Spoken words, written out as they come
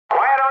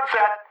set.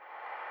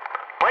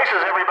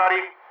 Places,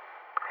 everybody.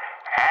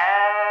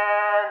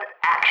 And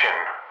action.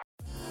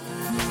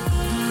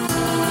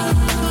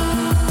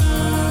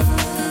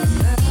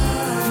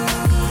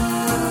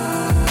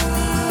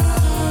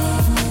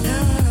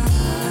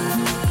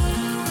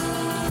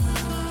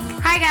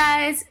 Hi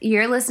guys,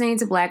 you're listening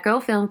to Black Girl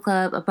Film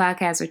Club, a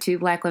podcast where two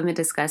black women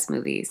discuss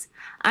movies.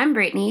 I'm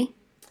Brittany.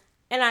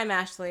 And I'm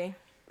Ashley.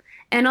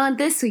 And on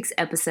this week's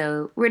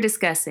episode, we're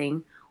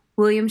discussing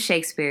William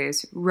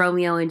Shakespeare's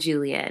Romeo and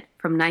Juliet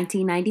from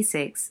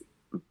 1996,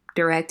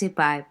 directed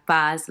by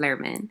Baz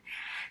Luhrmann.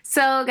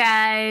 So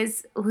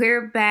guys,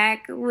 we're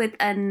back with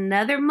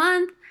another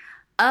month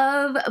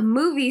of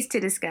movies to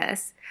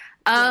discuss.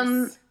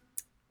 Yes.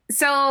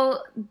 So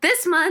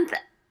this month,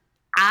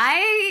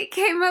 I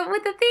came up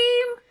with a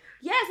theme.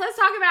 Yes, let's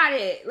talk about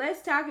it.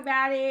 Let's talk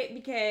about it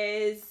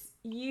because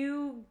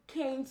you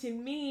came to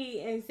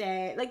me and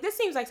said, like, this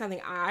seems like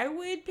something I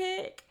would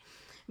pick,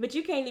 but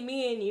you came to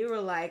me and you were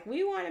like,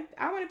 I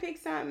want to pick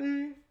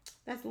something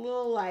that's a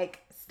little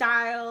like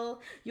style.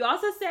 You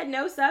also said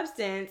no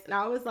substance, and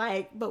I was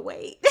like, but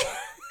wait.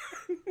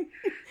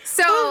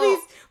 So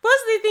most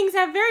of these things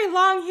have very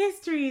long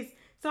histories,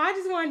 so I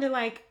just wanted to,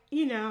 like,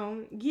 you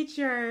know, get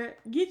your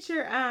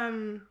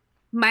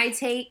my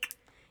take.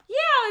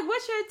 Yeah, like,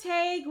 what's your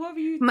take? What were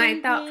you thinking? My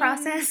thought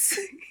process.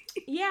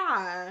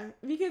 Yeah,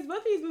 because both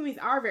of these movies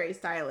are very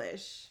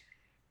stylish.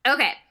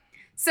 Okay,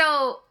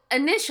 so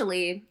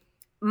initially,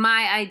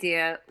 my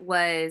idea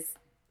was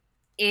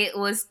it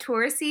was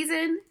tourist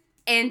season,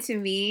 and to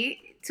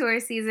me,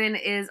 tourist season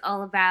is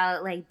all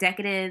about like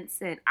decadence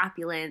and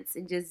opulence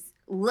and just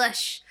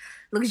lush,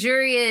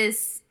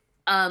 luxurious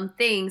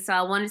things. So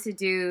I wanted to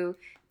do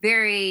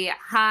very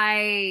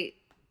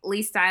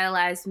highly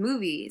stylized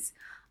movies.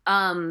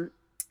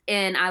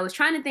 And I was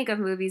trying to think of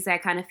movies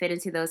that kind of fit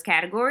into those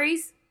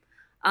categories.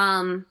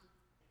 And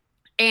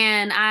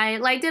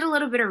I did a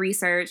little bit of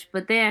research,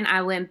 but then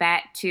I went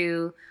back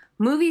to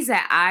movies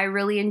that I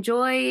really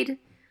enjoyed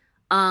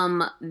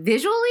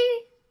visually,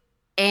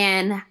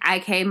 and I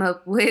came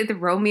up with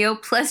Romeo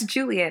plus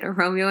Juliet, or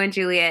Romeo and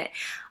Juliet,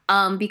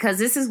 because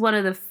this is one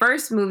of the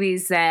first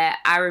movies that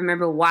I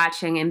remember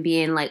watching and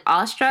being like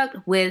awestruck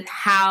with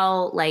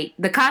how like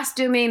the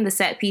costuming, the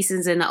set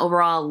pieces, and the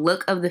overall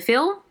look of the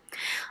film.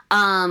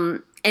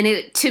 And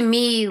it, to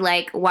me,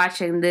 like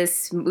watching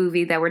this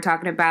movie that we're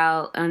talking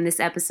about on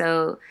this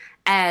episode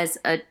as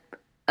a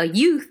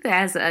youth,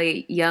 as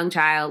a young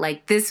child,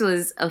 like this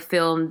was a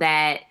film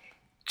that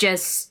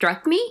just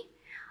struck me.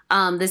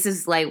 This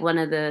is like one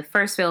of the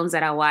first films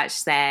that I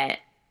watched that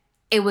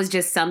it was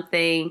just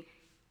something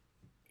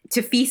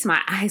to feast my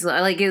eyes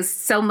on. Like it was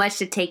so much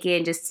to take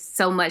in, just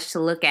so much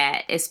to look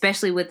at,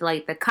 especially with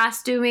like the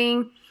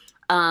costuming,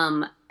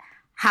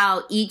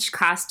 how each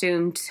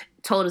costume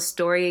told a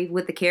story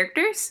with the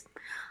characters.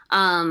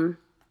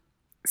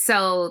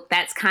 So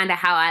that's kind of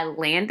how I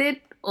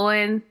landed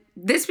on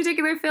this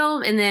particular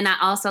film. And then I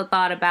also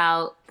thought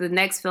about the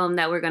next film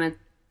that we're going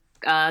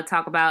to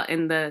talk about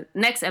in the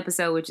next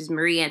episode, which is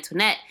Marie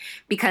Antoinette,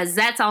 because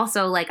that's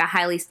also like a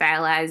highly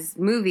stylized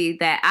movie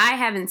that I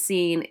haven't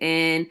seen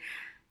in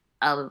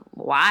a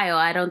while.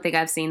 I don't think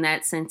I've seen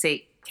that since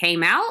it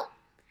came out.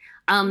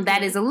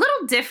 That is a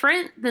little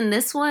different than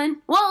this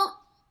one.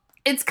 Well,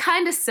 it's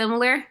kind of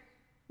similar,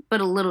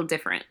 but a little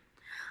different.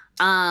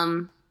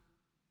 It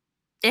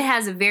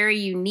has a very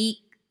unique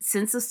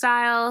sense of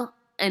style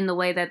in the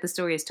way that the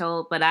story is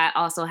told, but I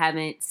also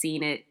haven't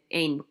seen it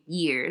in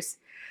years.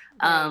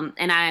 Right.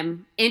 And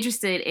I'm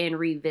interested in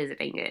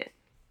revisiting it.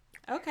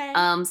 Okay.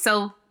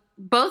 So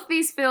both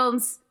these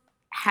films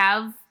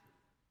have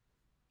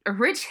a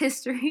rich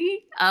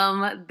history.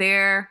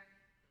 There's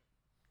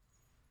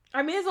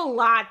a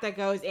lot that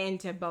goes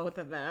into both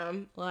of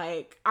them.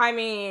 Like, I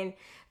mean,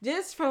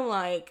 just from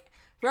like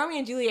Romeo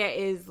and Juliet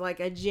is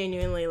like a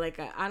genuinely like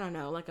a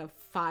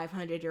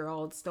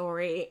 500-year-old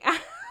story.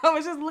 I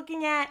was just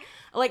looking at,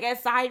 like,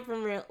 aside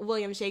from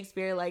William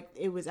Shakespeare, like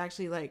it was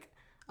actually like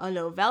a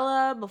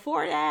novella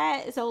before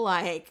that. So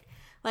like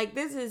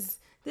this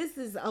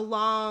is a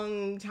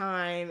long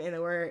time in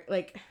the work.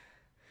 Like,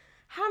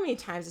 how many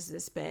times has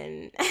this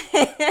been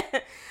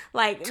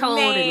like told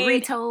and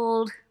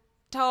retold?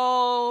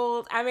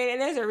 Told. I mean,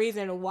 and there's a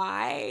reason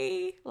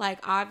why.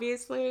 Like,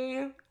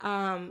 obviously,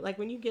 like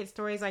when you get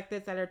stories like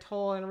this that are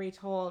told and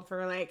retold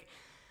for like,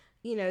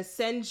 you know,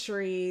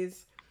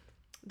 centuries,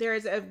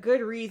 there's a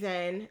good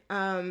reason.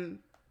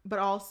 But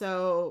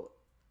also,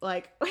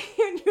 like,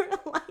 when you're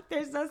like,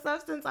 there's no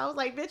substance, I was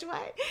like, bitch,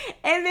 what?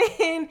 And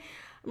then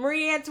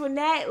Marie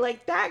Antoinette,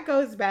 like, that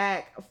goes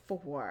back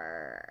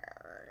for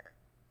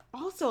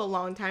also a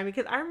long time,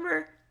 because I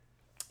remember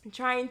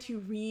trying to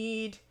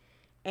read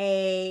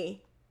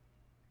a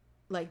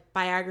like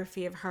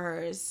biography of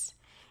hers,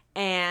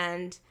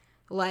 and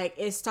like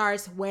it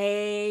starts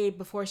way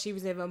before she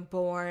was even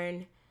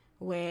born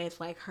with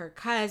like her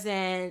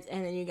cousins,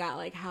 and then you got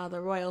like how the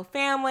royal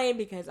family,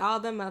 because all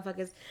the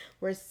motherfuckers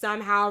were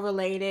somehow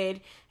related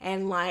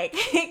and like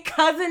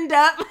cousined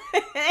up.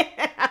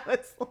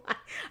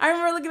 I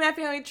remember looking at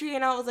Family Tree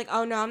and I was like,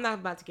 oh no, I'm not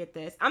about to get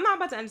this. I'm not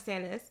about to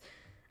understand this.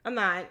 I'm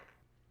not.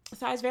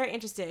 So I was very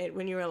interested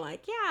when you were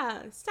like,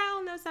 yeah,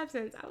 style, no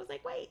substance. I was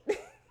like, wait.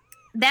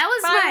 That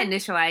was my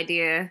initial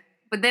idea.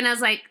 But then I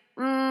was like,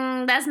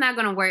 that's not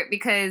going to work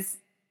because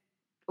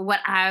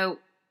what I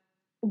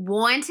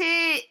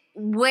wanted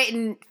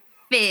wouldn't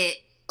fit.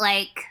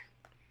 Like,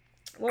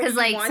 because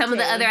like some of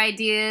the other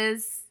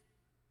ideas,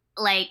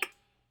 like,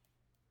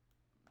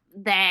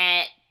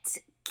 that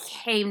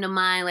came to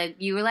mind, like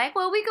you were like,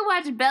 well, we could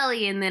watch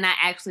Belly, and then I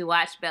actually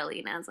watched Belly,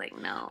 and I was like,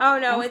 no. Oh,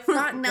 no, it's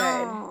not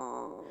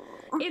no.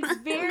 Good. It's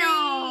very...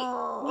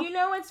 No. You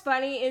know what's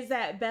funny is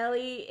that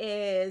Belly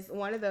is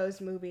one of those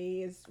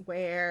movies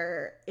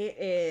where it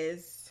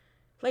is,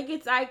 like,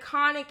 it's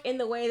iconic in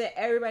the way that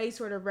everybody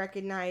sort of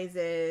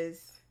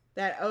recognizes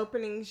that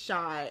opening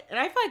shot. And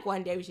I feel like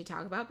one day we should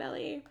talk about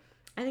Belly.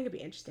 I think it'd be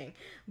interesting.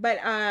 But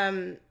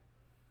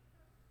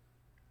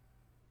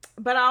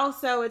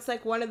also it's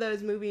like one of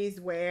those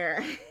movies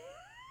where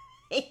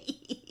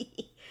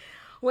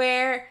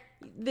where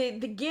the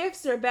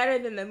gifts are better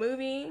than the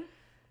movie.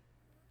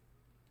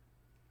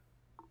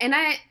 And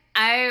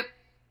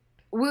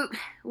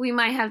we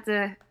might have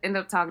to end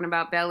up talking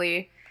about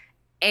Belly,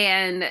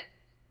 and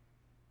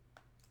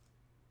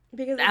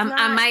because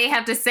I might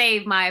have to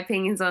save my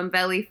opinions on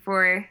Belly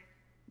for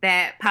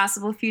that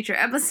possible future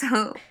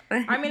episode.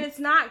 I mean, it's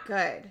not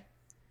good.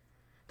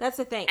 That's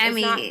the thing.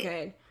 It's not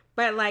good.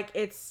 But like,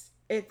 it's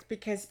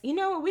because, you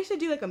know what, we should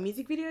do like a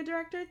music video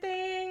director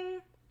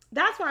thing.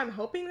 That's what I'm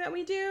hoping that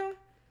we do.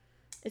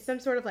 It's some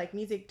sort of like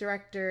music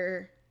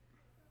director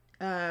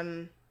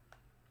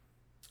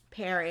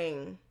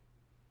pairing,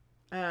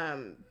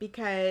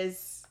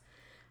 because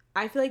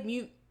I feel like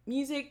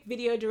music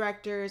video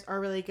directors are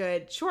really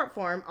good short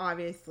form,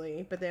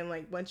 obviously, but then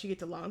like once you get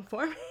to long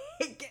form,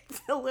 it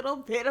gets a little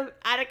bit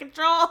out of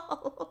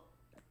control.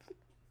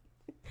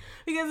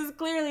 Because it's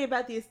clearly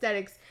about the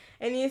aesthetics,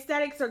 and the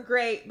aesthetics are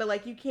great, but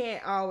like you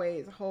can't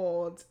always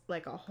hold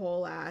like a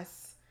whole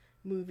ass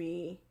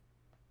movie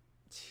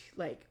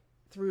like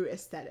through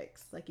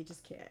aesthetics. Like you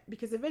just can't,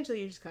 because eventually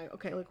you're just kind of,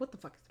 okay, like what the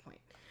fuck is the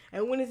point?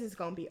 And when is this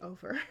gonna be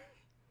over?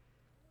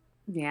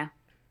 Yeah.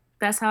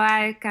 That's how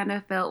I kind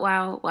of felt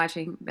while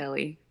watching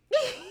Belly.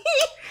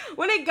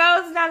 When it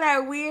goes down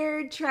that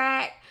weird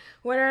track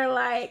where they're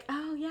like,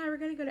 oh yeah, we're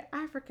gonna go to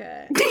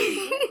Africa.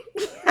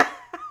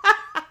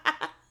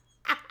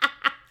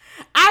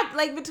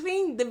 Like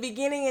between the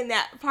beginning and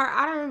that part,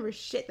 I don't remember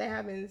shit that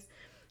happens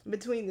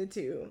between the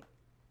two.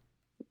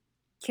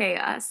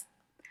 Chaos.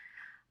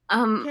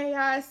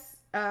 Chaos,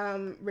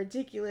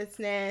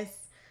 ridiculousness,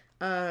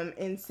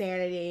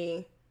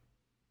 insanity,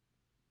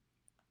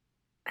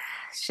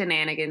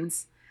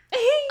 shenanigans.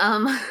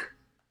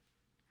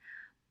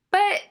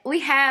 But we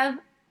have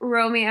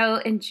Romeo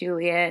and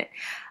Juliet.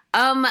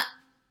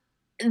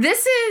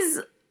 This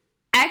is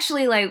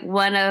actually like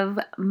one of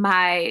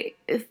my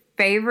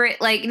favorite,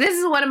 like this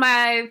is one of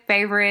my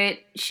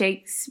favorite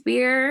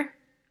Shakespeare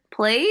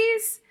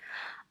plays.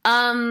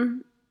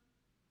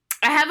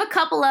 I have a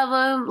couple of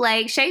them.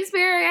 Like,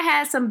 Shakespeare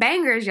has some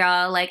bangers,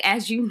 y'all, like,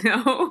 as you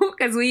know,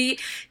 because we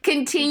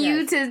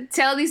continue to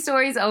tell these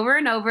stories over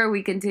and over.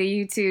 We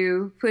continue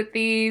to put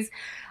these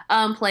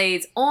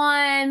plays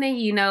on.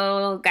 You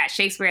know, got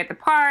Shakespeare at the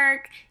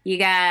Park. You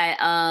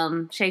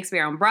got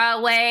Shakespeare on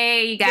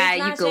Broadway. You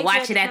could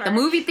watch it at the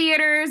movie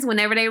theaters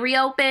whenever they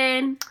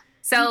reopen.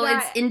 So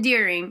it's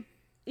endearing.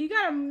 You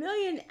got a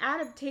million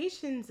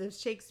adaptations of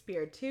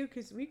Shakespeare, too,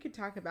 because we could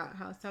talk about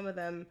how some of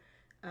them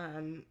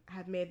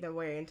have made their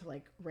way into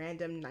like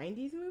random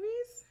 90s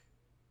movies.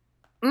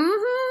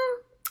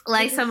 Mm-hmm.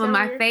 Like some of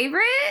my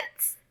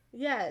favorites.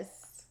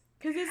 Yes.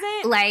 Because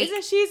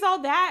isn't She's All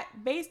That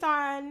based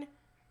on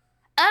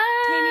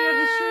Taming of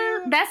the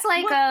Shrew? That's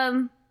like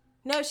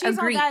no, She's a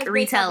Greek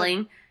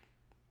retelling.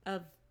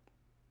 Of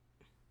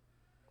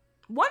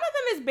one of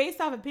them is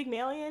based off of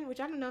Pygmalion, which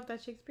I don't know if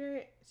that's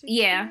Shakespeare.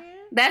 Yeah,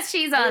 that's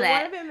She's All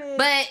That.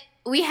 But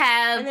we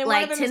have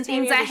like 10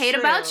 Things I Hate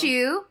About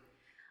You.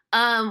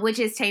 Which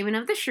is Taming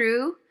of the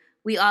Shrew.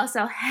 We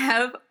also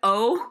have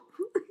O.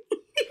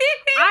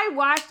 I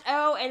watched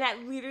O, and that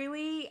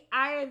literally,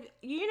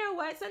 you know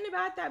what? Something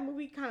about that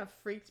movie kind of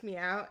freaked me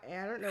out, and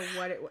I don't know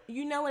what it was.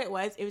 You know what it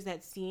was? It was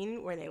that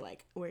scene where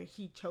where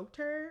he choked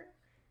her.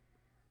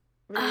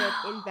 Where they were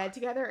like in bed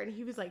together, and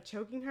he was like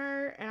choking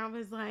her, and I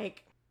was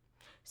like,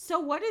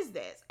 so what is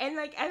this? And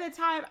like at the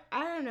time,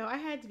 I don't know, I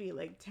had to be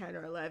like 10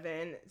 or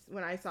 11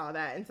 when I saw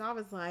that, and so I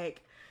was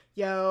like,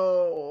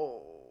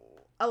 yo,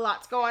 a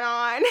lot's going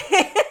on.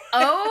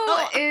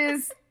 O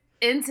is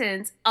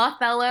intense.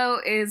 Othello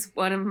is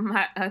one of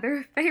my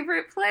other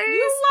favorite plays.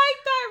 You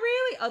like that,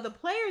 really? Oh, the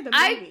play or the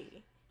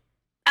movie?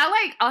 I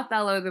like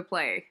Othello the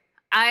play.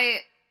 I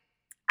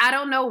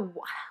don't know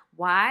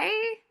why.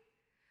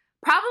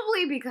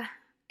 Probably because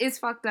it's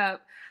fucked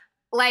up.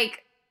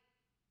 Like,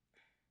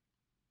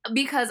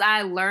 because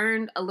I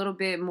learned a little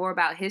bit more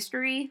about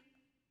history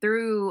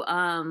through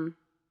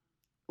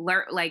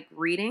like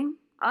reading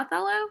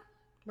Othello.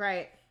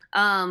 Right.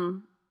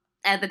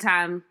 At the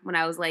time when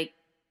I was like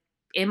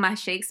in my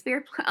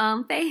Shakespeare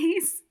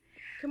phase,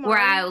 Come where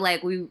I on.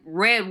 like we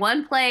read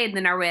one play and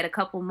then I read a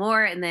couple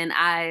more, and then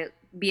I,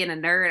 being a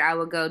nerd, I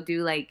would go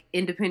do like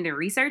independent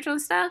research on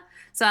stuff.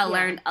 So I Yeah.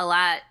 learned a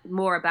lot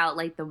more about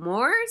like the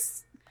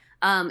Moors.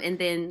 And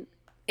then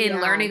in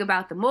Yeah. learning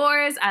about the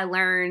Moors, I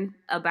learned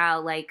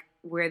about like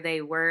where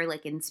they were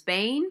like in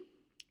Spain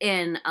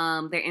and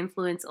their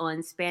influence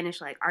on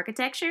Spanish like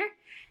architecture.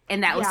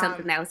 And that was Yeah.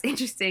 something that was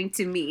interesting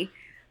to me,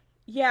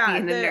 Yeah,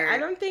 being a nerd.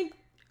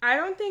 I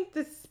don't think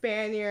the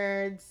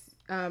Spaniards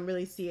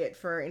really see it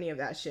for any of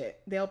that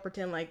shit. They'll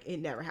pretend like it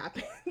never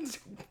happened,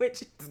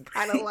 which is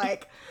kind of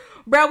like,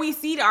 bro, we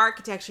see the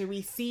architecture,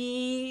 we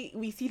see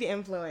the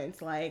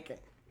influence. Like,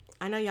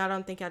 I know y'all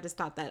don't think I just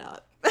thought that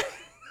up.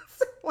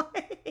 So,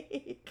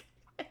 like,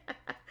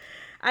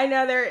 I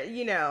know they're,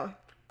 you know,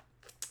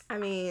 I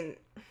mean,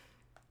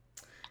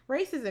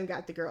 racism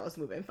got the girls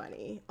moving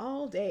funny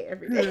all day,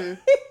 every day.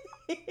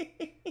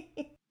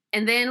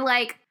 And then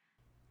like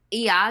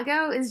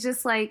Iago is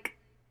just like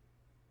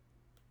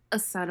a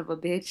son of a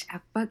bitch. I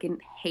fucking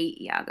hate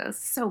Iago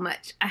so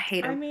much. I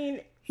hate him. I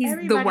mean, he's the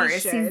everybody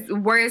worst. should. He's the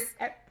worst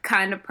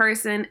kind of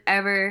person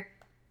ever.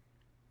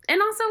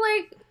 And also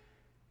like,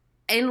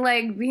 and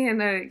like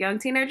being a young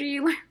teenager,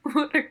 you learn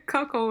what a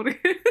cuckold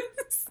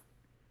is.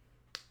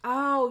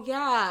 Oh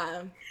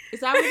yeah, is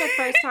that when the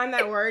first time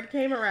that word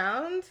came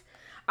around?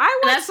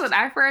 That's when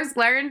I first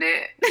learned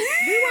it.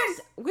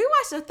 we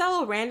watched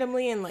Othello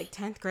randomly in like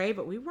 10th grade,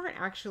 but we weren't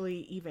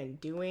actually even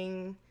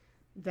doing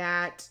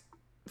that.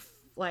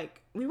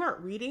 Like, we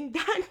weren't reading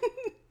that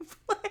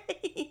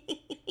play.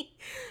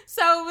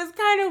 So it was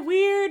kind of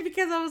weird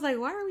because I was like,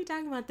 why are we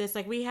talking about this?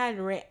 Like, I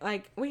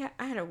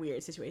had a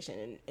weird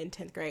situation in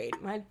 10th grade.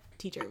 My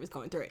teacher was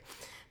going through it.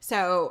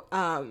 So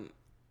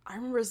I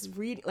remember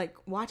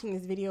watching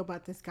this video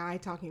about this guy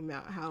talking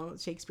about how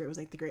Shakespeare was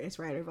like the greatest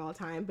writer of all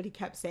time, but he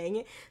kept saying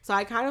it. So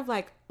I kind of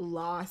like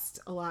lost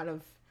a lot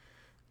of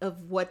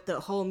what the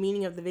whole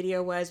meaning of the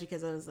video was,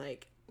 because I was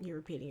like, you're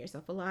repeating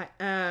yourself a lot.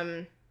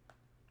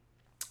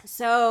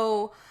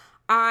 So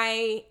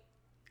I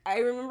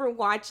remember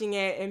watching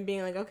it and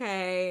being like,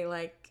 okay,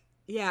 like,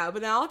 yeah,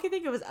 but then all I could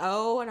think of was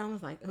and I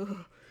was like,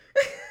 ooh.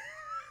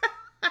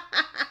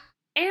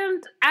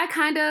 And I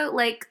kind of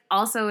like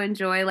also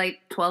enjoy like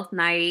 12th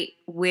Night,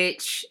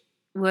 which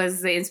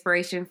was the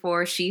inspiration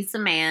for She's the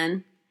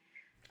Man.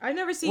 I've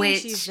never seen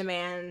She's the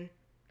Man.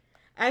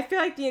 I feel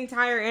like the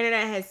entire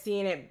internet has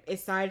seen it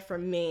aside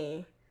from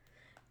me.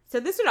 So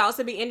this would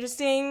also be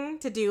interesting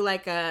to do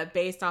like a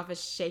based off of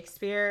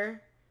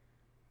Shakespeare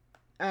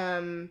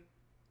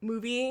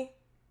movie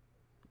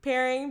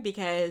pairing,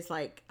 because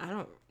like I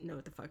don't know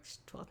what the fuck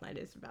 12th Night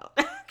is about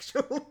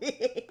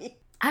actually.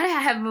 I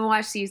haven't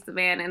watched She's the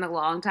Man in a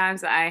long time,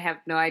 so I have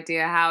no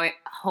idea how it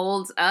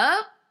holds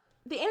up.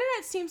 The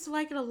internet seems to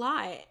like it a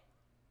lot.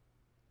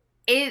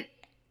 I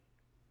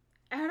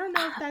don't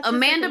know if that's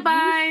Amanda just like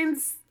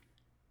Bynes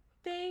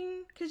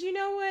thing, because you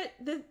know what,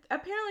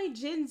 apparently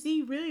Gen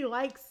Z really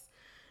likes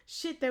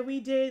shit that we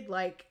did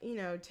like, you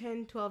know,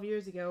 10 12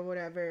 years ago or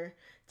whatever,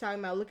 talking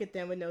about look at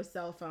them with no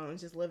cell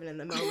phones, just living in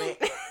the moment.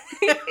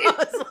 I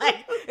was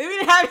like, we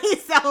didn't have any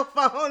cell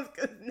phones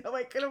because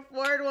nobody could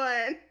afford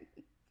one.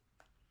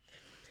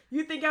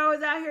 You think I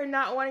was out here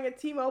not wanting a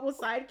T-Mobile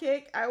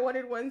Sidekick? I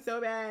wanted one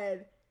so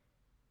bad.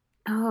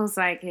 Oh,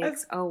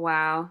 sidekicks. Oh,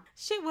 wow.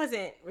 Shit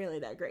wasn't really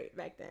that great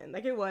back then.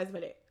 Like, it was,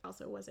 but it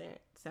also wasn't.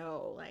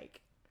 So,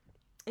 like,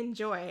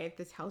 enjoy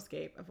this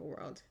hellscape of a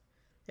world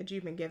that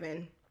you've been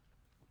given,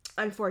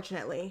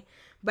 unfortunately.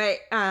 But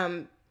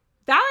that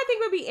I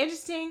think would be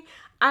interesting.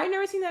 I've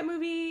never seen that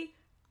movie.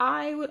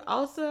 I would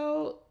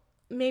also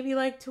maybe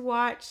like to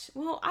watch,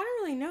 well, I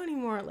don't really know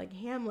anymore, like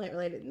Hamlet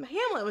related.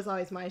 Hamlet was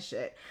always my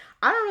shit.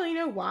 I don't really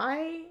know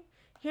why.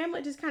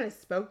 Hamlet just kind of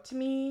spoke to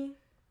me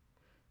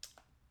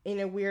in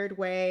a weird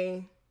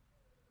way,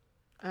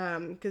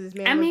 because this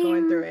man was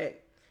going through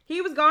it. He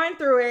was going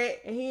through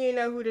it, and he didn't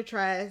know who to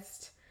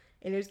trust.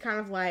 And it was kind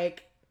of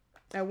like,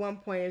 at one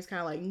point, it was kind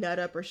of like, nut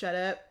up or shut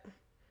up.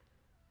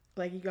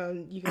 Like, you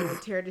gonna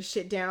tear this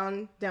shit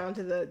down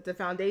to the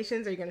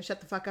foundations, or you gonna shut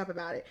the fuck up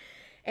about it?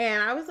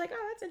 And I was like,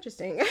 oh, that's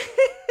interesting.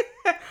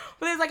 But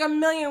there's like a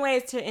million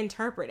ways to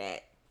interpret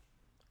it,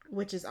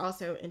 which is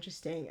also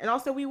interesting. And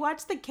also, we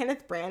watched the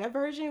Kenneth Branagh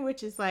version,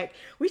 which is like,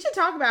 we should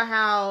talk about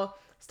how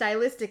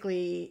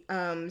stylistically,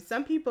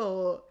 some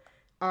people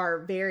are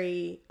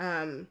very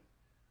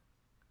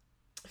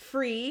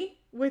free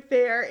with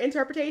their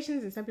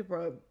interpretations, and some people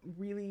are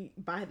really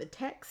by the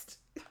text.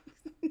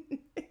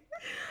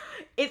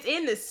 It's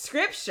in the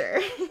scripture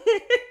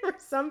for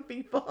some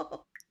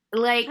people.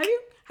 Like,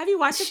 have you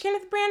watched the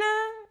Kenneth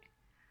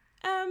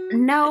Branagh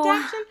no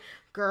adaptation?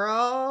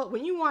 Girl,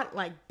 when you want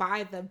like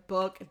by the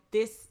book,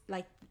 this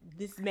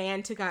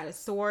man took out a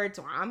sword,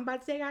 so I'm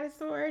about to take out a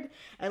sword.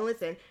 And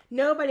listen,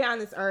 nobody on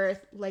this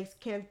earth likes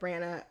Kenneth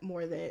Branagh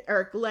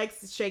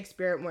likes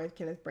Shakespeare more than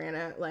Kenneth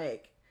Branagh.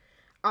 Like,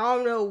 I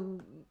don't know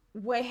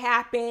what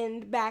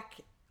happened back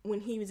when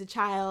he was a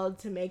child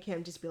to make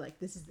him just be like,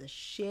 this is the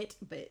shit.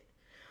 But,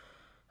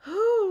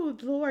 oh,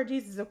 Lord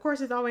Jesus. Of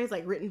course, it's always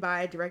like written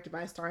by, directed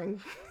by,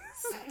 starring.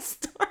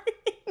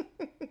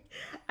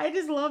 I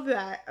just love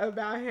that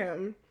about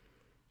him.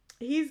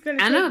 He's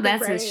gonna. I know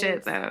that's his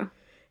shit though.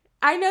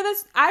 I know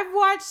this. I've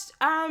watched.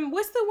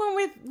 What's the one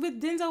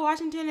with Denzel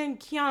Washington and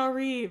Keanu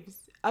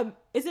Reeves?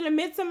 Is it A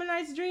Midsummer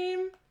Night's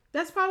Dream?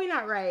 That's probably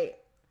not right.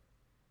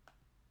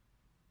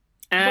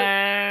 But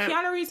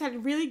Keanu Reeves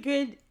had really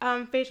good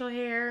facial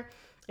hair.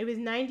 It was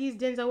 90s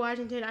Denzel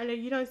Washington. I know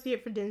you don't see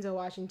it for Denzel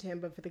Washington,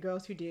 but for the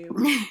girls who do,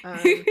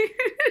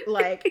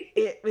 like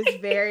it was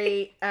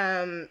very,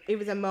 it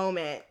was a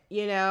moment,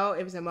 you know,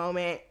 it was a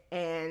moment,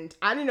 and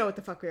I didn't know what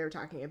the fuck we were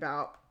talking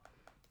about.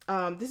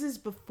 This is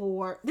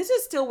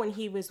still when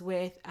he was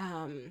with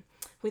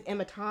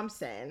Emma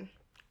Thompson,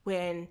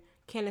 when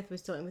Kenneth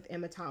was still in with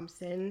Emma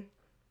Thompson,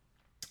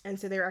 and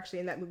so they were actually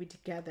in that movie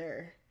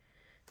together.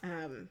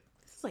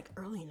 This is like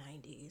early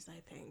 90s,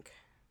 I think.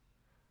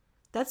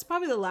 That's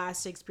probably the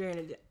last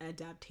Shakespearean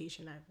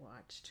adaptation I've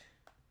watched.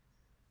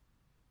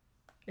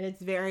 And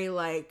it's very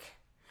like,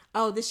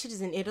 oh, this shit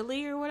is in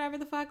Italy or whatever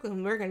the fuck,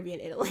 then we're gonna be in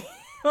Italy.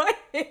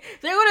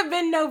 There would have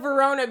been no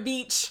Verona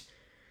Beach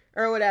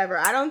or whatever.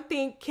 I don't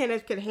think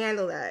Kenneth could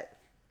handle that.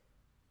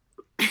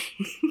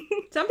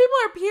 Some people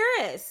are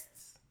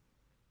purists.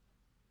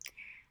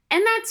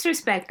 And that's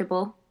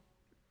respectable.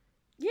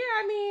 Yeah,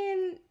 I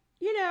mean,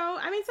 you know,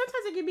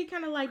 sometimes it can be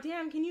kind of like,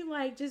 damn, can you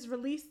like just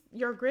release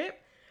your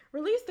grip?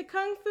 Release the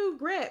kung fu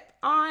grip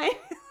on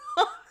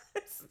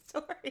the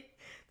story.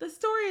 The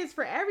story is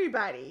for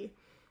everybody.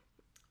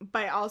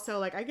 But also,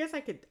 like, I guess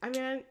you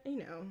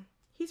know,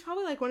 he's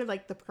probably like one of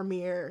like the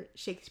premier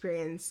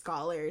Shakespearean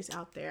scholars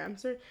out there. I'm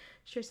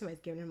sure somebody's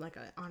giving him like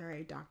an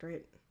honorary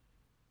doctorate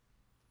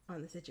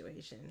on the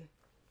situation.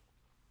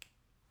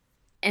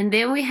 And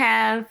then we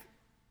have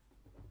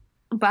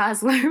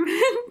Baz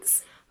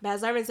Luhrmann.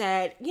 Baz Luhrmann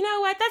said, you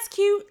know what, that's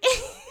cute.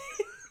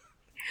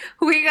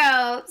 We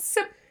go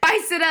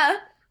spice it up.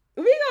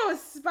 We gonna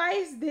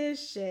spice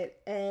this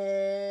shit.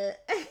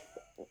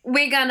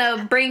 We're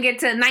gonna bring it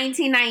to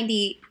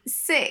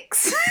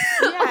 1996.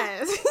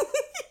 Yes.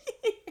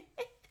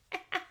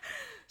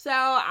 So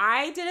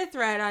I did a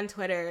thread on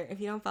Twitter. If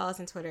you don't follow us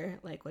on Twitter,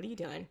 like, what are you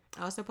doing?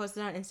 I also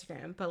posted on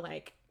Instagram, but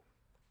like,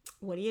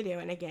 what are you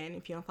doing? Again,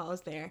 if you don't follow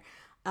us there,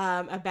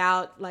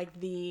 about like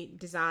the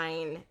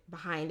design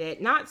behind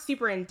it. Not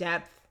super in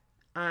depth,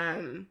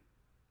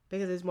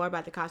 because it's more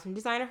about the costume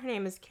designer. Her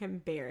name is Kim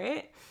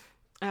Barrett.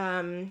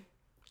 And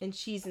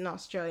she's an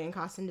Australian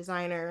costume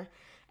designer.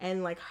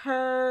 And like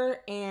her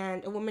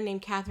and a woman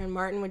named Catherine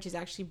Martin, which is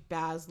actually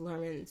Baz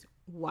Luhrmann's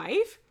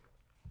wife.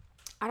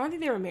 I don't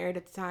think they were married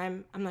at the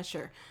time. I'm not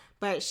sure.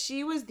 But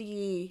she was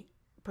the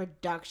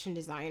production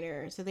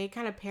designer. So they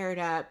kind of paired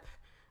up.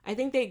 I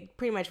think they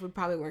pretty much would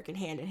probably work in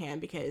hand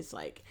because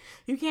like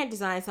you can't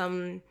design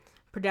some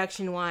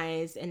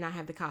production-wise and not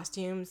have the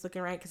costumes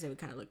looking right because it would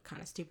kind of look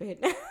kind of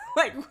stupid.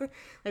 like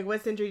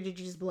what century did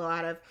you just blow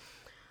out of?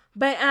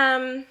 But,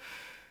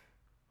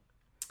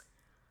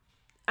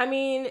 I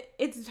mean,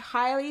 it's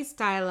highly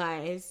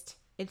stylized.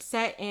 It's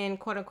set in,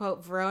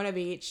 quote-unquote, Verona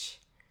Beach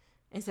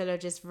instead of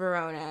just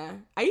Verona.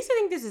 I used to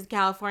think this is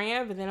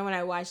California, but then when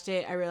I watched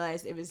it, I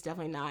realized it was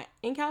definitely not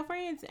in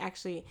California. It's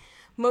actually,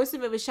 most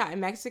of it was shot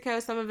in Mexico,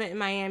 some of it in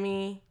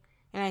Miami,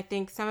 and I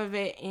think some of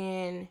it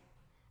in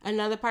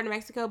another part of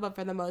Mexico, but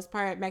for the most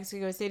part,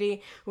 Mexico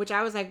City, which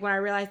I was like, when I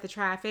realized the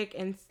traffic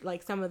and,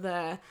 like, some of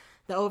the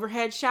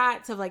overhead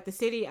shots of like the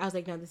city, I was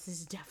like, no, this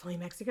is definitely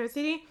Mexico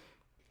City.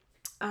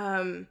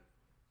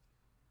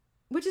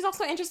 Which is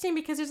also interesting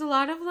because there's a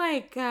lot of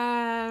like,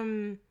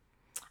 I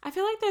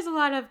feel like there's a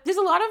lot of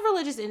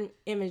religious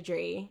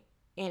imagery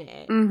in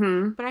it.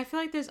 Mm-hmm. But I feel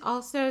like there's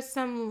also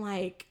some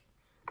like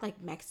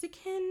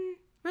Mexican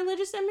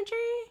religious imagery.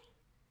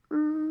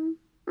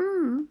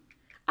 Mm-hmm.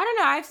 I don't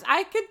know.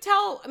 I could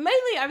tell,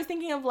 mainly I was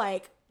thinking of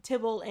like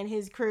Tybalt and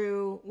his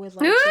crew with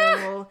like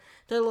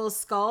their little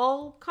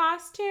skull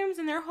costumes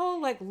and their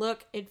whole like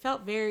look. It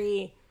felt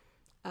very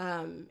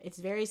it's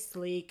very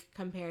sleek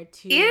compared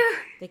to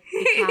the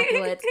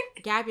Capulets.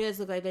 Capulets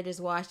look like they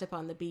just washed up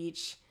on the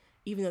beach,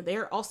 even though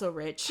they're also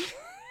rich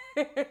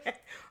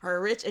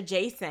or rich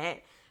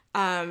adjacent.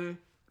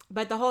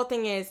 But the whole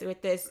thing is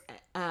with this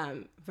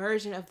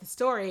version of the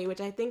story,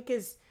 which I think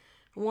is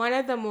one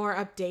of the more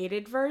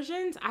updated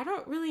versions. I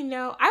don't really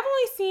know. I've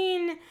only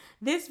seen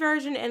this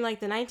version in like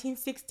the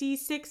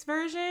 1966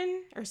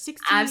 version or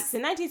 60s, the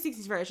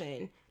 1960s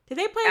version. Did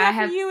they play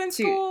that for you in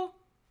school?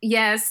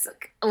 Yes,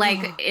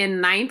 like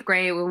in 9th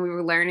grade when we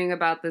were learning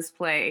about this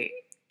play.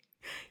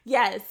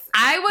 Yes.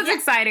 I was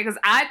excited because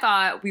I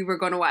thought we were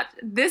going to watch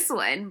this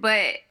one,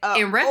 but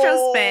in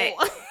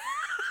retrospect,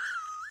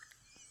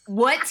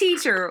 what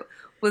teacher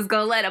was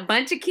going to let a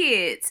bunch of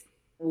kids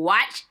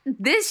watch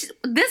this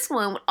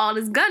one with all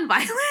this gun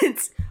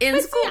violence in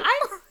school? See,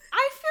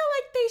 I feel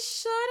like they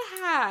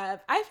should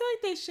have. I feel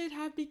like they should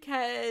have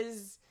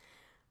because,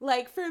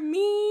 like, for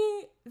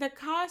me, the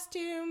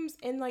costumes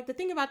and, like, the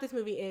thing about this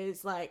movie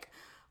is, like,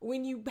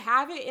 when you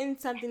have it in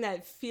something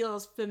that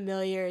feels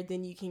familiar,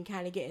 then you can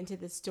kind of get into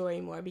the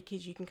story more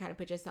because you can kind of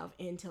put yourself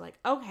into like,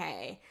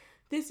 okay,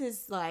 this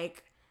is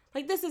like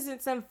this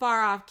isn't some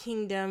far off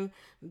kingdom,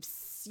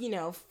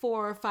 400,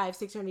 500,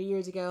 600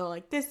 years ago.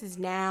 Like this is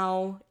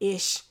now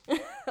ish.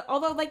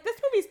 Although like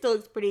this movie still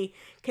looks pretty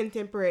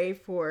contemporary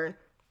for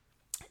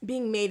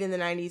being made in the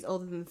 90s,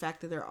 other than the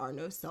fact that there are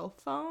no cell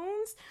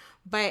phones.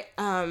 But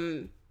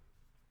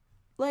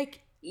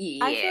like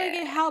Yeah. I feel like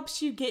it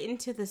helps you get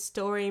into the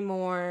story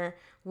more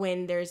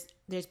when there's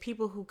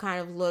people who kind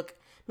of look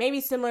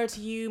maybe similar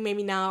to you,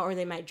 maybe not, or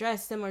they might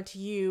dress similar to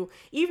you,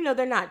 even though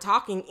they're not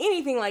talking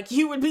anything like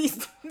you would be.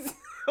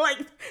 Like,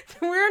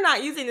 we're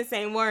not using the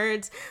same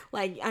words.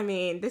 Like, I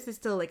mean, this is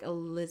still like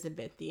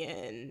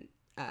Elizabethan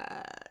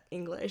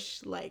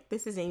English. Like,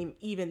 this isn't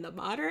even the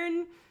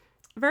modern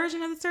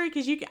version of the story,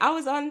 because I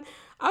was on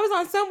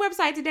some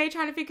website today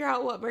trying to figure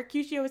out what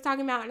Mercutio was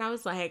talking about, and I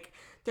was like,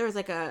 there was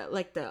like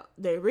the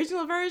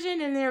original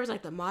version, and there was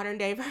like the modern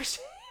day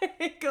version.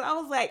 Because I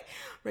was like,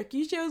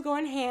 Mercutio's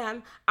going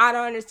ham. I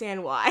don't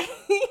understand why.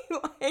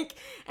 Like,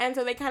 and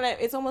so they kind of,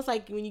 it's almost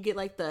like when you get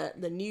like the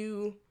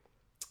new,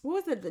 what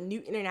was it, the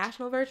New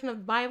International Version of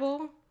the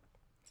Bible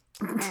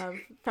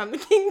from the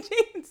King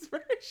James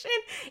Version.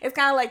 It's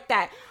kind of like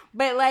that.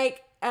 But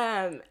like,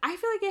 I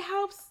feel like it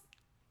helps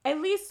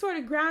at least sort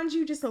of ground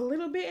you just a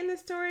little bit in the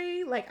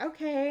story. Like,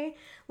 okay,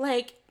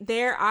 like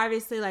they're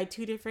obviously like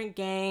two different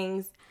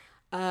gangs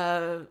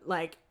of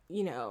like,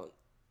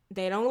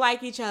 they don't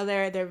like each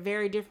other. They're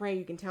very different.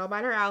 You can tell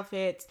by their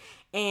outfits.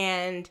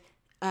 And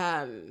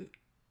even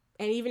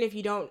if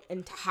you don't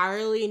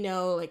entirely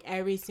know like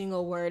every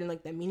single word and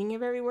like the meaning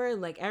of every word,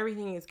 like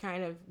everything is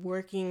kind of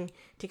working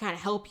to kind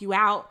of help you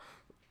out.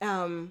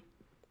 And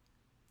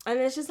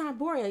it's just not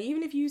boring. Like,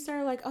 even if you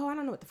start like, oh, I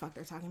don't know what the fuck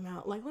they're talking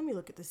about. Like, let me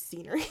look at the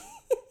scenery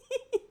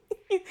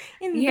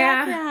in the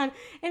background,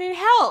 and it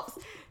helps.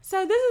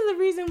 So this is the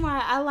reason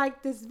why I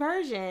like this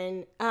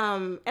version.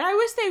 And I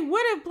wish they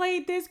would have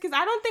played this, because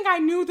I don't think I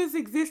knew this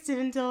existed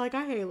until like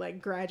I had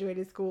like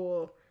graduated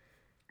school.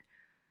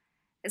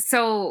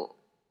 So,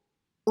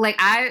 like,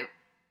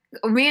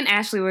 me and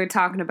Ashley were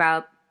talking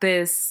about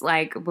this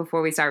like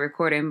before we started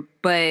recording,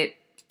 but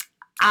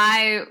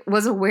I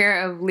was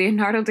aware of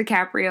Leonardo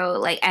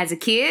DiCaprio like as a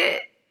kid,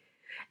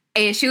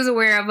 and she was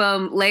aware of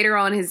him later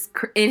on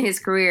in his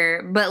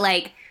career. But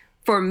like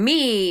for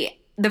me,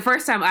 the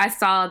first time I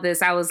saw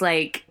this, I was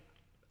like,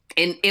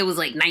 and it was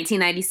like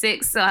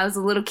 1996, so I was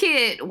a little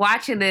kid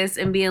watching this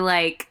and being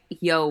like,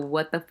 "Yo,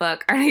 what the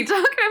fuck are they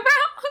talking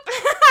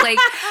about?" Like,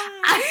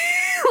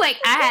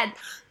 I had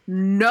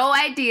no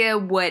idea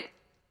what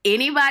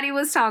anybody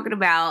was talking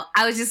about.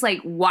 I was just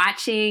like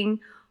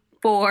watching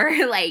for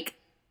like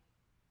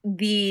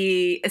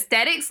the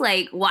aesthetics,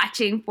 like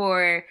watching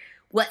for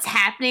what's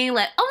happening,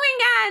 like, oh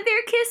my god,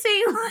 they're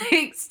kissing,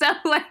 like stuff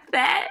like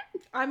that.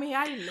 I mean,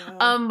 I didn't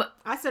know.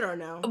 I still don't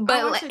know. But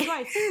I watched it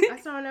twice. I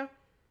still don't know.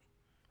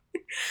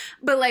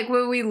 But like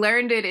when we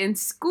learned it in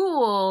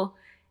school,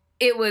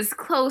 it was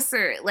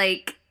closer.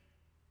 Like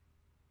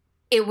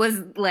it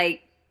was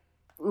like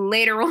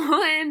later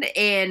on,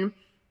 and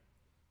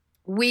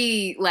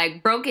we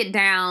like broke it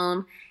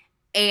down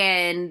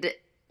and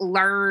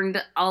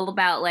learned all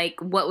about like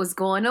what was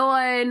going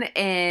on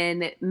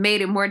and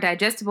made it more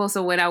digestible.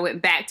 So when I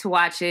went back to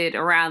watch it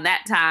around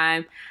that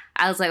time,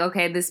 I was like,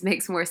 okay, this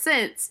makes more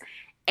sense.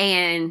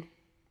 And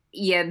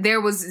yeah, there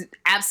was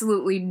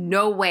absolutely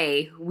no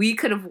way we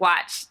could have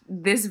watched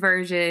this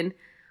version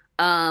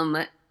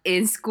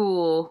in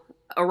school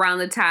around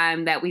the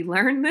time that we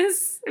learned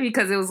this,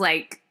 because it was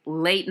like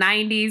late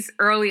 90s,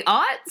 early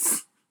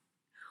aughts,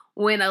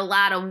 when a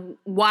lot of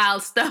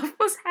wild stuff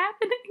was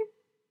happening.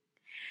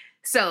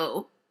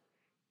 So,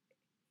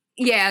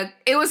 yeah,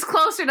 it was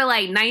closer to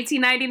like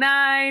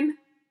 1999,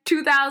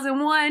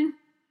 2001,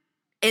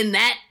 in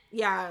that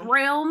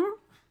realm.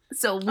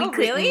 So we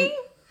couldn't. Really?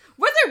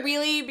 Was it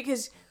really?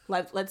 Because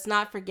let's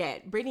not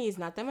forget, Brittany is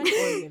not that much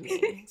older than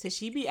me. So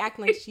she be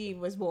acting like she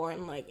was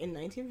born like in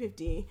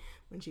 1950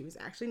 when she was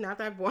actually not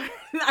that born.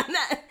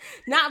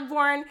 not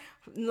born,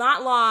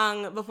 not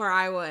long before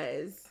I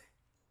was.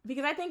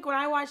 Because I think we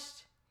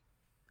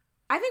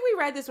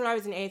read this when I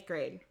was in 8th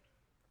grade.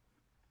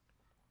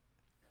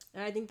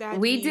 And I think that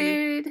we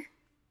did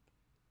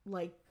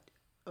like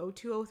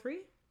 0203.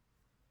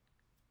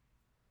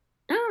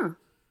 Oh.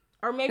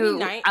 Or maybe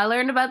 9th. I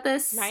learned about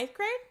this 9th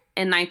grade?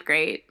 In 9th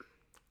grade.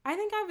 I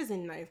think I was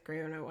in 9th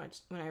grade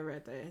when I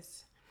read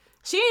this.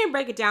 She didn't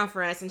break it down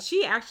for us, and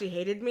she actually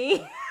hated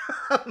me.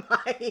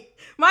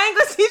 my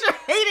English teacher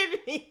hated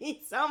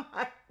me so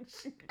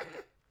much.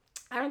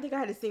 I don't think I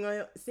had a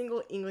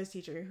single English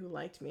teacher who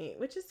liked me,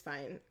 which is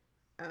fine.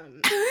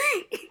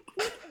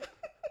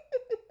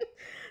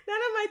 None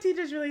of my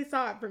teachers really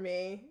saw it for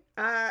me.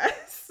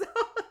 So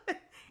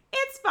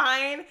it's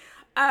fine.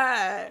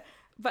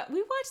 But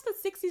we watched the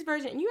 60s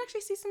version, and you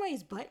actually see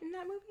somebody's butt in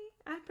that movie?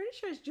 I'm pretty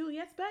sure it's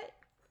Juliet's butt.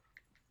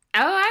 Oh,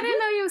 I didn't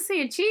know you would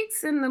see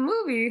cheeks in the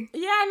movie.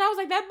 Yeah, and I was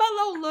like, that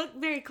butt look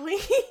very clean.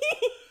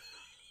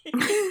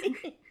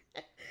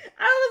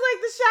 I was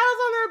like, the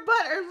shadows on their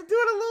butt are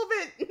doing a little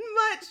bit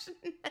much.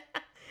 And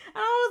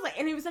I was like,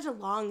 and it was such a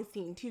long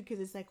scene too, because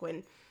it's like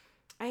when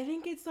I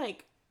think it's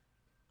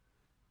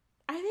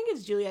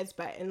Juliet's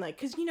butt, and like,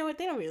 because you know what,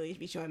 they don't really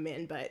be showing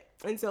men butt,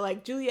 and so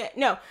like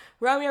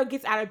Romeo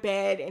gets out of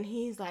bed and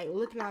he's like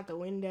looking out the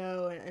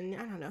window, and I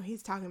don't know,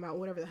 he's talking about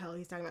whatever the hell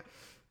he's talking about,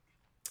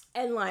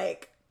 and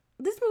like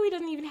this movie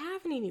doesn't even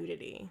have any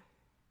nudity,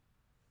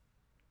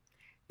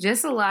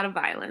 just a lot of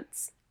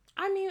violence.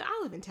 I mean, I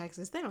live in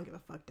Texas, they don't give a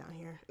fuck down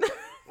here.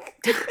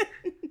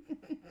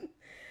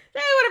 They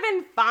would have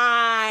been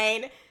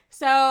fine.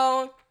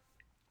 So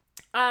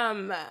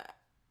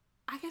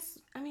I guess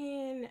I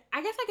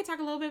could talk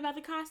a little bit about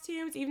the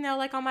costumes, even though,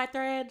 like, on my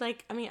thread,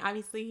 like, I mean,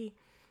 obviously,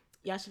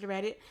 y'all should have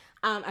read it.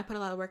 I put a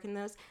lot of work in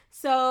those.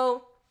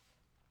 So,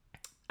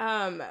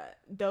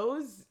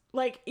 those,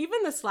 like,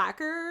 even the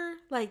slacker,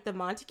 like, the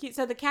Montague,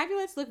 so the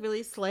Capulets look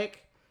really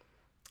slick.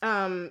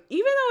 Even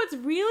though it's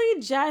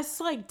really just,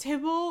 like,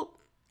 Tybalt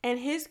and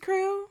his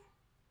crew,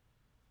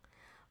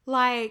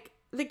 like,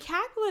 the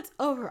Capulets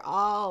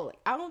overall, like,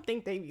 I don't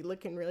think they be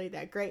looking really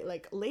that great.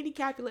 Like, Lady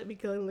Capulet be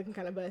looking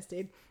kind of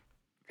busted.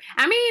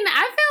 I mean,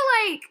 I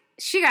feel like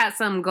she got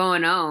something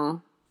going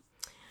on.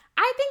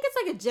 I think it's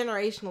like a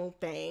generational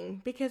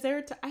thing, because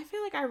I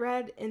feel like I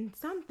read in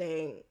I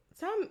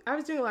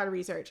was doing a lot of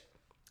research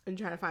and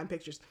trying to find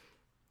pictures,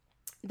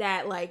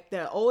 that like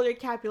the older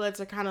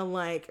Capulets are kind of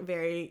like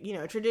very, you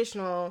know,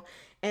 traditional,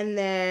 and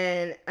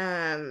then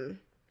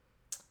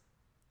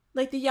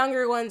like the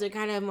younger ones are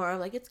kind of more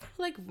like, it's kind of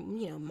like,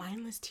 you know,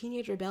 mindless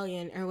teenage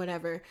rebellion or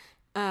whatever.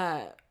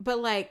 But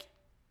like,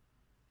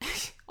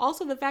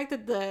 also the fact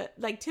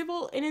that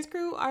Tybalt and his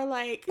crew are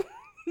like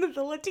the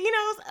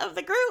Latinos of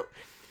the group,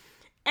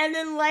 and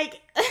then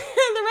like the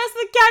rest of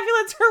the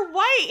Capulets are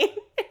white.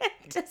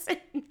 It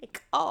doesn't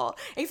make all,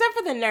 except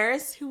for the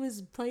nurse, who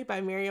was played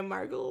by Miriam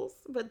Margolyes,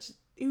 but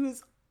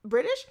who's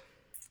British,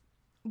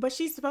 but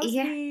she's supposed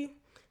to be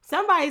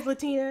somebody's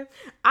Latina.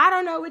 I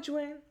don't know which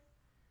one.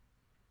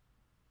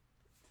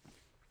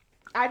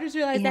 I just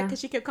realized that because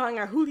she kept calling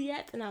her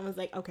Juliet, and I was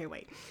like, okay,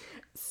 wait.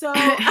 So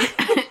I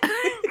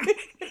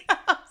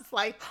was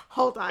like,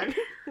 hold on,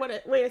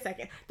 wait a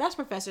second. That's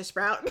Professor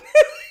Sprout.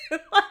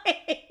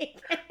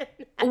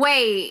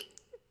 Wait,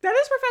 that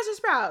is Professor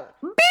Sprout.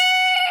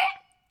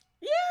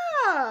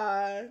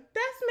 Yeah,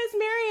 that's Miss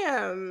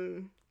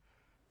Miriam.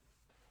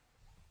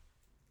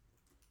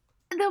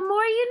 The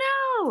more you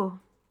know.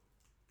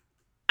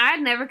 I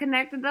never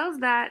connected those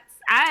dots.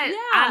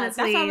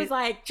 Honestly, I was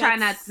like, try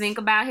not to think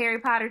about Harry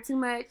Potter too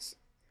much.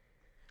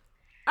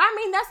 I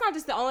mean, that's not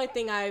just the only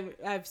thing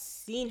I've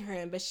seen her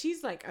in, but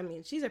she's like, I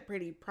mean, she's a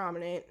pretty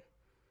prominent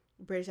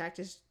British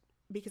actress,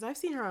 because I've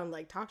seen her on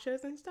like talk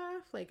shows and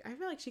stuff. Like, I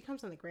feel like she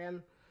comes on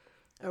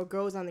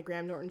goes on the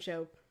Graham Norton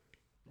show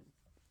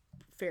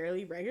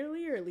fairly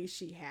regularly, or at least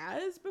she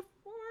has before.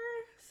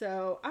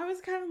 So I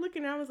was kind of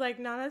looking, I was like,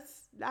 no,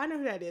 I know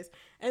who that is.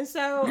 And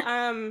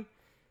so,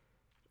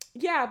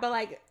 yeah, but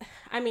like,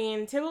 I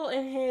mean, Tybalt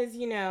and his,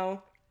 you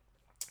know,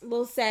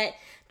 little set,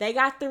 they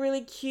got the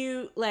really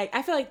cute, like,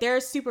 I feel like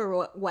they're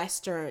super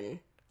Western,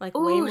 like,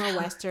 way more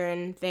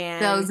Western than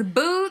those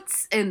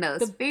boots and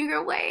those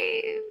finger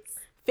waves.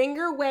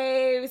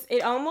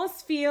 It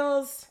almost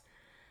feels,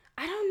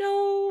 I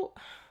don't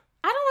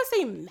want to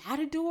say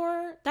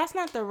Matador. That's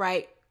not the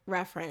right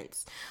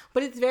reference,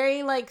 but it's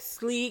very like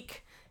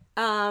sleek.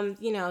 You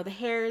know, the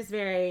hair is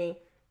very,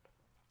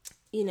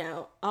 you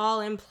know,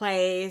 all in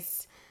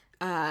place.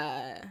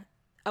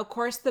 Of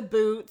course, the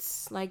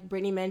boots, like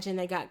Brittany mentioned,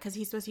 they got, because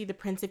he's supposed to be the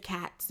Prince of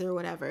Cats or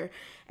whatever.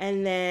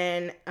 And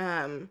then,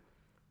 and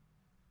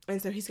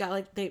so he's got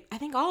like, I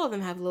think all of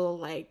them have little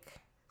like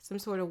some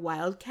sort of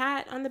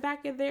wildcat on the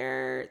back of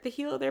the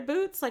heel of their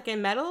boots, like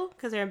in metal,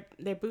 because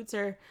their boots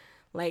are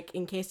like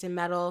encased in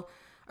metal,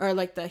 or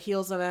like the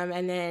heels of them.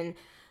 And then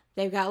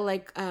they've got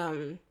like,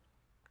 I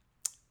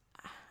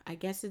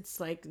guess it's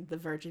like the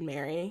Virgin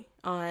Mary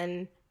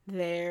on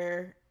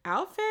their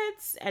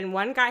outfits, and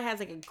one guy has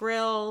like a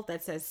grill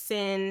that says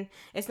sin.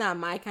 It's not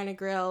my kind of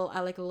grill. I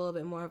like a little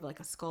bit more of like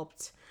a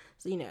sculpt,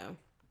 so, you know,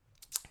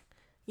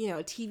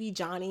 TV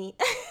Johnny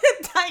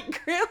type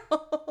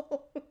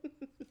grill.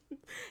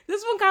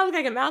 This one kind of looked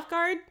like a mouth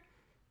guard.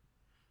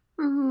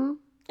 Mm-hmm.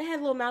 It had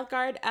a little mouth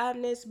guard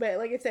oddness, but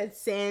like it said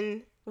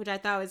sin, which I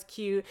thought was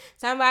cute.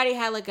 Somebody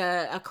had like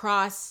a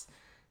cross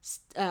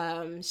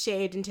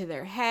shaved into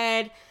their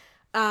head.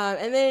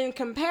 And then in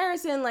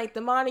comparison, like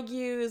the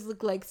Montagues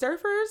look like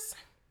surfers.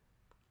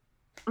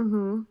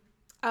 Mm-hmm.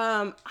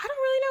 I don't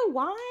really know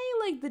why,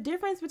 like the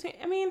difference between,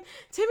 I mean,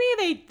 to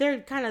me,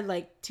 they're kind of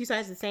like two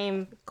sides of the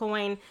same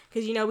coin,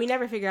 because, you know, we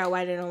never figure out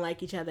why they don't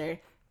like each other.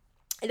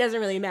 It doesn't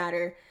really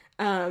matter.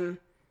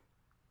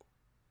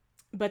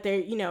 But they're,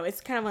 you know, it's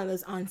kind of one of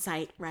those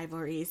on-site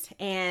rivalries.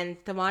 And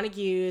the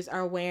Montagues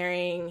are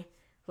wearing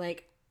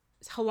like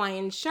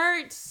Hawaiian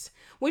shirts,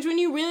 which when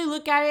you really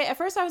look at it, at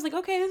first I was like,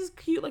 okay, this is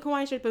cute, like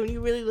Hawaiian shirt, but when you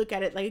really look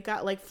at it, like it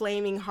got like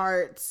flaming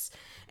hearts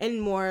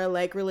and more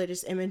like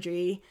religious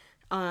imagery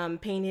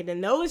painted,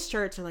 and those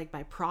shirts are like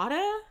by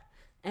Prada,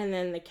 And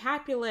then the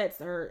Capulets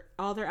are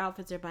all their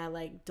outfits are by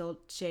like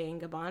Dolce and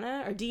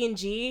Gabbana or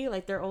D&G,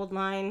 like their old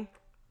line.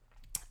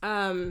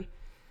 So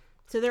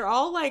they're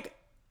all like,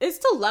 it's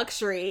still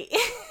luxury.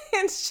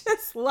 It's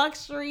just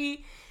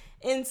luxury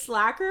in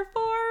slacker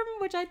form,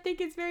 which I think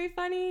is very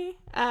funny.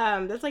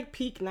 That's like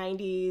peak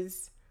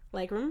 90s.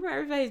 Like, remember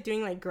everybody's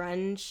doing like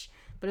grunge,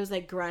 but it was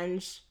like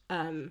grunge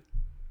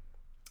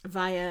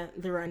via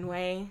the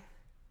runway.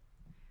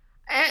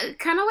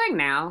 Kind of like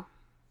now.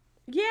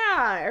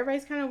 Yeah,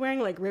 everybody's kind of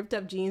wearing like ripped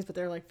up jeans, but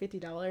they're like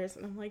 $50.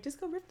 And I'm like,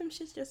 just go rip them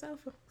shits yourself.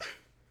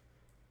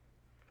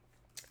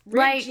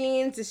 Ripped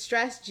jeans,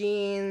 distressed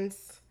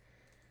jeans.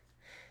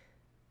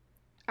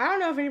 I don't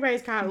know if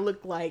anybody's kind of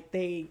looked like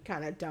they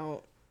kind of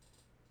don't.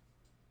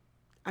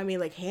 I mean,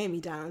 like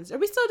hand-me-downs. Are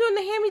we still doing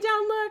the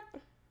hand-me-down look?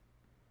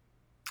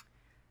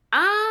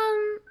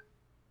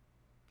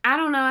 I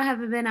don't know. I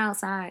haven't been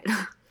outside.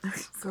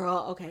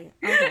 Girl, okay.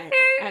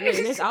 I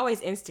mean, there's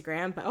always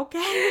Instagram, but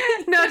okay.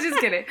 No, just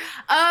kidding.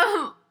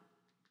 I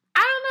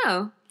don't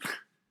know.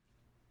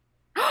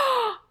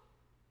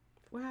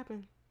 What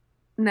happened?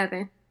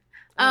 Nothing.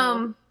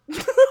 Oh.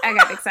 I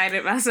got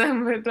excited about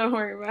something, but don't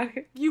worry about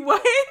it. You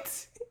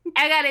what?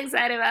 I got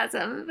excited about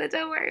something, but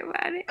don't worry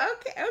about it.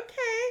 Okay.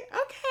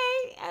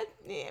 I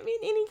mean,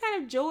 any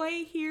kind of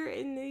joy here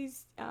in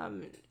these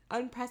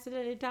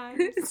unprecedented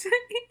times.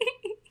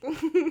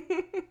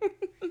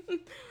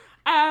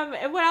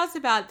 What else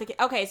about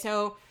okay,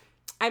 so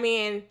I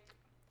mean,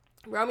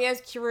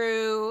 Romeo's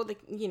crew,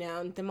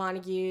 the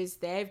Montagues,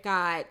 they've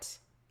got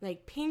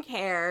like pink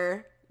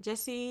hair.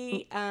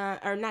 Jamie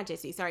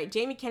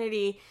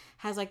Kennedy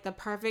has like the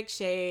perfect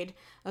shade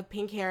of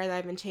pink hair that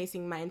I've been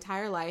chasing my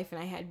entire life,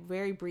 and I had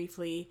very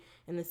briefly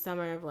in the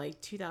summer of like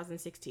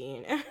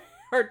 2016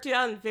 or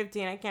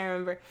 2015, I can't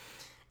remember.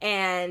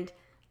 And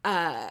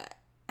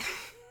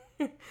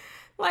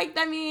like,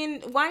 I mean,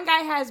 one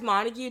guy has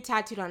Montague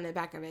tattooed on the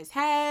back of his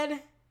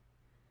head.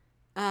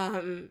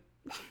 And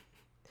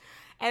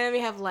then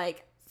we have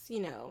like,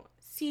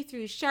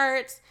 see-through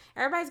shirts.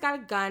 Everybody's got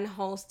a gun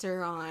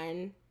holster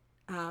on.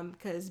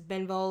 Because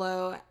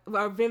Benvolio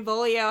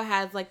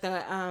has like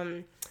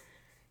the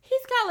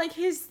he's got like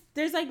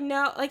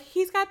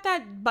he's got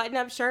that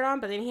button-up shirt on,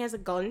 but then he has a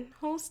gun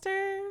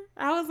holster.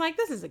 I was like,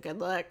 this is a good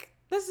look.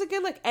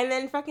 And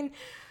then fucking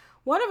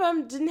one of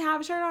them didn't have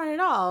a shirt on at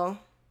all.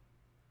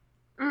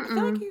 I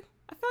feel like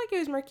it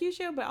was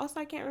Mercutio, but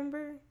also I can't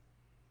remember.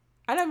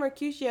 I know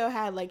Mercutio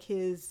had like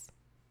his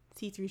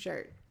see-through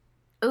shirt.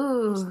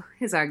 Ooh,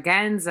 his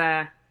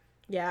organza.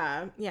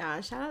 Yeah.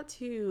 Shout out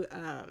to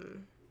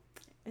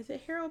is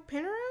it Harold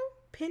Pinero?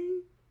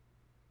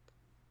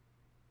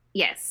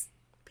 Yes.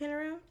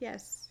 Pinero?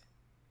 Yes.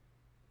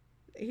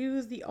 He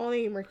was the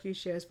only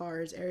Mercutio as far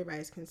as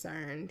everybody's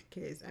concerned.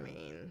 Because, I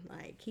mean,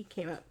 like, he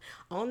came up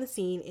on the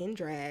scene in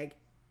drag.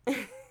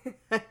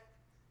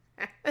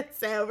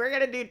 So, we're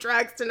going to do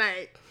drugs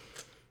tonight.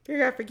 You're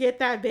going to forget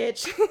that,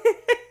 bitch.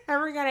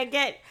 And we're going to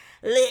get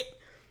lit.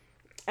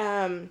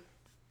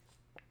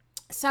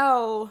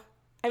 So,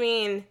 I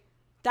mean,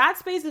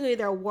 that's basically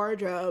their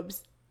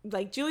wardrobes.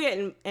 Like,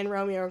 Juliet and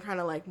Romeo are kind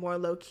of, like, more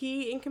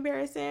low-key in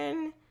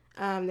comparison.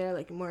 They're,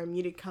 like, more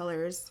muted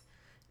colors.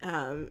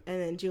 And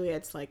then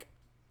Juliet's, like,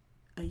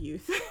 a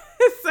youth.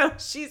 So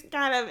she's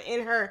kind of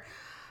in her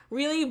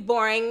really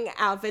boring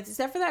outfits,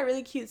 except for that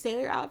really cute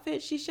sailor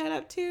outfit she showed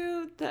up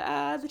to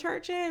the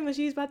church in when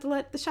she was about to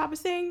let the shopper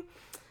sing.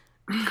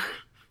 That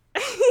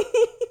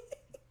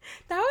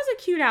was a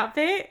cute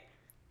outfit.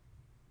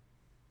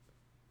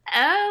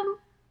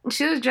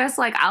 She was dressed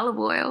like Olive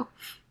Oil.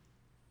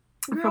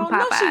 Girl, from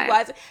Popeye.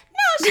 No,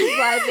 she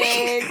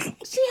wasn't.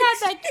 She had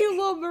that cute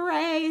little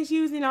beret and she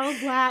was in all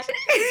black.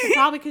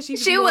 Probably because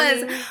she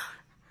was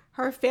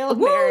her failed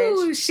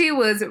marriage. She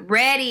was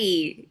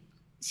ready.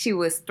 She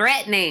was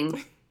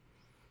threatening.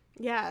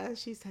 Yeah,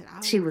 she said.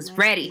 She was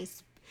ready.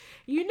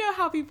 You know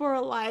how people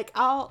are like,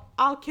 "I'll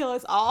kill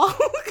us all."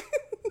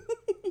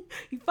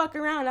 You fuck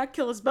around, I'll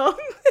kill us both.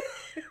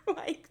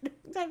 Like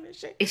that type of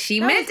shit. She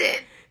meant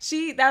it.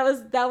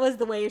 That was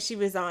the wave she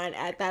was on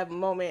at that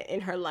moment in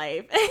her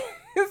life.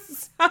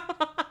 It's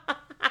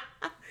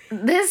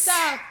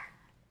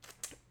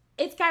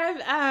kind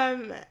of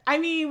I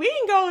mean, we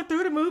can go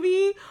through the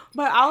movie,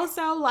 but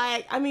also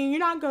like, I mean, you're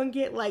not gonna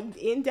get like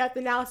in-depth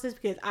analysis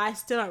because I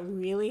still don't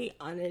really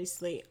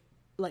honestly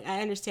like,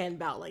 I understand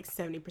about like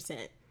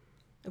 70%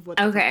 of what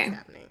is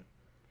happening.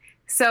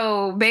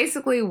 So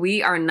basically,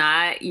 we are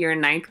not your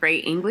 9th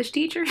grade English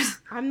teachers.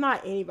 I'm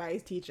not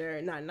anybody's teacher.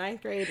 Not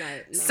 9th grade, not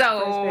first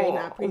grade,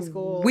 not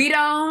preschool. We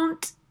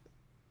don't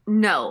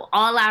know.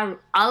 All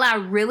I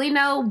really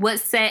know what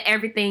set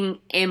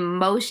everything in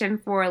motion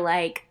for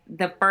like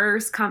the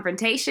first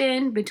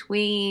confrontation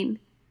between.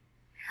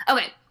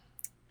 Okay,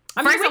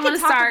 I mean, first I want to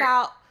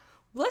start.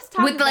 Let's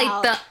talk with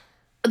about like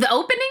the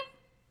opening.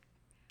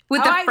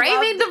 With the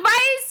framing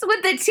device,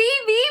 with the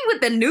TV, with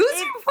the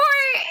news report.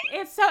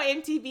 It's so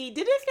MTV.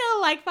 Did it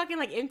feel like fucking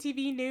like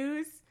MTV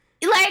News?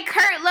 Like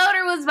Kurt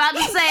Loder was about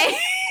to say.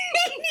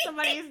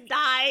 Somebody's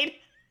died.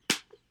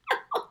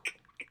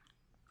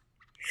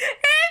 And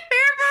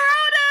Fair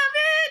Verona.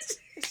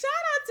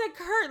 to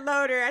Kurt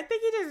Loder. I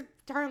think he just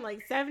turned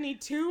like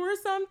 72 or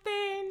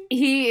something.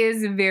 He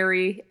is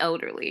very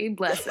elderly.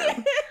 Bless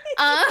him.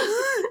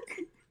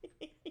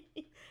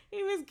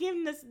 He was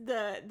giving us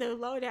the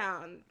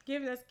lowdown,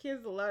 giving us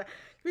kids the lowdown.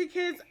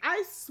 Because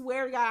I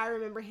swear to God, I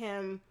remember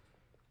him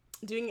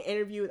doing an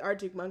interview with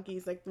Arctic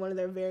Monkeys, like one of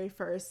their very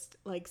first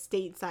like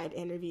stateside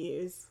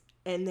interviews.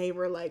 And they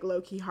were like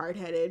low-key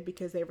hard-headed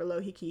because they were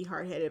low-key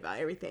hard-headed about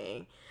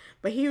everything.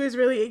 But he was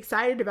really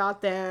excited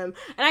about them.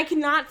 And I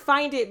cannot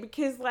find it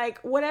because like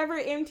whatever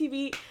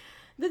MTV...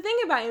 The thing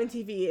about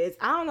MTV is,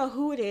 I don't know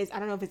who it is. I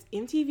don't know if it's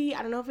MTV.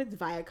 I don't know if it's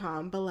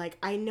Viacom. But like,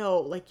 I know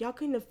like y'all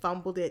couldn't have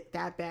fumbled it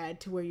that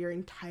bad to where your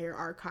entire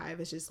archive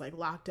is just like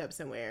locked up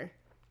somewhere.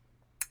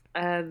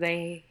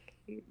 They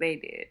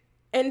did.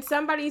 And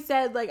somebody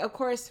said, like, of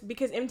course,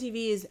 because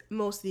MTV is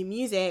mostly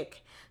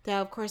music,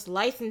 that, of course,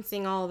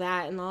 licensing all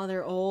that and all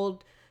their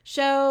old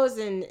shows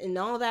and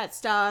all that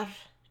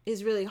stuff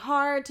is really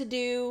hard to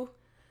do.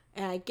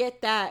 And I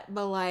get that,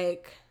 but,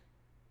 like,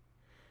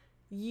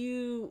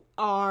 you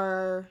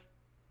are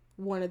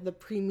one of the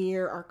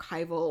premier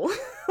archival,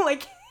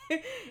 like,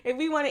 if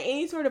we wanted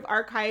any sort of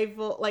archive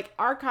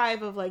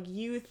of, like,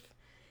 youth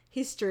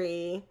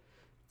history,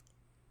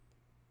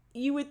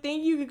 you would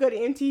think you could go to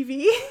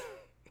MTV.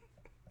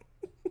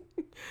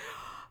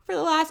 For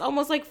the last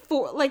almost like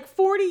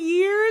 40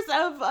 years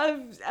of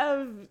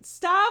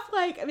stuff,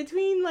 like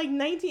between like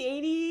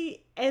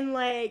 1980 and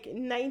like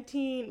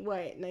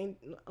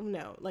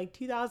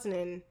 2000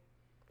 and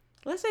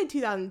let's say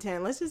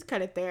 2010. Let's just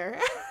cut it there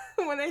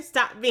when I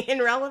stopped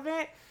being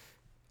relevant.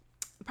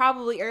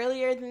 Probably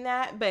earlier than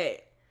that,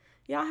 but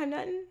y'all have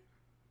nothing.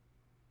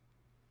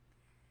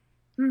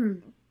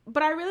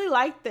 But I really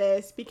like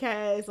this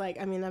because,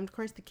 like, I mean, of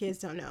course the kids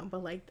don't know,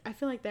 but like I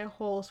feel like that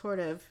whole sort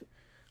of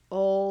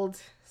old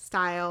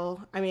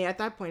style, I mean, at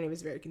that point it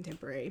was very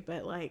contemporary,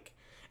 but like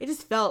it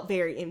just felt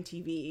very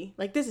MTV.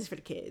 Like, this is for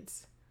the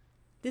kids,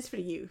 this is for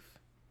the youth,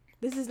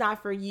 this is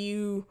not for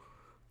you,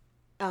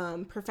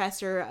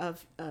 professor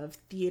of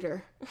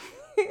theater.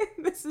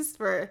 this is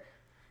for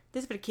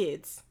the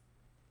kids.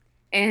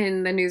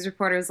 And the news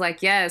reporter was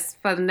like, yes,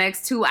 for the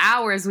next 2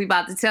 hours we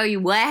about to tell you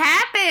what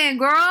happened,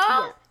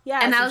 girl. Yeah,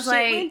 and so I was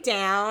like, went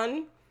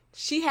down,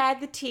 she had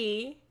the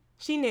tea,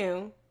 she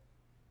knew.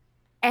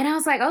 And I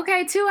was like,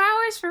 okay, 2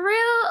 hours for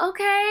real?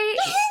 Okay.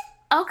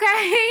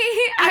 Okay.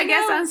 I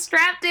guess I'm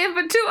strapped in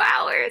for 2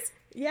 hours.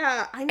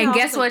 Yeah, I know. And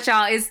guess what,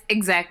 y'all? It's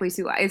exactly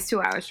 2 hours. It's 2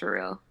 hours for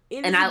real.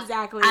 It and is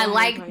exactly. I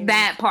like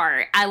that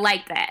part. I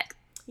like that.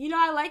 You know,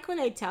 I like when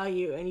they tell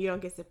you and you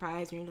don't get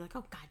surprised and you're like,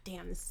 oh, god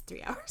damn, this is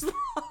 3 hours long.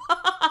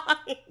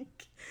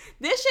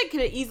 This shit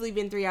could have easily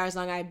been 3 hours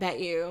long, I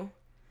bet you.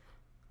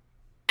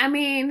 I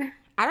mean,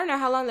 I don't know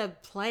how long the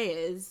play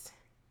is.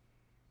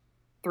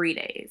 3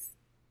 days.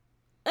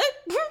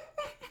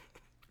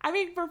 I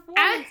mean,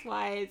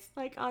 performance-wise,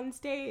 like on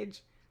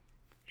stage.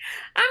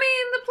 I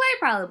mean, the play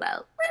probably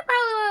about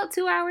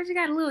 2 hours. You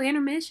got a little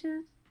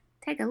intermission,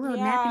 take a little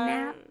nappy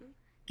nap,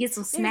 get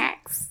some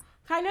snacks.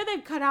 I know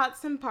they've cut out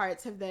some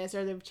parts of this,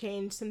 or they've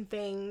changed some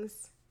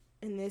things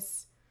in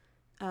this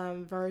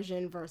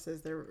version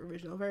versus the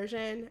original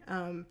version.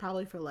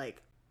 Probably for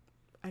like,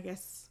 I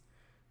guess,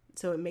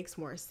 so it makes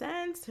more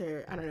sense,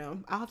 or I don't know.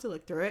 I'll have to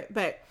look through it,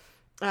 but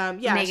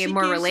yeah, make it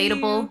more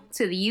relatable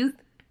to the youth.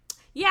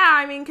 Yeah,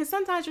 I mean, because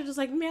sometimes you're just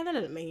like, man, that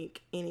doesn't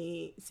make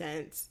any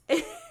sense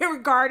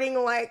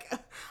regarding like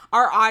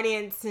our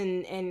audience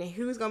and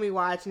who's gonna be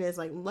watching this.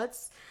 Like,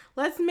 let's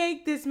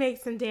make this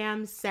make some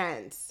damn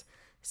sense.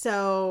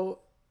 So,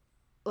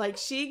 like,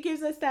 she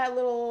gives us that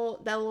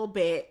little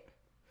bit,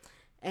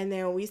 and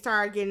then we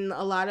start getting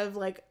a lot of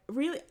like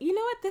really. You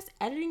know what this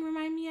editing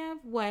reminded me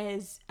of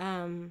was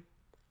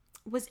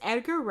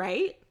Edgar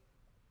Wright.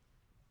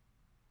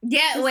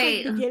 Yeah, this,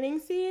 wait. like, beginning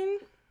scene.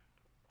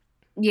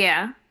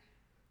 Yeah.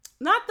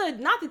 Not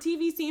the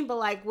TV scene, but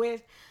like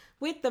with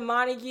the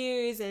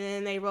Montagues, and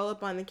then they roll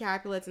up on the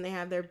Capulets and they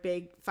have their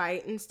big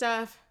fight and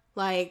stuff.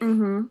 Like,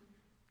 that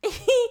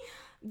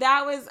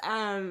was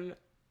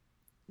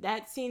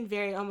that seemed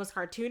very almost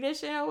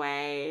cartoonish in a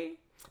way.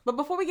 But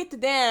before we get to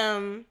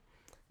them,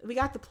 we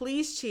got the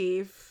police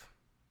chief,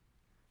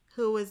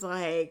 who was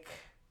like,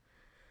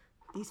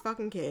 these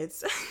fucking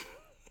kids.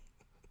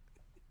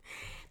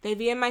 They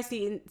be in my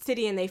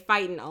city and they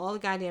fighting all the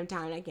goddamn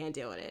time. I can't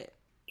deal with it.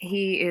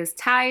 He is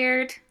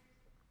tired.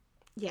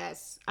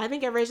 Yes. I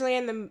think originally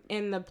in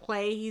the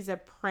play, he's a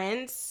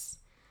prince.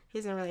 He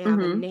doesn't really have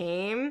a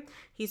name.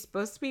 He's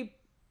supposed to be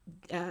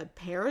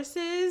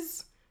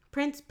Prince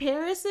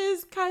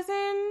Paris's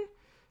cousin.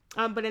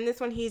 But in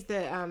this one, he's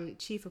the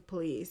chief of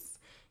police.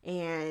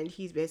 And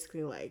he's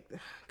basically like,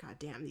 god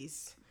damn,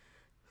 these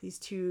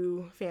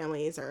two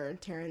families are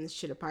tearing this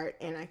shit apart.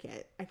 And I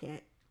can't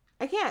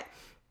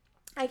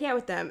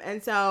with them.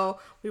 And so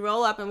we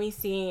roll up and we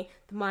see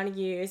the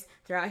Montagues.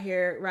 They're out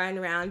here riding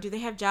around. Do they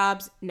have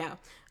jobs? No.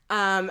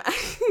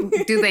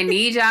 Do they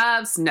need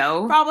jobs?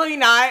 No. Probably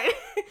not.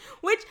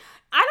 Which,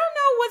 I don't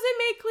know, was it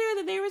made clear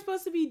that they were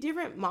supposed to be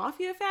different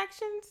mafia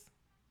factions?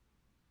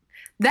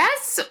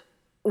 That's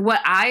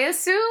what I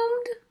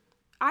assumed.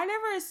 I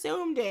never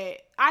assumed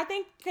it. I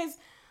think because,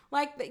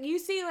 like, you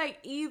see, like,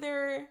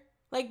 either,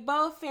 like,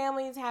 both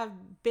families have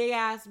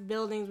big-ass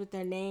buildings with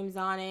their names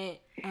on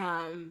it,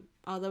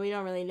 although we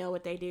don't really know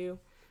what they do.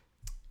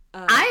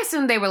 I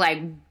assumed they were,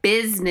 like,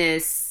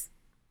 business,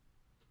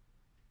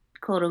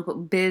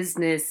 quote-unquote,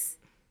 business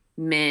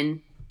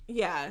men.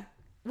 Yeah,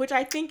 which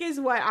I think is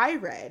what I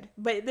read.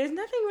 But there's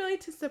nothing really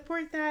to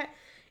support that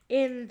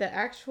in the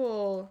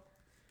actual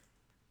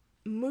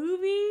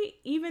movie,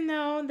 even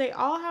though they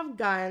all have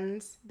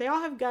guns. They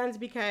all have guns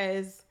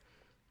because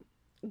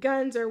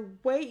guns are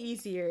way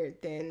easier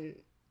than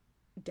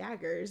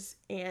daggers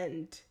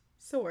and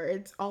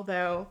swords.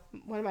 Although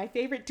one of my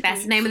favorite tweets,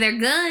 That's the name of their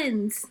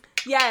guns.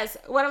 Yes,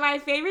 one of my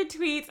favorite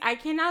tweets. I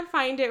cannot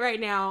find it right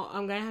now.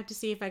 I'm gonna have to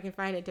see if I can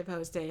find it to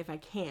post it if I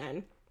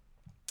can.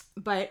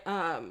 But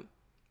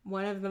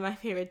one of my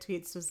favorite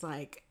tweets was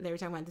like, they were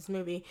talking about this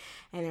movie,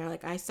 and they're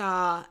like, I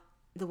saw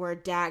the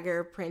word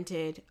dagger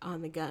printed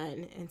on the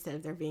gun instead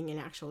of there being an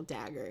actual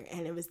dagger,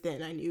 and it was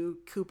then I knew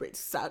Kubrick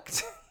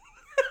sucked.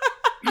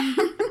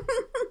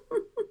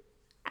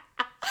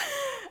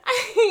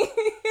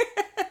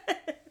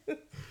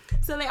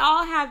 So they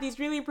all have these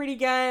really pretty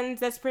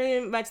guns. That's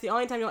pretty much the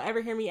only time you'll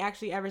ever hear me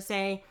actually ever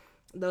say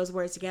those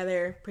words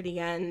together, pretty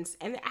guns.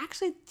 And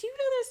actually, do you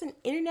know there's an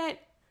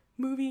internet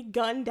movie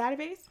gun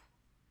database?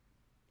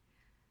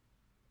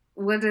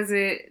 What does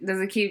it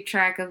keep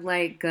track of,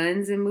 like,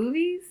 guns and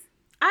movies?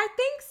 I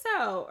think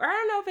so. Or I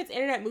don't know if it's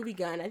internet movie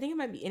gun. I think it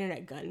might be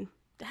internet gun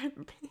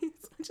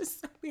database, which is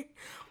so weird.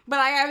 But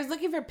I was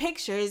looking for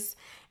pictures,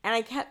 and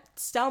I kept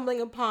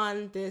stumbling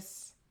upon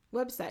this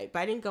website, but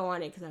I didn't go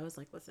on it because I was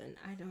like, listen,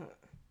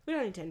 we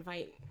don't need to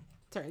invite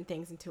certain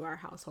things into our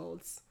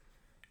households,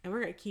 and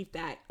we're going to keep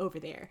that over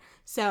there.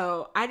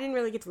 So I didn't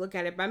really get to look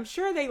at it, but I'm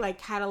sure they, like,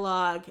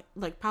 catalog,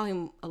 like,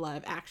 probably a lot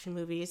of action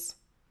movies,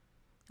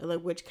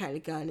 like, which kind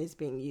of gun is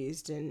being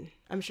used, and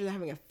I'm sure they're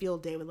having a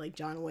field day with, like,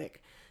 John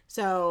Wick.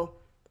 So,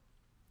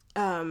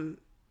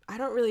 I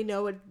don't really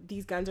know what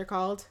these guns are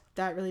called.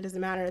 That really doesn't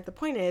matter. The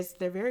point is,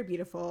 they're very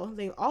beautiful.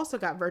 They've also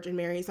got Virgin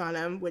Marys on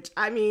them, which,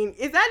 I mean,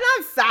 is that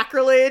not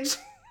sacrilege?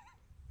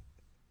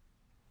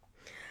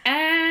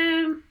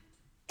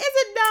 Is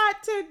it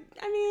not to,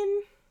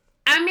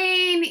 I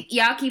mean,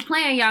 y'all keep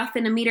playing, y'all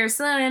finna meet her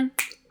son.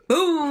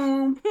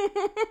 Boom.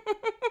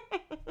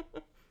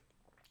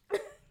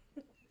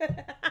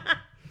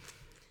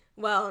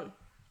 Well,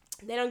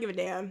 they don't give a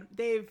damn.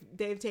 They've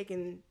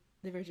taken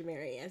the Virgin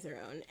Mary as their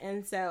own.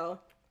 And so,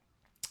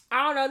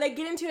 I don't know, they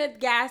get into a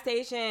gas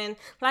station.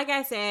 Like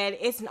I said,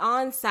 it's an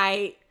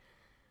on-site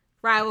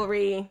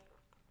rivalry.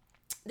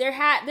 There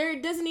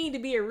doesn't need to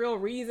be a real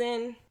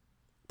reason.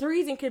 The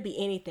reason could be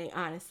anything,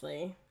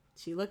 honestly.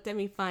 She looked at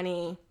me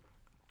funny.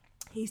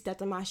 He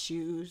stepped on my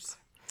shoes.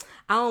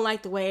 I don't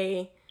like the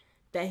way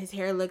that his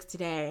hair looks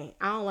today.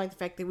 I don't like the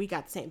fact that we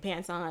got the same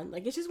pants on.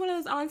 Like, it's just one of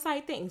those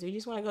on-site things. We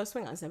just want to go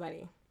swing on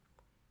somebody.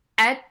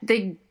 At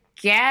the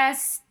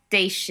gas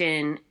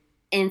station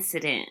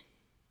incident,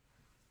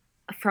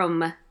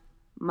 from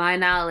my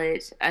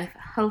knowledge,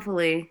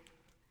 hopefully,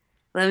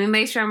 let me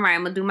make sure I'm right.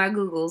 I'm going to do my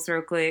Googles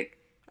real quick.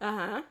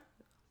 Uh-huh.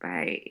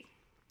 Right.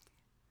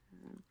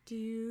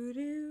 Okay.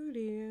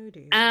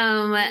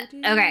 I'm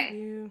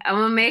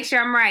going to make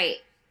sure I'm right.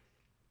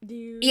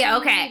 Yeah,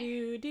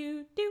 okay.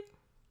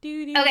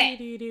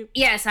 Okay.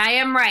 Yes, I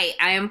am right.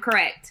 I am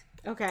correct.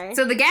 Okay.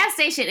 So the gas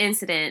station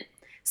incident.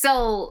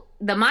 So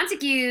the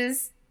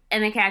Montagues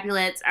and the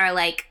Capulets are,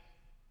 like,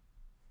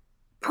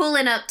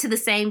 pulling up to the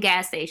same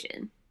gas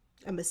station.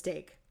 A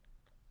mistake.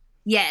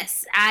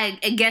 Yes. I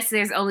guess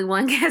there's only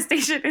one gas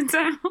station in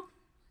town.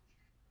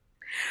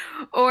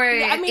 Or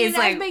yeah, I mean, it's as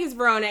like, big as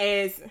Verona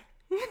is.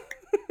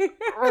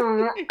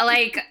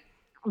 like,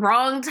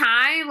 wrong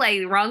time,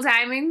 like, wrong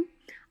timing.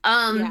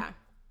 Yeah.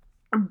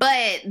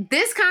 But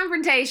this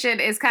confrontation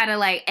is kind of,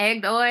 like,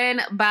 egged on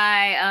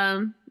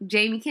by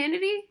Jamie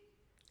Kennedy.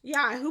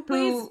 Yeah, who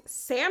plays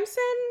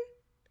Samson?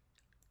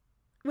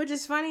 Which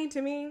is funny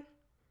to me.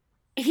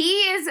 He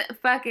is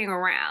fucking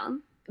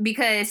around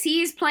because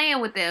he's playing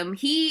with them.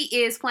 He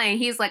is playing.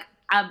 He's like,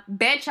 I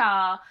bet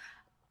y'all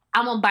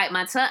I'm gonna bite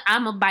my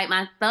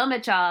thumb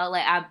at y'all.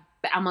 Like,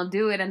 I'm gonna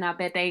do it, and I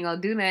bet they ain't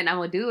gonna do nothing. I'm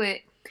gonna do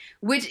it,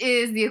 which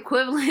is the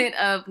equivalent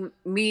of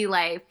me,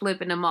 like,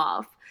 flipping them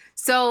off.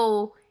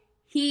 So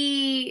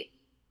he,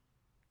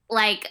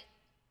 like,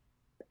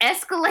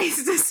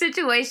 escalates the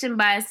situation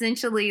by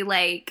essentially,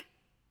 like,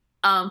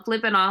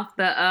 flipping off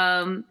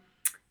the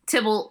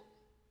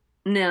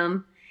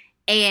Tybalt-Nim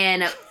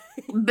and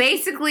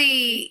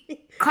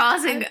basically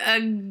causing a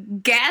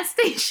gas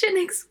station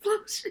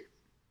explosion.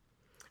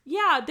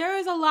 Yeah, there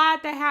was a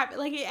lot that happened.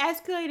 Like, it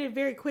escalated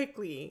very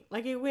quickly.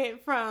 Like, it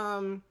went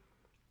from,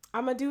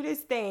 I'm gonna do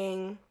this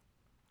thing.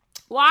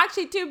 Well,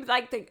 actually, too,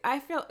 like, what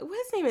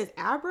his name is,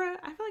 Abra?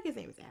 I feel like his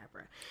name is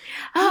Abra.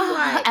 Oh,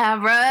 like,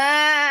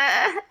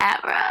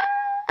 Abra.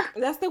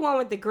 That's the one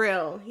with the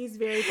grill. He's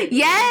very good.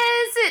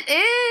 Yes, it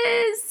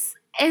is.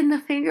 And the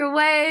finger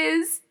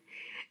waves.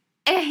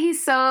 And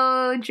he's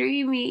so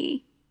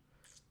dreamy.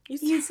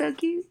 He's so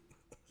cute.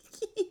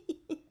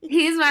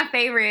 He's my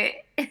favorite.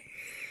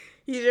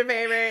 He's your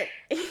favorite.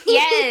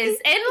 Yes,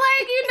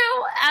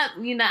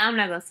 and I'm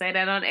not gonna say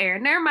that on air.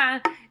 Never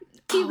mind.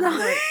 Keep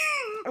going.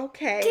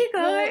 Okay. Keep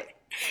going.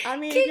 Well, I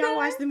mean, if y'all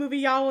watch the movie,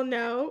 y'all will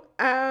know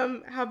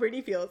how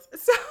Brittany feels.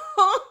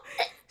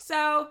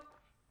 So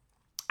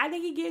I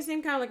think he gives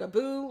him kind of like a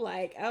boo,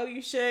 like, oh,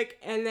 you shook.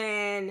 And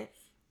then,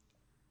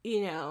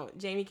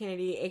 Jamie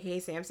Kennedy, aka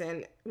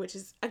Samson, which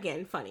is,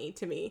 again, funny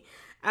to me.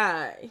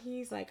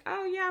 He's like,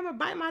 oh, yeah, I'm going to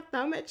bite my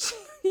thumb at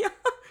you.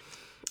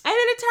 And then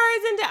it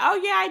turns into,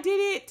 oh, yeah, I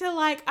did it, to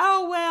like,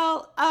 oh,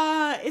 well,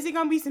 is it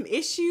going to be some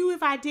issue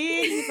if I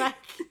did? He's like,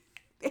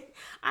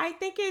 I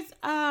think it's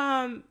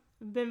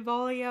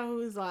Benvolio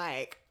who's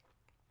like,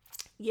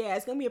 yeah,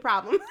 it's going to be a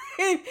problem.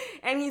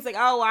 And he's like,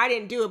 oh, well, I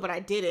didn't do it, but I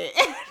did it.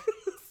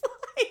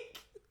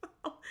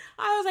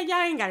 I was like,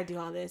 y'all ain't got to do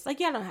all this. Like,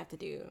 y'all have to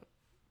do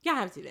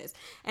this.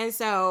 And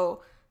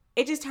so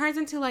it just turns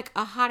into like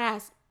a hot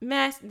ass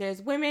mess.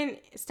 There's women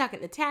stuck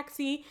in the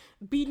taxi,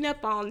 beating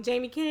up on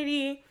Jamie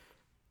Kennedy.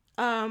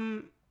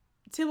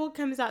 Tybalt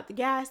comes out the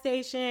gas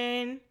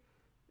station,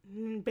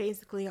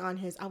 basically on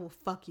his, I will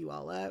fuck you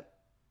all up.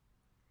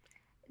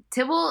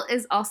 Tybalt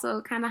is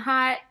also kind of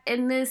hot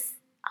in this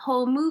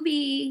whole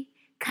movie.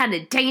 Kind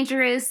of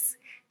dangerous.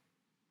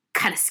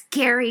 Kind of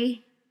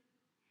scary.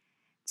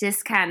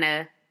 Just kind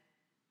of,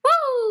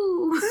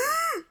 woo!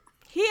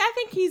 I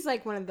think he's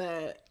like one of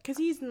the, because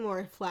he's the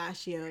more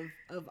flashy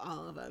of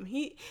all of them.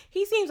 He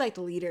seems like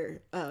the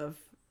leader of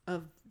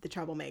the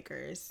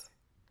troublemakers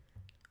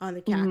on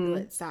the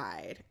Capulet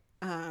side.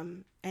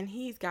 And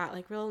he's got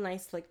like real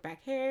nice slick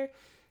back hair,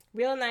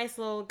 real nice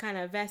little kind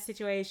of vest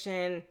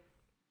situation.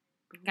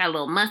 Got a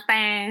little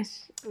mustache.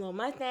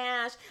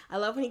 I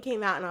love when he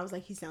came out and I was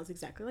like, he sounds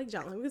exactly like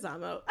John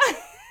Leguizamo.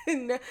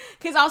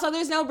 Because also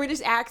there's no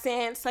British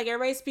accents. Like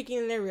everybody's speaking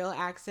in their real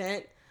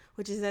accent,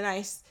 which is a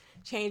nice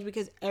change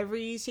because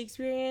every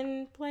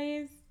Shakespearean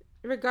plays,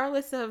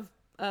 regardless of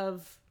well,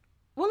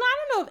 I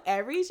don't know if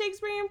every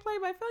Shakespearean play,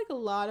 but I feel like a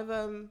lot of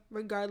them,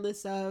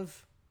 regardless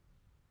of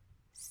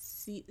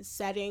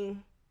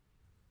setting,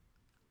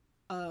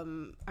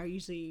 are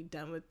usually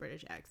done with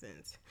British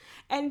accents.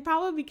 And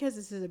probably because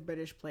this is a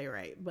British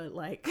playwright, but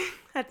like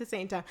at the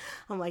same time,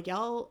 I'm like,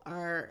 y'all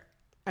are,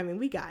 I mean,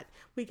 we got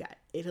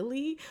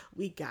Italy,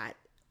 we got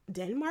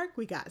Denmark,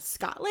 we got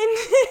Scotland.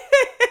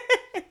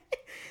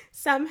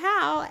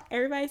 Somehow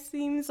everybody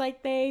seems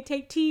like they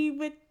take tea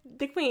with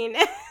the Queen.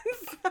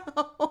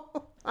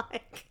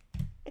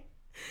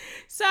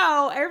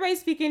 So everybody's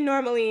speaking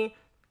normally.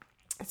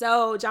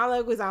 So John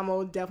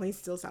Leguizamo definitely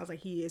still sounds like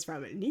he is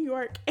from New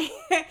York.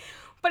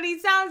 But he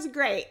sounds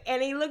great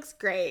and he looks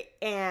great.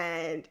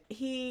 And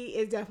he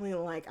is definitely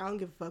like, I don't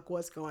give a fuck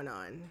what's going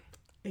on.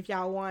 If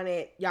y'all want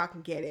it, y'all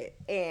can get it.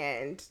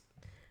 And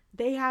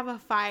they have a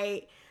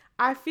fight.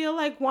 I feel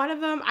like one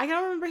of them, I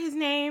don't remember his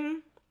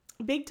name.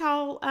 Big,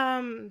 tall,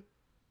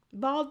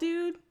 bald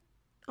dude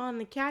on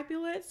the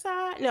Capulet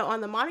side. No, on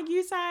the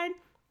Montague side.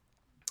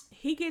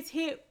 He gets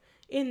hit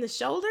in the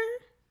shoulder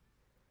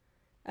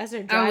as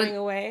they're driving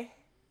away.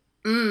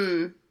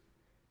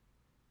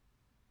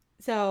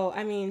 So,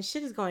 I mean,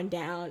 shit is going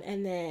down.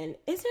 And then,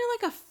 is there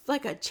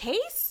like a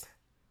chase?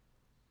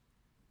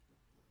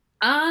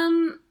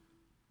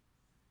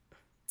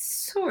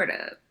 Sort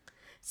of.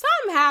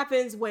 Something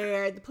happens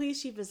where the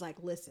police chief is like,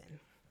 listen,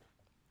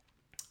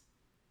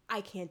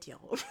 I can't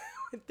deal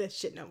with this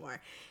shit no more.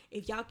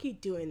 If y'all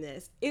keep doing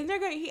this, I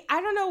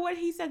don't know what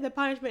he said the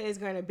punishment is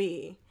going to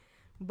be,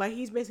 but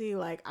he's basically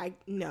like,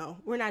 no,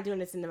 we're not doing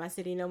this in my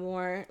city no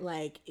more.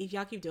 Like, if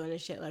y'all keep doing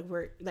this shit,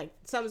 like,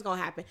 something's going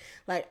to happen.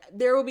 Like,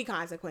 there will be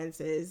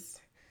consequences,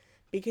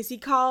 because he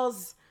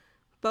calls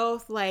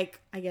both,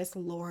 like, I guess,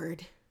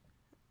 Lord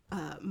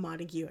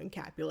Montague and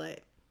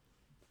Capulet,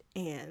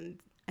 and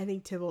I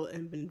think Tybalt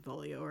and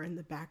Benvolio are in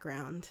the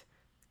background,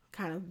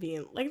 kind of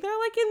being like, they're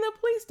like in the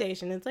police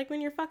station. It's like when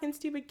your fucking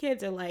stupid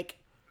kids are like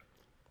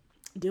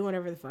doing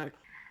whatever the fuck.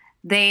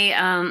 They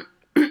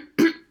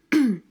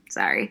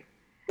sorry.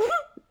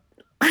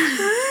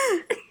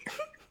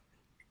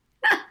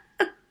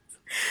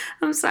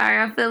 I'm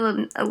sorry. I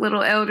feel a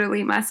little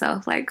elderly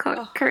myself, like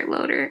Kurt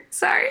Loder.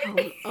 Sorry.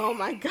 Oh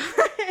my god.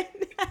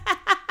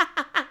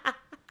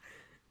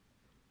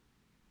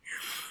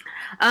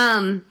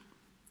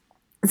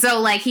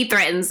 So like he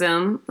threatens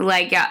them,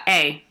 like, y'all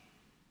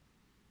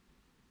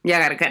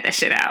gotta cut that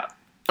shit out,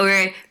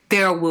 or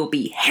there will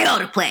be hell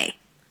to play.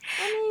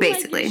 I mean,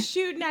 basically, like, you're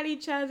shooting at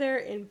each other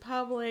in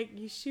public.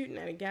 You shooting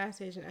at a gas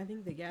station. I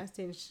think the gas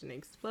station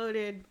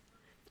exploded.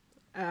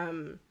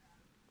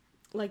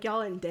 Like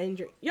y'all are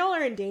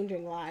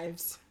endangering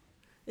lives.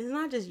 It's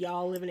not just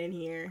y'all living in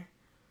here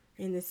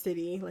in this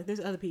city. Like, there's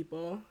other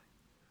people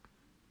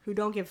who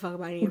don't give a fuck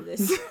about any of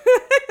this.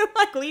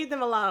 Like, leave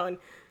them alone.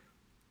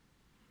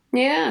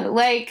 Yeah,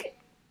 like,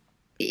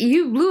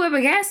 you blew up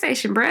a gas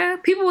station,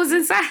 bruh. People was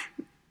inside.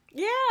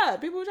 Yeah,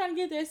 people were trying to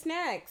get their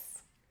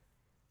snacks.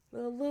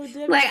 Little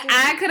dip. Like,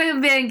 I could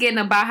have been getting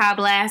a Baja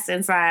Blast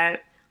inside.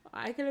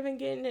 I could have been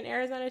getting an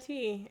Arizona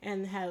tea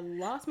and had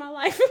lost my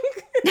life.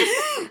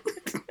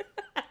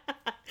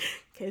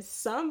 Because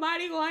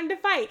somebody wanted to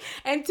fight.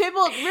 And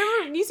Tybalt,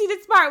 remember, you see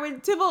this part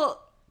when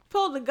Tybalt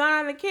pulled the gun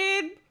on the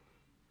kid?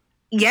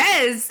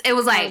 Yes. It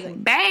was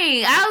like,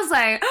 bang. I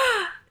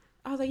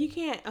was like, you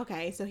can't.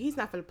 Okay, so he's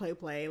not for the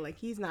play. Like,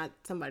 he's not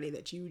somebody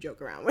that you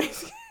joke around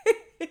with.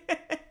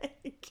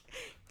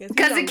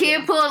 Because the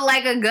kid pulled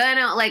like a gun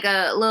out, like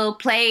a little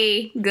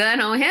play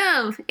gun on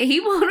him. And he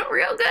pulled a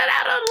real gun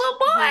out on the little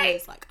boy.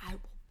 It's like, I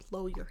will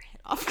blow your head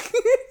off.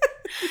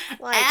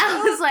 Like,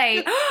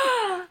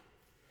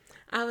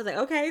 I was like,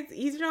 okay,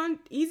 ease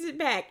it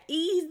back.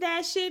 Ease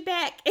that shit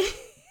back.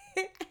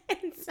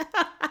 And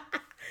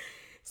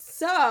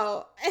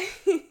so I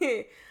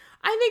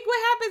think what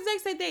happens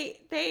next, like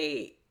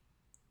they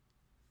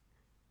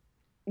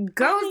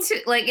go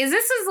to, like, is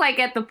like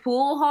at the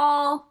pool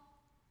hall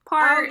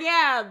part? Oh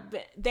yeah,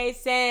 they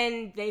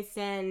send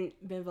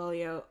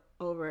Benvolio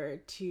over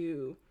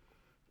to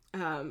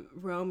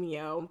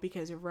Romeo,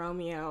 because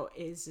Romeo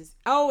is just,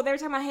 they were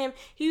talking about him.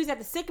 He was at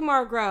the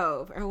Sycamore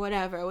Grove or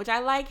whatever, which I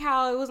like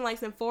how it wasn't like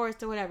some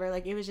forest or whatever.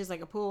 Like, it was just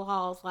like a pool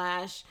hall /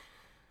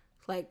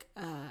 like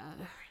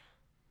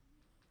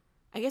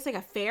I guess like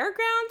a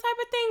fairground type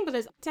of thing, but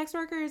there's sex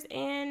workers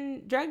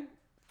and drug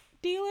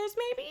dealers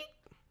maybe.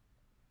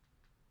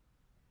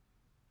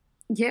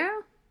 Yeah.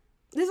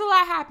 There's a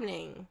lot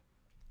happening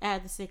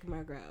at the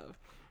Sycamore Grove.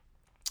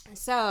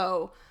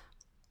 So,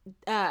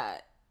 I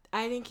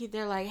think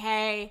they're like,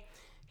 hey,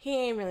 he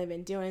ain't really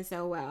been doing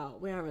so well.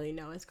 We don't really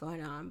know what's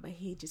going on, but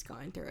he just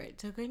going through it.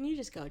 So can you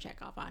just go check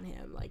up on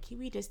him? Like,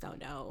 we just don't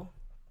know.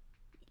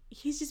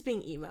 He's just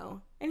being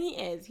emo. And he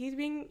is. He's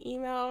being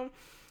emo.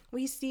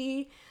 We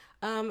see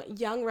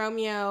young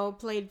Romeo,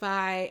 played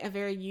by a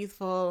very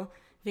youthful,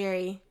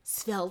 very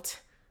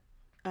svelte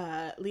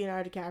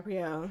Leonardo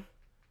DiCaprio.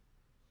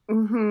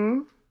 Mm-hmm.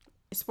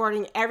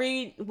 Sporting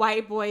every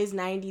white boy's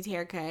 90s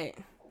haircut.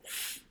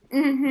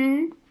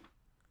 Mm-hmm.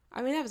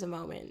 I mean, that was a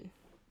moment.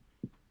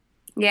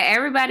 Yeah,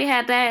 everybody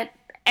had that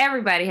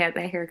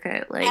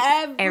haircut. Like,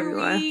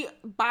 everyone.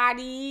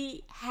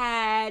 Everybody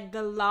had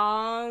the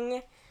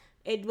long,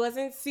 it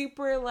wasn't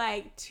super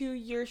like to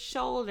your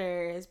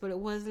shoulders, but it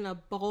wasn't a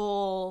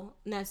bowl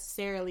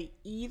necessarily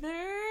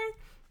either.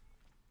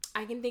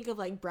 I can think of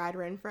like Brad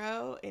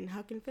Renfro in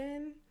Huck and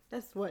Finn.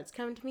 That's what's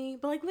coming to me.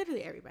 But like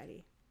literally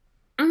everybody.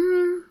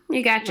 Mm-hmm.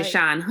 You got your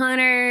Sean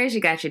Hunters,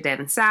 you got your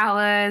Devin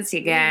Sawas,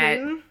 you got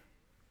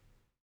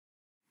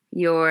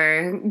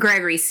your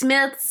Gregory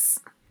Smiths.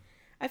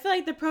 I feel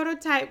like the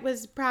prototype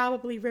was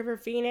probably River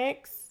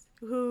Phoenix,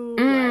 who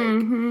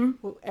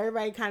like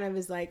everybody kind of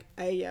is like,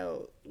 hey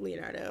yo,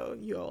 Leonardo,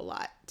 you owe a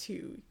lot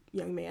to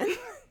young man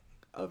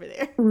over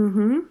there.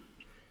 Mm-hmm.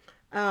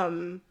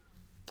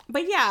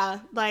 But yeah,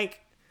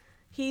 like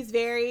he's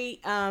very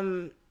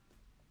I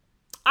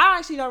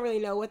actually don't really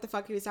know what the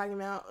fuck he was talking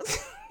about.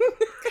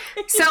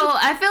 So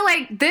I feel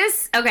like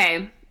this,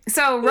 okay,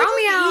 so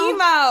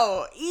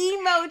Romeo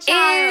emo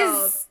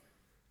child.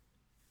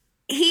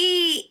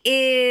 He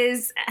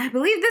is, I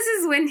believe this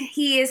is when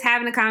he is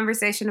having a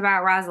conversation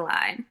about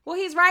Rosaline. Well,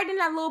 he's writing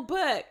that little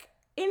book.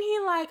 And he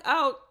like,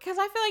 because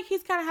I feel like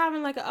he's kind of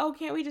having like a,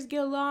 can't we just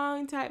get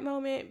along type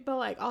moment. But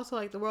like also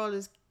like the world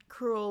is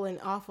cruel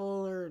and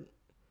awful, or,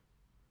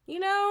 you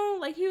know,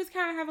 like he was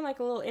kind of having like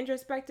a little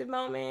introspective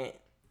moment.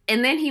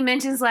 And then he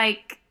mentions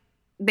like,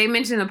 they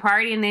mention the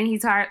party, and then he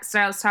starts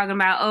talking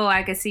about,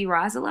 I could see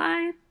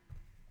Rosaline.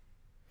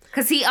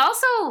 Because he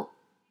also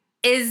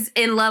is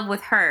in love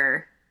with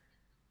her.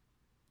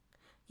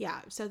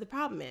 Yeah, so the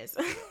problem is,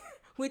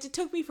 which it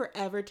took me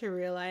forever to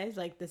realize,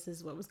 like, this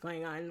is what was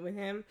going on with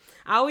him.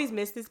 I always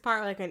miss this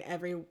part, like, in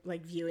every,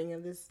 like, viewing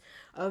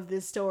of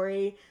this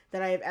story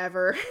that I have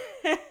ever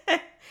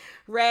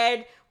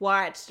read,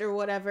 watched, or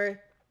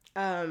whatever,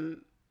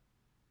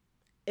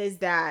 is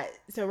that,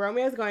 so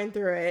Romeo's going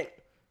through it.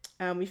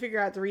 We figure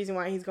out the reason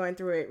why he's going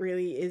through it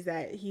really is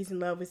that he's in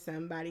love with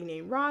somebody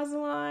named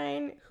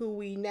Rosaline, who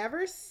we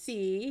never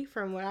see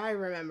from what I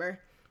remember.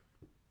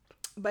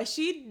 But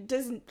she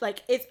doesn't,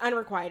 like, it's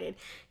unrequited.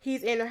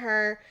 He's into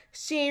her.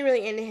 She ain't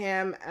really into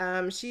him.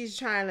 She's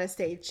trying to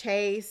stay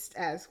chaste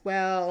as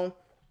well.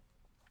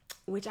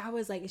 Which I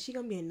was like, is she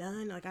going to be a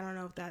nun? Like, I don't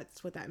know if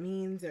that's what that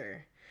means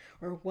or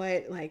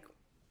what, like,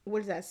 what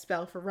does that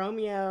spell for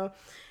Romeo?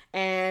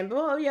 And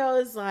Benvolio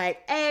is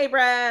like, hey,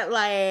 bruh,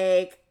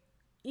 like,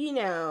 you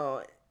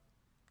know,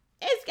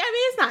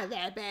 it's not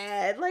that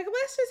bad. Like,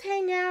 let's just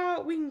hang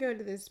out. We can go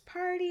to this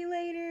party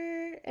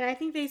later. And I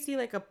think they see,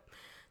 like,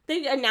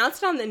 they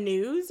announced it on the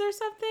news or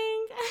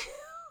something.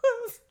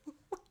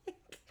 It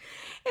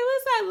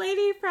was that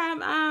lady from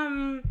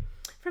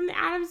the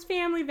Addams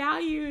Family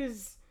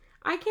Values.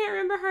 I can't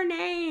remember her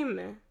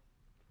name.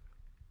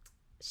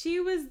 She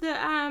was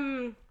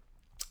the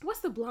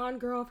what's the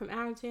blonde girl from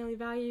Addams Family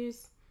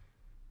Values?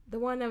 The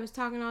one that was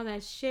talking all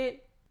that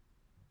shit.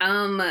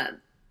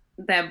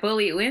 That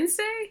bully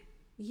Wednesday?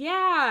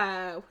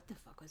 Yeah. What the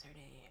fuck was her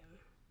name?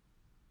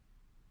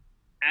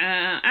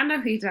 I know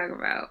who you're talking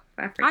about.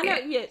 I forget. I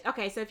know, yeah.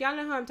 Okay, so if y'all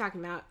know who I'm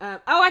talking about.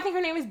 I think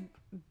her name is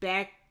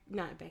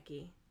not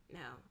Becky. No.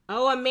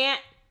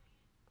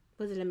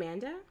 Was it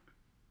Amanda?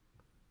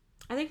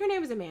 I think her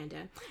name was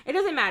Amanda. It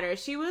doesn't matter.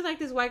 She was like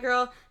this white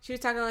girl. She was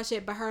talking a lot of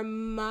shit, but her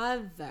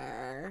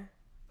mother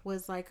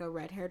was like a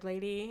red-haired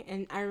lady.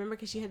 And I remember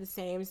because she had the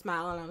same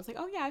smile, and I was like,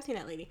 oh, yeah, I've seen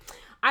that lady.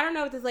 I don't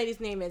know what this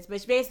lady's name is,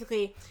 but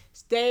basically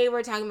they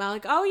were talking about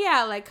like, oh,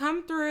 yeah, like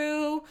come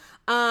through.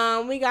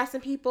 We got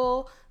some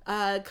people,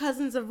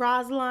 cousins of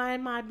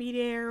Rosaline might be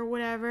there or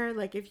whatever.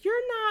 Like, if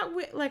you're not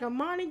with like a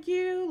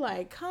Montague,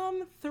 like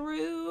come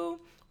through.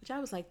 Which I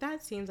was like,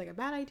 that seems like a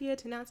bad idea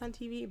to announce on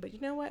TV, but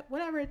you know what?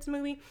 Whatever, it's a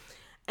movie.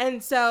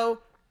 And so,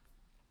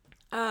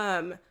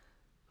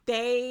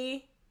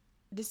 they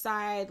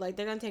decide, like,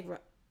 they're gonna take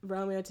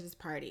Romeo to this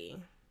party.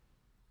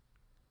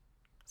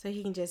 So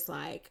he can just,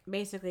 like,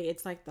 basically,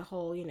 it's like the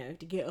whole, you know,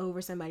 to get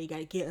over somebody, you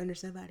gotta get under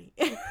somebody.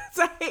 It's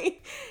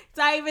like,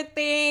 type of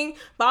thing.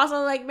 But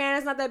also, like, man,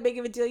 it's not that big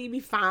of a deal. You'd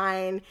be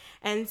fine.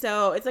 And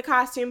so, it's a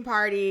costume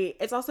party.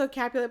 It's also a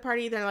Capulet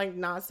party. They're, like,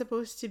 not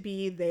supposed to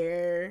be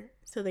there.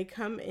 So they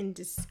come in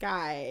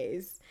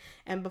disguise.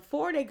 And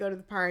before they go to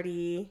the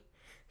party,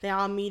 they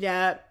all meet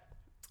up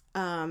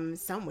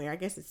somewhere. I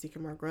guess it's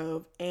Sycamore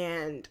Grove.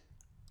 And,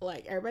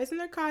 like, everybody's in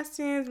their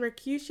costumes.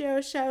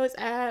 Mercutio shows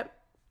up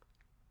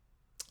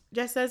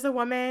just as a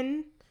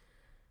woman.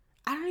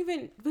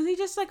 Was he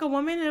just, like, a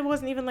woman? And it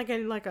wasn't even,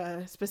 like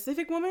a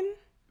specific woman?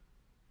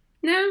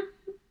 No.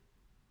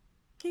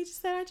 He just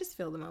said, I just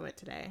feel the moment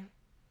today.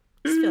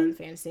 Just feeling the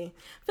fantasy.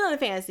 Feeling the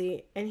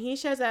fantasy. And he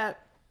shows up.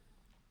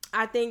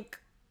 I think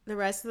the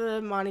rest of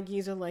the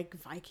Montagues are like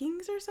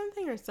Vikings or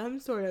something, or some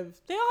sort of,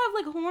 they all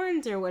have like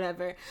horns or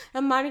whatever.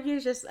 And Romeo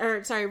is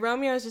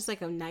just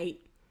like a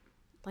knight.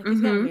 Like he's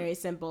got a very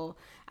simple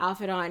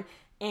outfit on.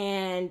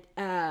 And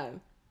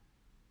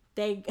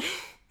they,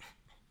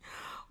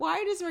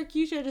 why does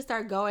Mercutio just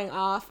start going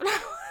off?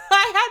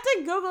 I had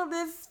to Google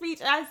this speech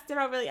and I still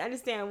don't really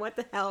understand what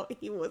the hell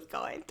he was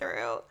going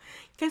through.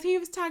 Because he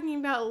was talking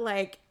about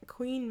like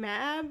Queen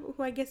Mab,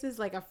 who I guess is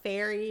like a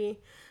fairy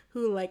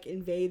who like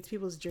invades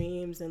people's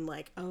dreams, and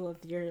like, oh, if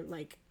you're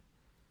like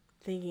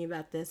thinking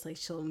about this, like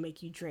she'll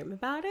make you dream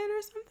about it or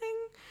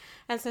something.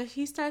 And so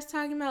he starts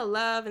talking about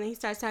love, and then he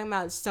starts talking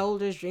about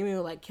soldiers dreaming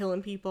of like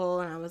killing people,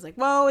 and I was like,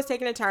 whoa, it's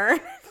taking a turn.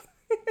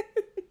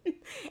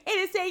 It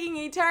is taking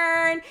a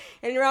turn.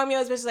 And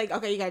Romeo's just like,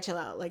 okay, you gotta chill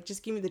out, like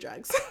just give me the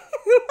drugs.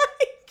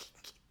 Like,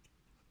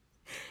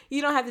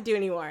 you don't have to do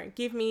anymore,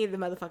 give me the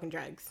motherfucking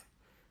drugs.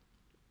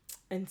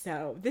 And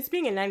so this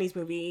being a 90s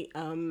movie,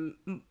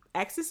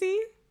 ecstasy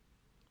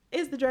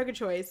is the drug of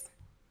choice.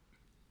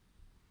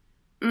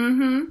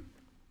 Mm-hmm.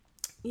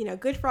 You know,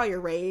 good for all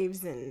your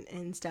raves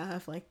and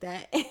stuff like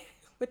that.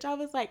 Which I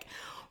was like,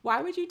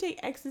 why would you take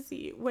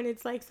ecstasy when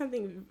it's like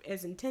something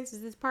as intense as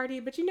this party?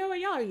 But you know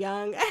what? Y'all are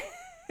young.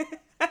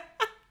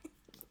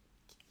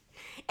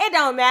 It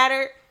don't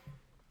matter.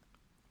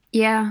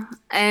 Yeah.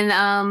 And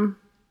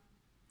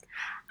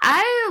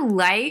I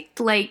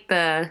liked like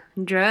the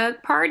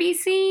drug party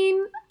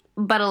scene,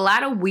 but a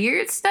lot of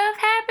weird stuff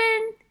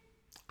happened.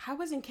 I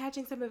wasn't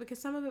catching some of it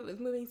because some of it was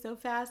moving so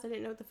fast I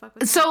didn't know what the fuck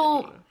was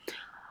happening.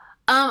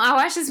 I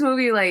watched this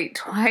movie like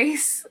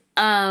twice.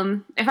 At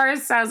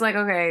first I was like,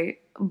 okay.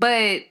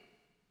 But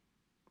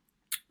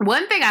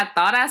one thing I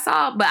thought I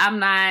saw, but I'm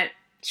not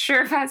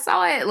sure if I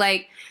saw it.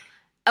 Like,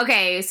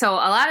 okay, so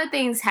a lot of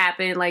things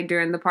happened like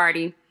during the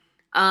party.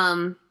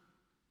 But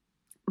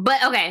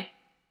okay.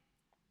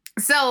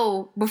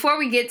 So before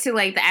we get to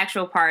like the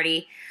actual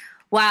party,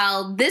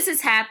 while this is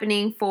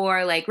happening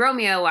for like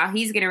Romeo, while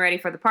he's getting ready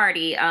for the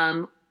party,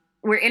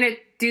 we're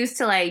introduced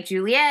to like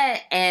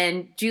Juliet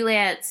and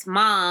Juliet's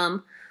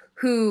mom,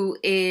 who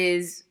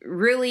is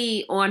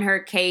really on her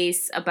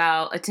case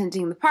about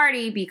attending the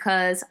party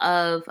because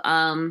of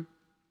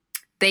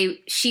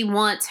she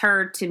wants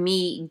her to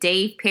meet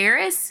Dave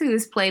Paris, who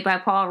is played by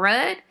Paul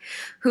Rudd,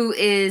 who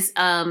is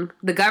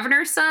the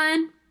governor's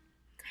son.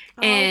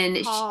 Oh, And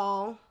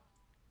Paul.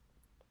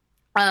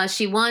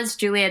 she wants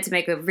Juliet to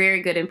make a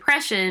very good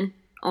impression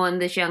on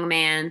this young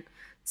man.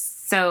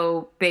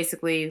 So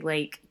basically,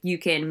 like, you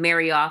can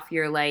marry off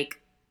your, like,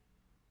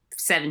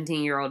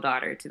 17-year-old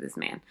daughter to this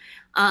man.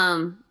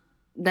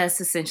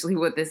 That's essentially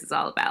what this is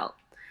all about.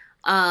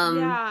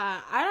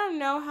 Yeah, I don't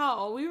know how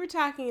old. We were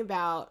talking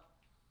about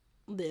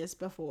this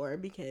before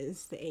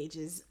because the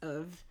ages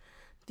of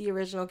the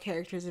original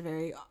characters are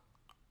very,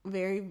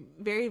 very,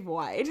 very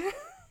wide.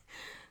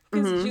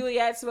 Because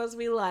Juliet's supposed to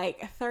be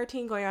like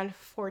 13 going on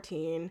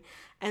 14.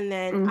 And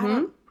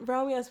then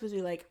Romeo's supposed to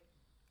be like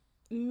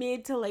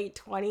mid to late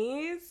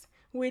 20s,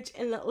 which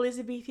in the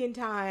Elizabethan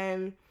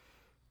time,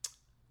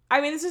 I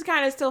mean, this is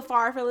kind of still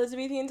far for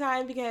Elizabethan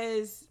time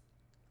because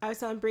I was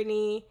telling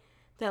Brittany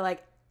that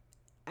like,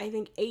 I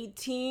think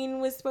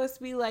 18 was supposed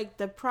to be like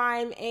the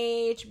prime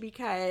age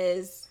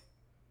because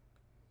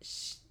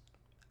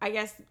I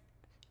guess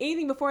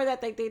anything before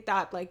that, like they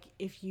thought like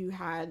if you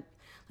had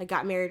like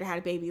got married or had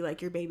a baby,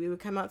 like your baby would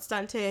come out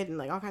stunted and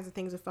like all kinds of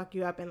things would fuck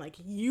you up and like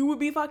you would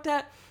be fucked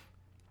up.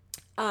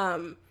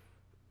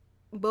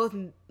 Both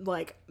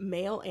like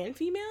male and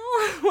female.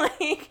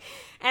 Like,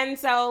 and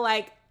so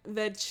like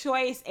the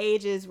choice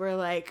ages were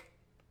like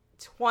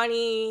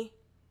 20,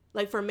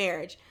 like for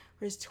marriage,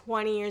 There's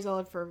 20 years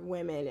old for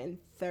women and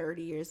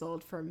 30 years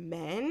old for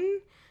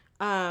men.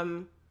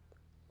 In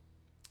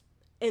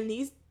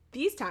these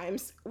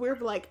times, we're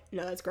like,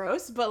 no, that's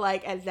gross. But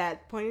like at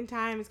that point in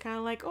time, it's kind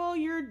of like, oh,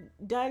 you're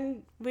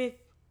done with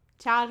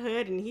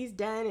childhood and he's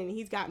done and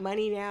he's got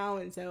money now.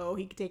 And so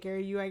he can take care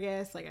of you, I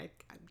guess. Like,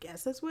 I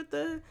guess that's what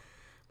the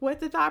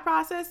thought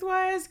process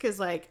was. Because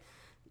like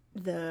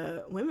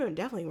the women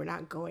definitely were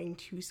not going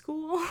to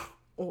school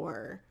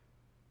or...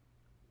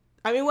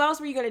 I mean, what else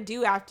were you going to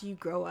do after you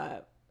grow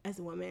up as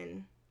a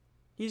woman?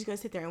 You're just going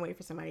to sit there and wait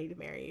for somebody to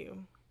marry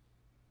you.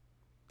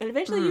 And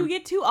eventually you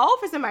get too old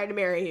for somebody to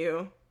marry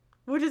you,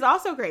 which is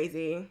also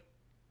crazy.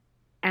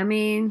 I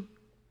mean,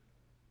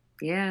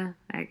 yeah,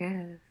 I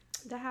guess.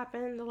 That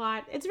happened a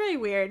lot. It's really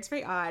weird. It's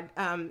very odd.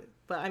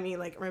 But I mean,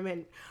 like,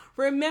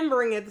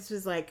 remembering it, this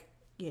was like,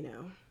 you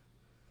know,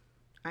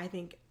 I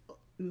think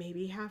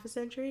maybe half a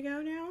century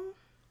ago now.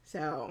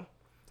 So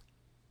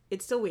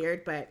it's still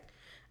weird, but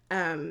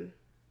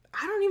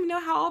I don't even know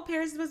how old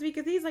Paris is supposed to be,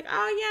 because he's like,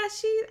 oh yeah,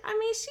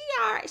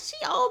 she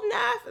old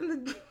enough.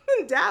 And the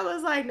dad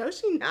was like, no,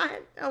 she not.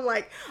 I'm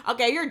like,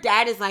 okay, your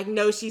dad is like,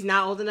 no, she's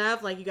not old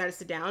enough. Like, you got to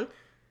sit down.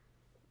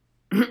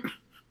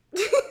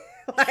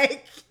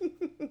 Like,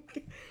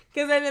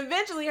 because then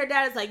eventually her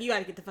dad is like, you got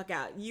to get the fuck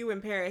out. You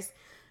and Paris,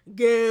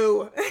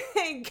 go.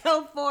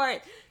 Go for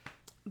it.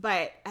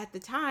 But at the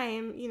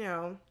time, you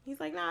know, he's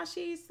like, nah,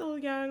 she's still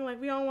young. Like,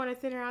 we don't want to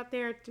send her out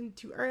there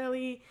too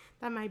early.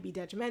 That might be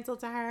detrimental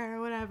to her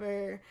or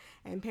whatever.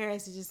 And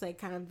Paris is just like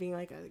kind of being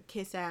like a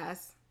kiss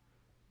ass.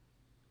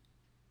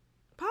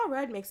 Paul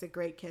Rudd makes a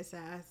great kiss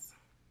ass.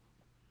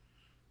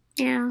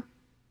 Yeah.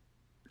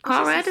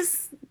 Paul Rudd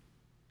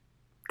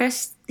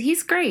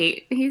he's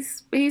great.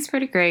 He's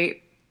pretty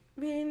great.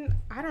 I mean,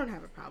 I don't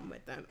have a problem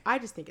with them. I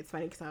just think it's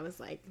funny because I was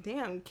like,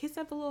 damn, kiss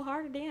up a little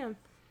harder, damn.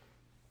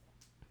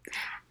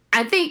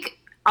 I think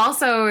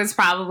also it's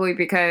probably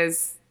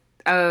because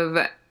of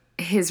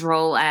his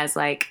role as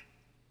like,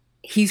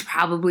 he's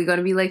probably going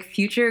to be like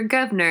future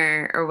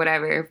governor or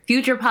whatever,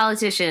 future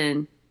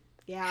politician.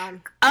 Yeah.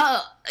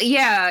 Oh,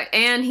 yeah.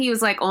 And he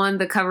was like on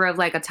the cover of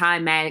like a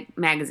Time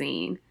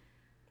magazine.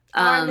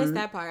 I missed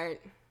that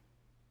part.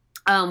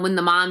 When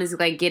the mom is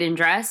like getting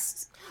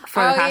dressed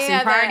for the costume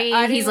party,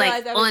 he's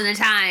like on the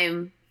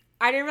Time.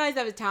 I didn't realize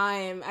that was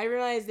Time. I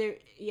realized there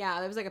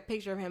was like a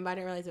picture of him, but I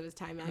didn't realize it was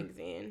Time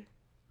magazine.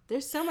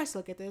 There's so much to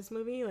look at this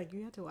movie. Like,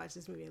 you have to watch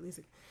this movie at least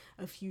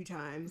a few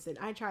times. And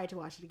I tried to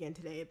watch it again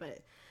today, but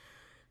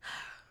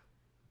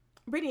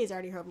Brittany has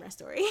already heard my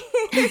story.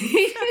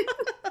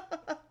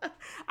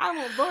 I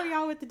won't bore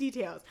y'all with the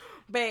details.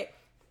 But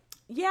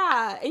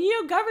yeah, and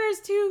you know, governors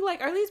too, like,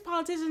 or at least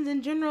politicians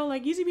in general,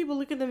 like, you see people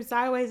look at them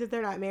sideways if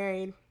they're not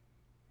married.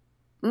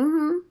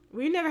 Mm-hmm.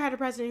 We've never had a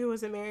president who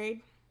wasn't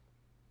married.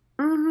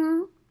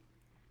 Mm-hmm.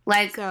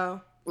 Like, so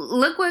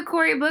look what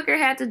Cory Booker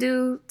had to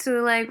do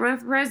to like run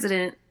for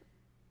president.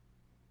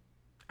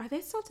 Are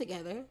they still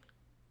together?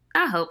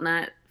 I hope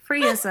not.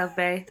 Free yourself,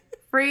 bae.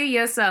 Free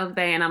yourself,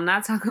 bae. And I'm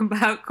not talking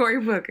about Cory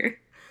Booker.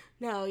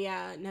 No,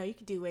 yeah. No, you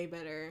could do way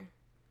better.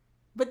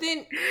 But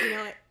then, you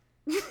know what?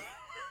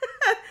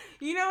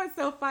 You know what's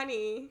so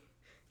funny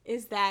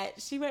is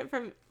that she went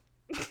from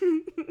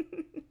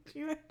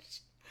she went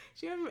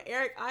from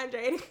Eric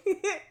Andre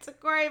to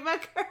Cory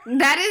Booker.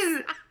 That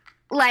is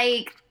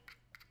like,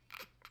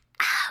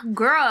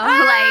 girl,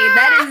 like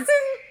that is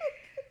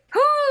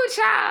whoo,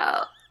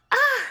 child.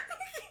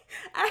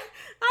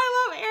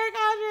 I love Eric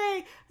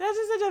Andre. That's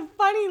just such a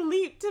funny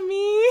leap to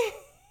me.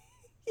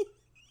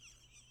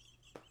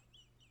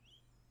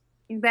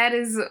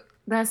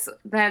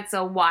 That's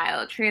a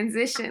wild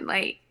transition.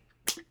 Like,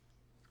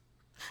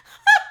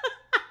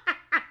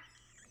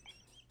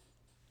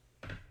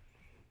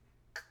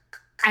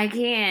 I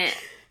can't.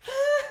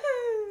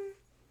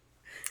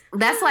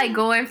 That's like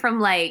going from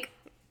like,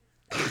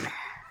 I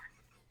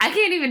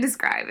can't even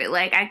describe it.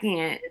 Like, I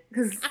can't,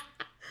 because that's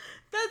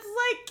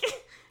like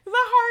the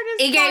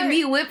hardest. It gave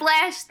me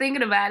whiplash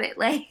thinking about it.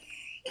 Like,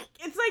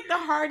 it's like the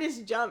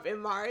hardest jump in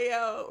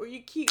Mario, where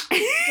you keep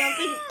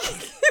jumping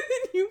and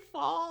you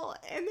fall,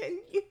 and then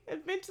you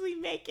eventually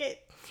make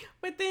it,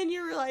 but then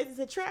you realize it's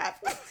a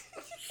trap.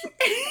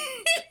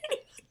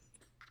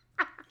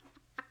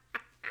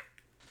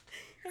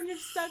 And you're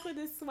stuck with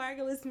this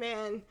swaggerless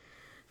man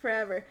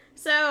forever.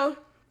 So,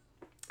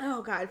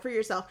 oh God, for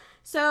yourself.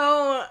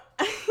 So,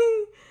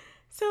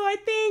 so I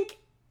think,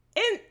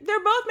 and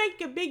they're both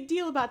making a big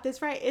deal about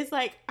this, right? It's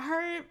like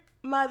her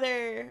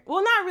mother,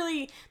 well, not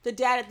really the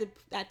dad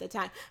at the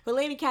time, but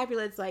Lady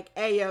Capulet's like,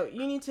 hey, yo,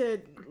 you need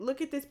to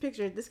look at this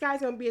picture. This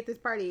guy's gonna be at this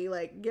party.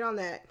 Like, get on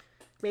that,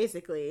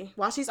 basically.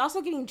 While she's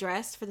also getting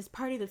dressed for this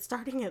party that's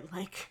starting at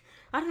like,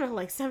 I don't know,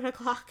 like 7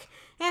 o'clock.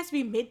 It has to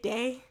be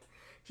midday.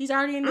 She's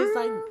already in this,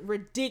 like,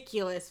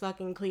 ridiculous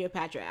fucking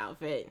Cleopatra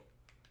outfit.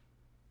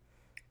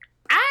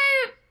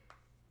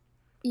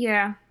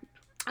 Yeah.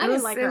 I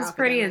didn't like her outfit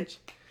pretty much.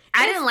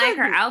 I didn't like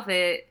her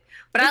outfit,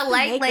 but I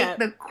like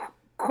the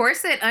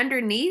corset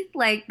underneath,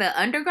 like the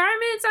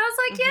undergarments. I was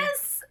like,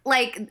 yes.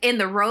 Like, in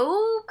the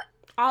robe,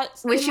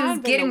 when she was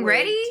getting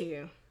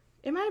ready.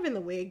 It might have been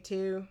the wig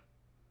too.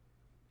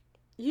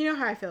 You know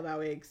how I feel about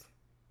wigs.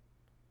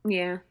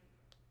 Yeah.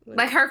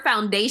 Like her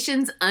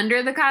foundation's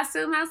under the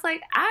costume. I was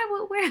like, I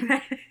would wear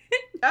that.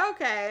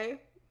 Okay.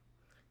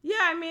 Yeah,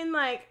 I mean,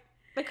 like,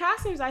 the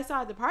costumes I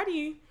saw at the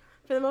party,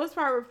 for the most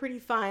part, were pretty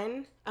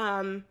fun.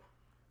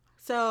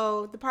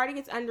 So the party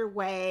gets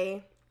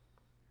underway.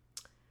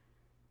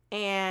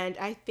 And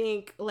I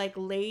think, like,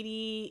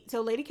 Lady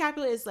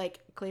Capulet is, like,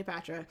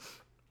 Cleopatra.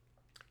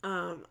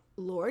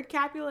 Lord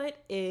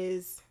Capulet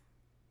is...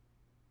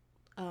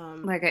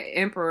 like an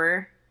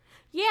emperor.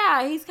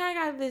 Yeah, he's kind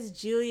of got this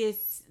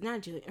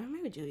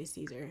maybe Julius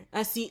Caesar.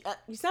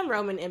 Some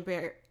Roman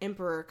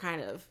emperor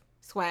kind of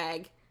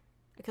swag.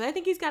 Because I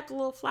think he's got the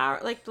little flower,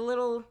 like the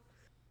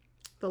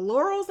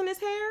laurels in his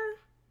hair,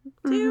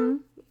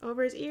 too,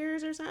 over his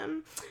ears or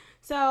something.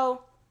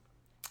 So,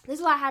 there's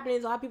a lot happening.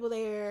 There's a lot of people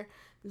there.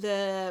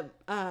 The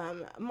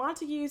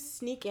Montagues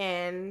sneak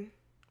in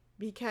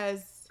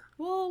because,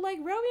 well, like,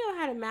 Romeo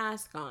had a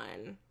mask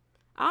on.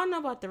 I don't know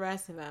about the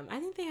rest of them. I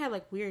think they had,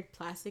 like, weird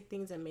plastic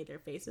things that made their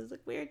faces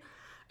look weird.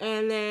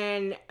 And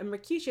then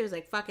Mercutio was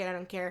like, fuck it, I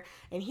don't care.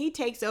 And he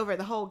takes over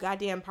the whole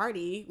goddamn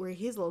party where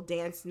his little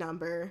dance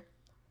number.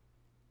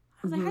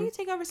 I was like, how do you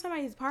take over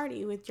somebody's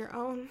party with your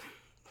own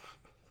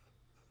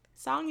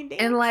song and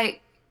dance? And,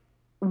 like,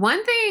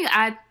 one thing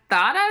I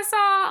thought I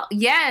saw...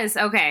 Yes,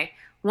 okay.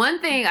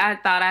 One thing I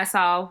thought I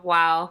saw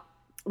while,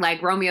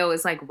 like, Romeo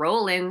was, like,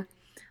 rolling...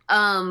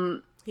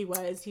 He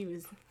was.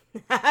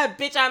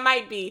 Bitch, I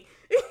might be.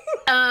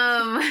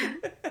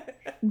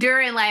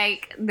 During,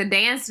 like, the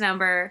dance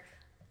number,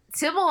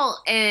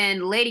 Tybalt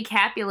and Lady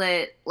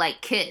Capulet,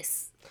 like,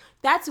 kiss.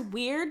 That's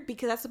weird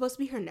because that's supposed to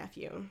be her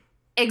nephew.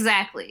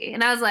 Exactly.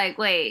 And I was like,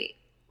 wait.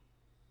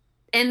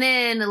 And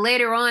then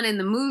later on in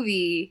the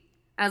movie,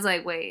 I was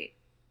like, wait.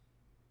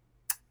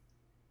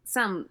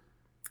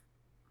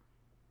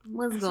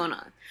 What's going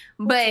on?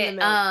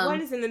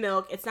 What is in the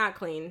milk? It's not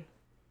clean.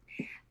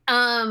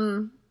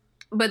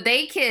 But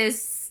they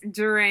kiss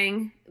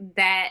during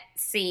that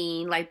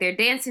scene. Like, they're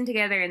dancing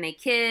together and they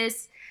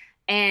kiss.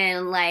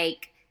 And,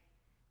 like,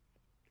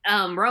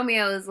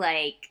 Romeo is,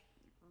 like,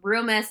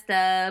 real messed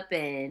up.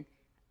 And,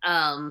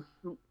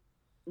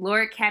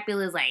 Lord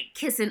Capulet is, like,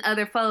 kissing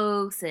other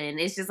folks. And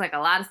it's just, like, a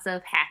lot of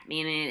stuff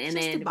happening. And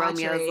then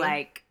Romeo's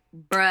like,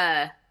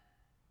 bruh,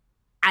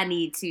 I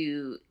need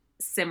to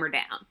simmer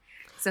down.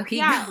 So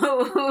he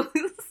goes...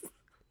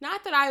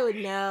 Not that I would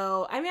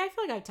know. I mean, I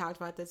feel like I've talked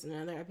about this in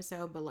another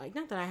episode, but, like,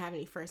 not that I have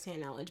any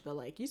firsthand knowledge, but,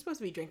 like, you're supposed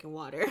to be drinking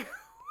water. You're supposed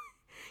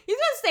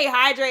to stay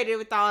hydrated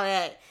with all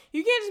that.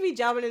 You can't just be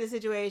jumping into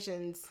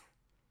situations.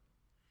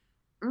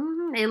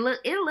 Mm-hmm.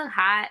 It look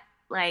hot.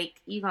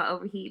 Like, you gonna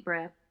overheat,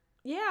 bruh.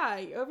 Yeah,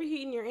 you're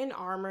overheating, you're in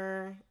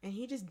armor, and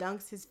he just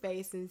dunks his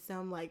face in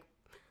some, like,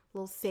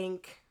 little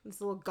sink,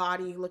 this little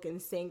gaudy looking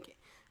sink,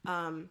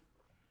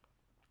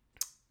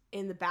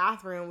 in the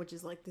bathroom, which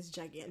is, like, this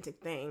gigantic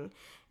thing.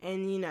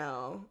 And, you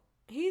know,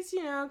 he's,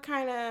 you know,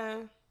 kind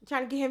of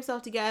trying to get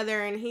himself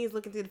together, and he's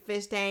looking through the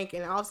fish tank,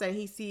 and all of a sudden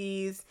he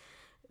sees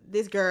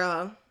this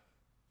girl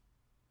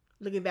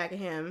looking back at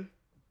him.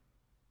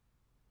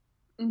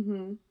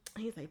 Mm-hmm.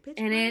 He's like, bitch.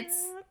 And it's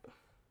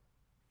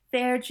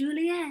Fair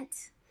Juliet.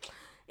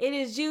 It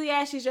is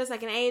Juliet. She's just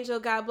like an angel.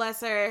 God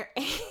bless her.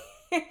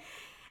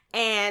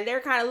 And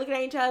they're kind of looking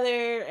at each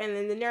other, and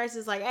then the nurse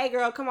is like, hey,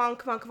 girl, come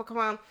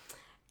on.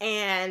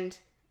 And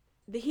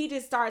he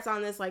just starts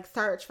on this, like,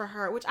 search for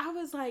her, which I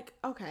was like,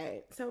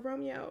 okay, so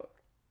Romeo,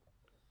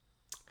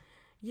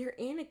 you're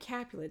in a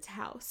Capulet's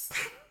house.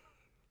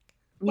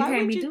 You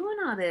can't be doing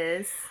all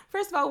this.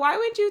 First of all, why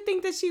would you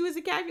think that she was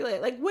a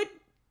Capulet? Like, what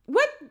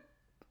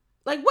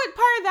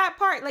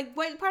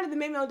part of the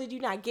memo did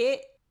you not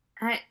get?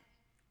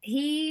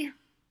 He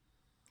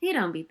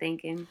don't be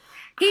thinking.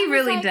 He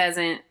really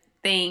doesn't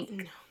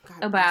think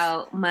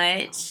about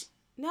much.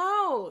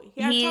 No,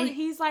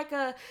 he's like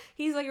a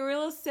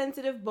real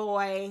sensitive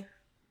boy,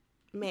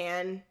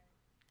 man,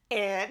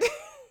 and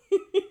in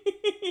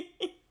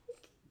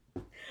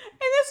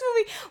this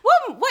movie,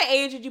 what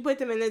age would you put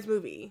them in this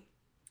movie?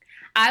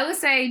 I would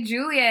say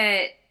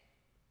Juliet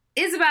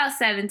is about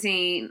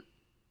 17.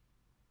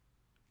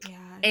 Yeah,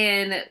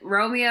 and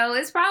Romeo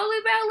is probably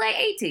about like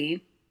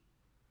 18.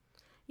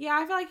 Yeah,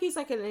 I feel like he's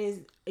like in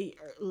his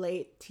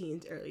late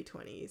teens, early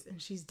 20s,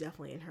 and she's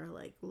definitely in her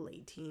like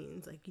late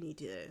teens. Like,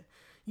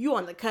 you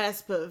on the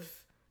cusp of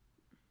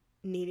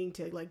needing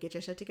to like get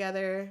your shit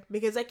together,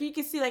 because like you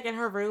can see like in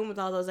her room with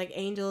all those like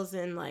angels,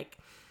 and like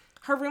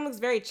her room looks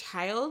very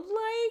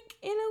childlike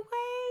in a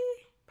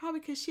way, probably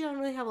because she don't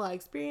really have a lot of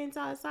experience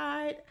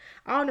outside.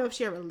 I don't know if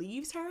she ever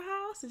leaves her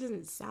house. It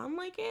doesn't sound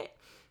like it.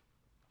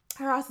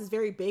 Her house is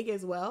very big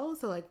as well,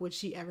 so like would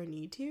she ever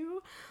need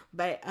to?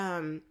 But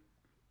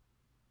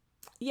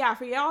yeah,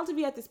 for y'all to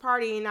be at this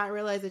party and not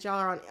realize that y'all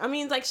are on, I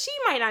mean, like, she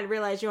might not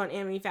realize you're on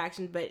enemy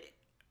factions, but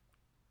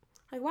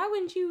like, why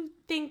wouldn't you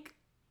think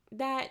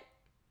that?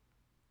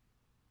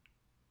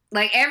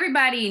 Like,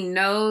 everybody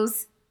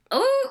knows.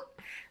 Oh,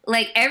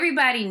 like,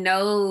 everybody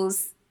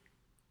knows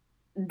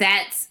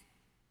that's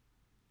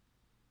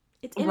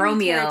it's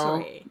Romeo.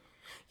 territory.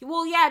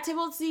 Well, yeah,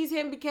 Tybalt sees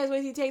him because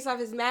when he takes off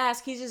his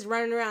mask, he's just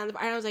running around. And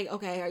I was like,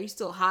 okay, are you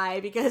still high?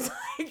 Because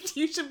like,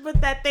 you should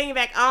put that thing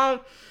back on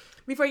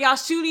before y'all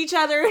shoot each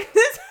other in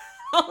this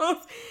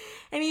house.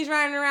 And he's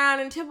running around,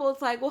 and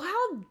Tybalt's like, well,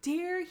 how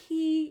dare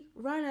he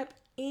run up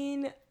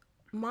in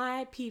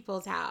my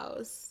people's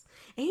house?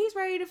 And he's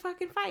ready to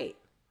fucking fight.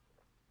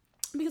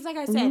 Because like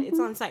I said, it's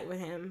on site with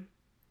him.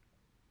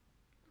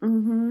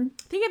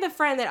 Think of the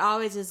friend that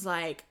always is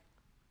like,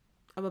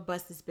 I'm gonna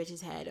bust this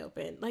bitch's head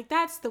open. Like,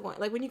 that's the one.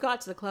 Like, when you go out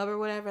to the club or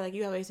whatever, like,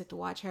 you always have to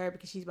watch her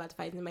because she's about to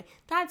fight somebody.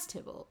 That's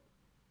Tybalt.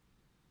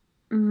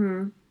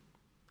 And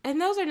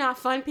those are not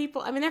fun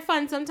people. I mean, they're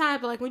fun sometimes,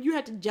 but, like, when you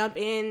have to jump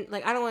in,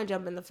 like, I don't want to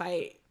jump in the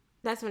fight.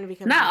 That's when it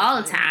becomes... Not all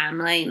the time.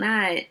 Like,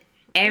 not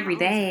every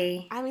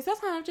day. I mean,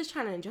 sometimes I'm just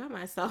trying to enjoy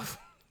myself.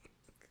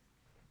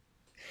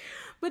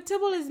 But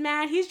Tybalt is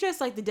mad. He's dressed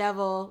like the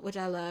devil, which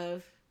I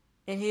love.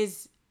 And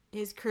his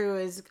crew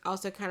is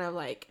also kind of,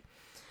 like...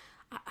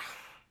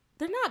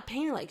 they're not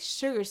painted like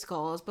sugar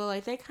skulls, but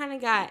like they kind of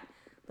got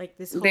like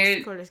this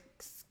whole sort of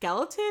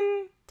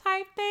skeleton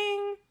type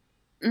thing.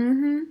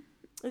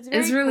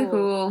 It's really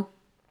cool.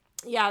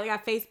 Yeah, they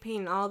got face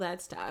paint and all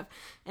that stuff.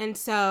 And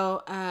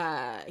so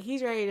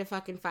he's ready to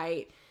fucking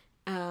fight.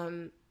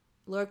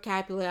 Lord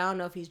Capulet, I don't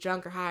know if he's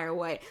drunk or high or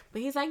what,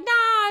 but he's like,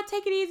 nah,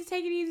 take it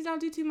easy, don't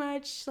do too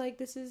much. Like,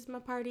 this is my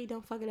party,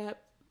 don't fuck it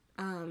up.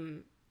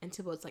 And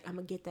Tybalt's like, I'm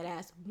gonna get that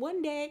ass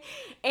one day.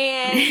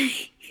 And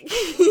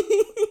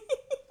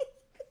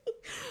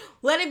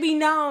let it be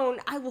known,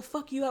 I will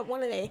fuck you up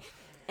one day.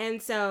 And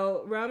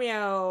so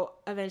Romeo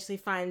eventually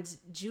finds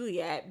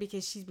Juliet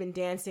because she's been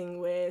dancing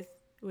with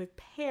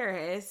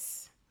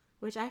Paris,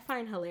 which I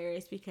find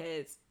hilarious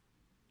because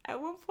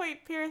at one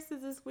point Paris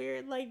does this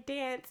weird like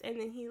dance and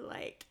then he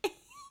like he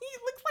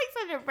looks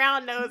like such a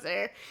brown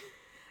noser.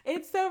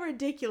 It's so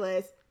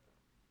ridiculous.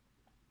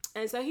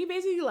 And so he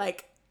basically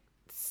like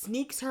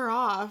sneaks her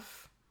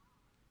off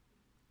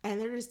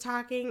and they're just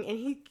talking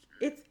and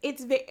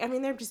I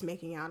mean, they're just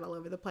making out all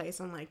over the place.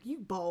 I'm like, you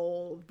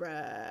bold,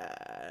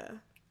 bruh.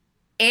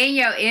 In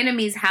your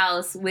enemy's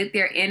house with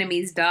your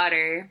enemy's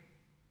daughter.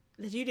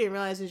 That you didn't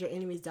realize it was your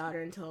enemy's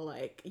daughter until,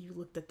 like, you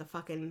looked at the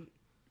fucking...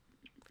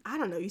 I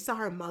don't know, you saw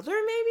her mother,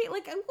 maybe?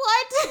 Like,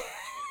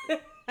 what?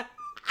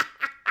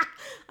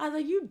 I was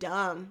like, you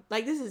dumb.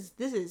 Like, this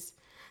is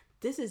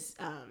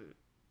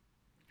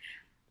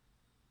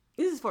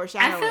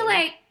foreshadowing. I feel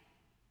like,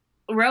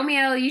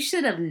 Romeo, you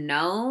should have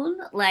known,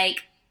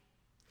 like...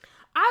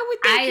 I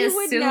would think you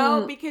would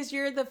know because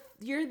you're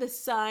the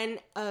son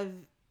of,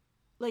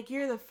 like,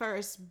 you're the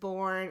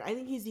firstborn. I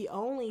think he's the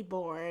only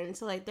born.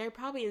 So, like, they're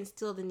probably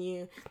instilled in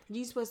you.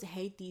 You're supposed to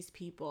hate these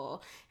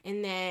people.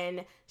 And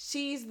then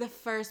she's the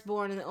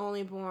firstborn and the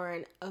only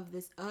born of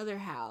this other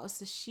house.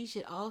 So she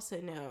should also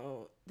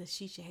know that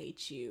she should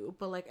hate you.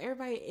 But, like,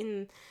 everybody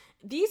in...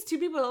 These two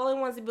people are the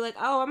only ones to be like,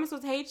 oh, am I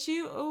supposed to hate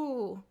you?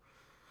 Oh.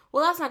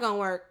 Well, that's not going to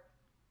work.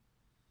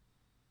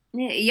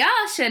 Yeah,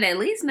 y'all should at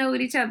least know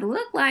what each other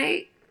look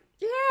like.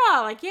 Yeah,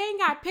 like, you ain't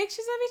got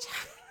pictures of each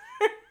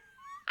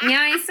other. Y'all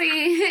ain't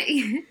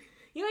seen...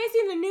 You ain't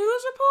seen the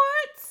news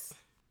reports?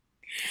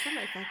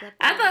 Somebody fucked up.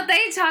 I thought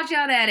they taught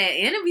y'all that at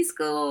enemy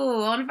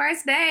school on the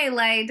first day.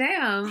 Like,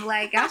 damn,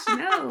 like, y'all should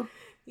know.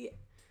 Yeah.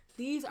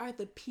 These are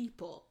the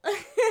people.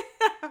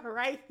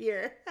 Right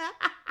here.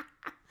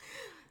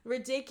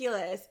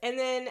 Ridiculous. And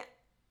then...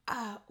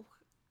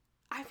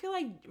 I feel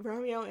like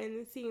Romeo in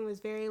the scene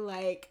was very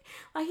like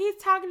he's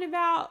talking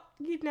about,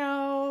 you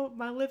know,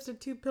 my lips are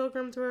too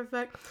pilgrim to her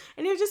effect.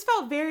 And it just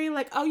felt very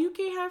like, oh, you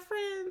can't have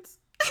friends.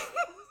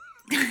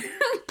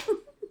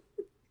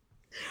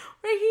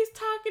 Where he's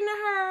talking to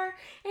her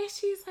and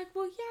she's like,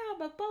 well, yeah,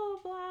 but blah,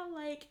 blah, blah.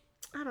 Like,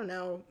 I don't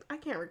know.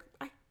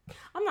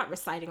 I'm not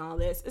reciting all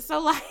this.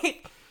 So,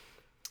 like,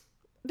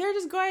 they're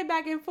just going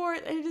back and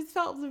forth and it just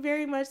felt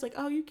very much like,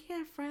 oh, you can't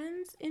have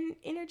friends in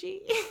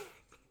energy.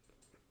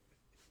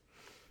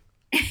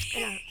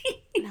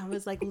 And I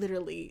was like,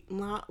 literally,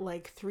 not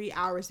like 3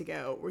 hours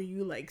ago were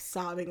you like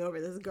sobbing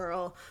over this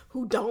girl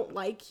who don't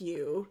like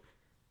you.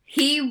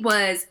 He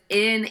was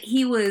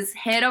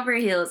head over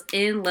heels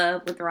in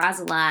love with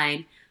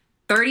Rosaline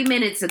 30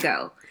 minutes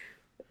ago.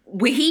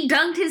 When he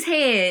dunked his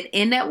head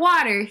in that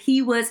water,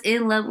 he was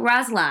in love with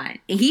Rosaline.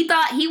 And he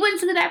thought he went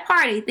to that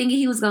party thinking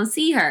he was going to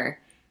see her.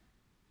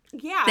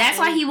 Yeah. That's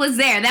why he was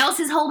there. That was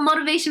his whole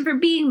motivation for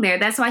being there.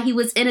 That's why he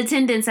was in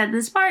attendance at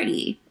this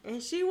party.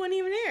 And she wasn't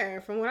even there,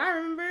 from what I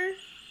remember.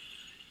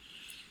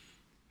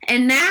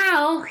 And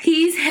now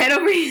he's head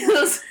over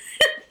heels.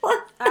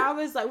 I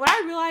was like, what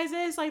I realized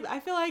is, like, I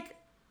feel like,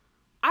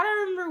 I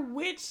don't remember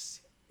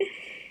which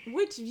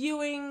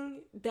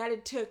viewing that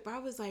it took, but I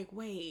was like,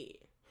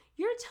 wait,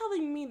 you're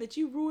telling me that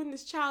you ruined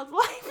this child's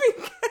life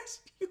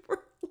because you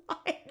were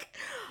like,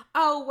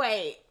 oh,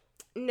 wait.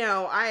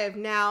 No, I have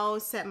now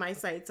set my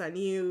sights on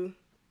you.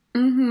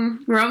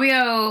 Mm-hmm.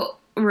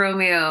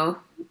 Romeo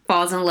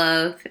falls in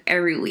love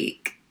every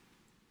week.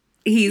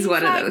 He's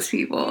one like, of those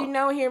people. You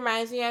know what he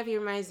reminds me of? He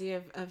reminds me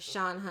of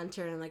Sean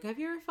Hunter. And like, have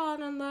you ever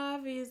fallen in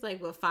love? He's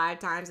like, 5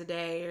 times a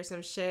day or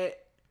some shit.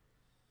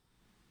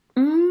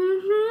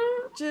 Mm-hmm.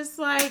 Just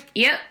like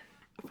Yep.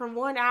 from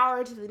 1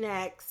 hour to the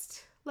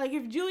next. Like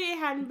if Juliet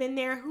hadn't been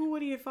there, who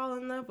would he have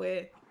fallen in love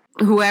with?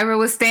 Whoever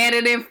was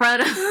standing in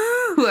front of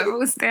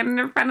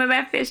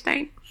that fish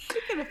tank. He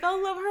could have fell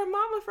in love with her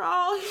mama for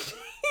all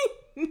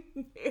he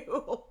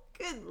knew.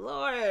 Good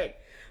Lord.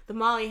 The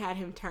Molly had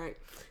him turned.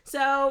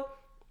 So,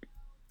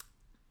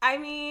 I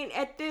mean,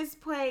 at this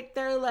point,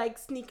 they're like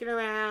sneaking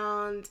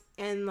around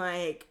and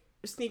like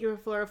sneaking from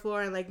floor to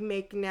floor and like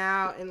making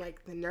out. And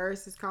like the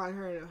nurse is calling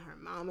her and her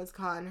mom is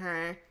calling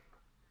her.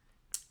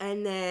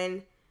 And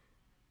then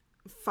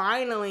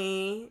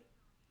finally,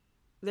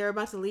 they're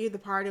about to leave the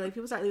party. Like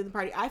people start leaving the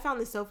party. I found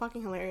this so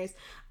fucking hilarious.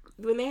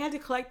 When they had to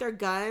collect their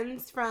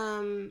guns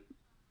from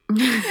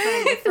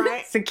the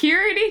front.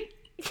 Security?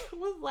 It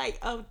was like,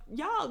 oh,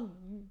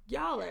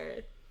 y'all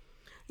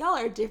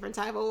are a different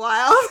type of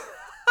wild.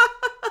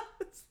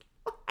 It's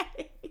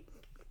like,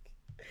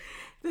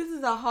 this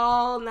is a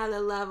whole nother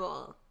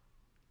level.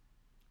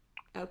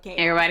 Okay.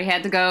 Everybody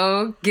had to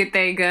go get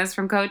their guns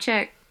from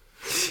Kochek.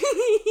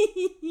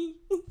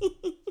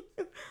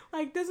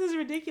 Like, this is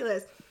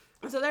ridiculous.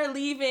 So they're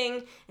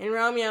leaving, and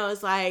Romeo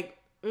is like,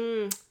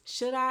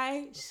 should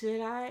I? He's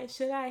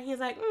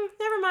like,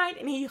 never mind.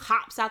 And he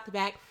hops out the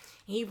back.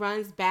 He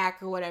runs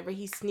back or whatever.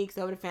 He sneaks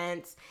over the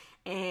fence,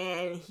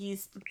 and he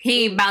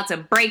about to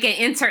break and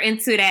enter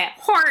into that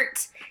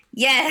heart.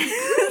 Yes.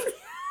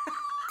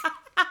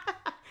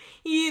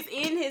 He's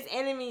in his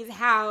enemy's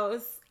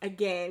house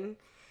again,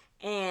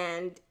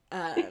 and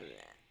I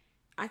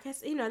guess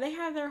they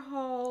have their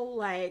whole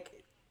like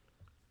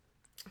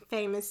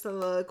famous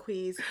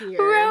soliloquies here.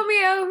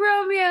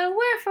 Romeo,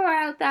 wherefore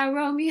art thou,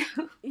 Romeo?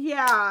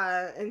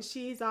 Yeah, and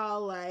she's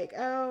all like,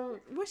 oh,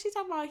 what's she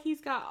talking about?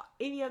 He's got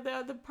any of the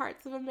other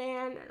parts of a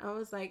man. And I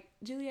was like,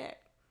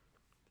 Juliet,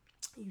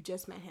 you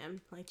just met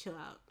him. Like, chill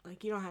out.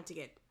 Like, you don't have to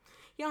get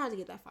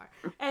that far.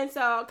 And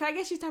so, I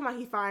guess she's talking about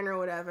he's fine or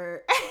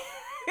whatever.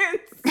 And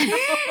so,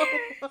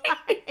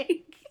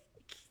 like,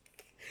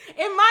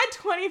 in my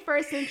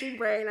 21st century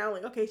brain, I'm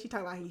like, okay, she's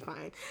talking about he's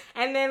fine.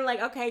 And then,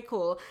 like, okay,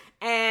 cool.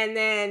 And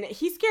then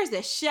he scares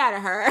the shit out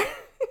of her.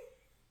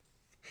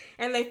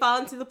 And they fall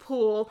into the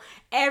pool.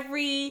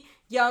 Every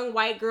young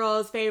white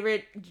girl's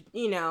favorite,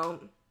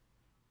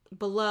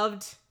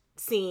 beloved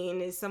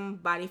scene is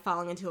somebody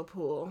falling into a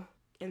pool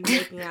and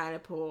making out in a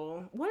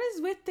pool. What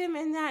is with them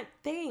in that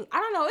thing? I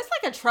don't know. It's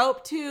like a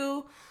trope,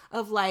 too,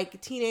 of,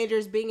 like,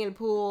 teenagers being in a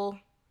pool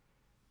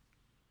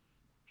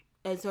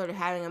and sort of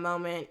having a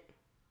moment.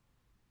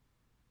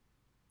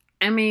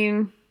 I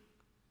mean,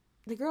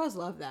 the girls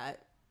love that.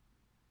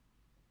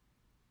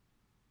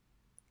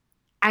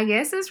 I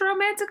guess it's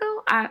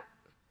romantical. I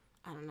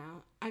don't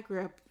know. I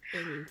grew up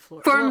in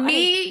Florida. For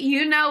me,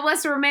 you know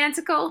what's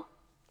romantical?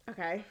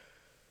 Okay.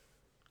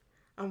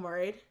 I'm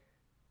worried.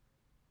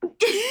 No,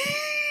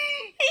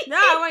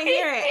 I want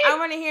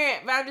to hear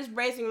it. But I'm just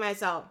bracing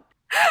myself.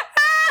 I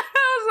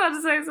was about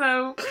to say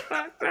something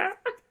fucked up.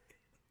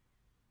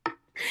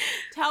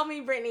 Tell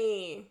me,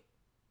 Brittany.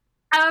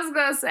 I was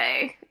going to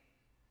say,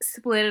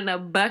 splitting a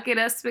bucket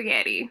of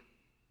spaghetti.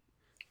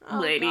 Oh,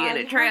 Lady God.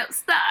 in a Tramp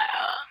style.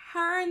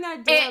 Her and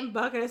that damn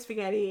bucket of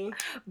spaghetti.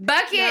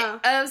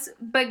 Bucket of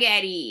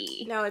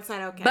spaghetti. No, it's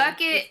not okay.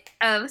 Bucket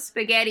of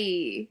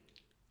spaghetti.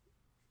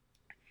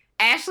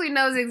 Ashley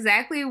knows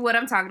exactly what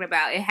I'm talking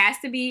about. It has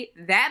to be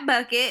that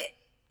bucket.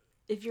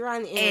 If you're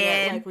on the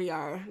internet like we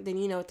are, then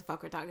you know what the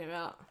fuck we're talking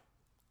about.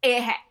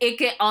 It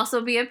could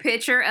also be a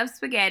picture of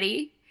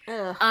spaghetti.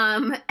 Ugh.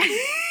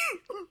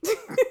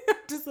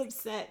 Just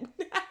upset.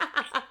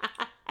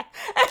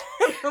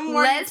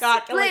 Let's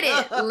split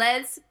it.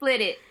 Let's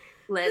split it.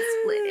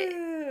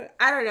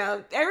 I don't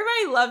know.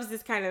 Everybody loves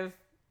this kind of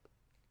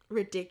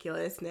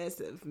ridiculousness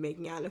of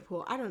making out in a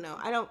pool. I don't know.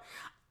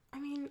 I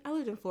mean, I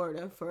lived in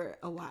Florida for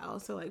a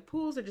while, so like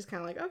pools are just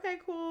kind of like, okay,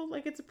 cool,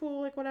 like it's a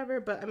pool, like whatever.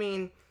 But I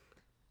mean,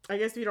 I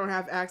guess if you don't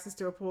have access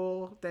to a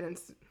pool, then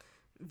it's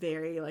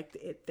very like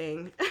the it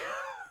thing.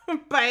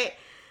 But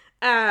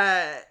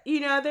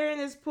they're in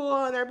this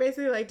pool and they're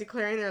basically like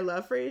declaring their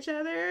love for each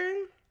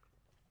other.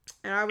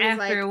 And I was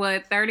after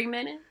what, 30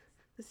 minutes?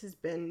 This has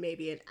been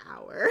maybe an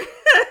hour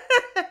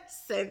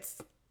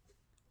since.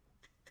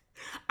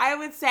 I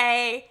would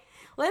say,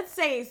 let's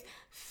say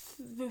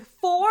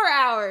 4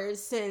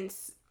 hours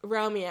since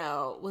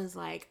Romeo was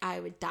like, I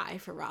would die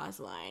for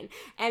Rosaline.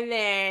 And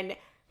then,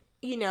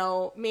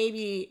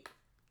 maybe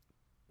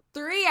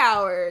 3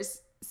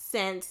 hours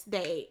since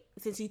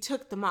he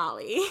took the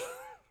Molly.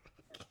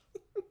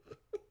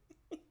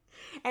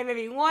 And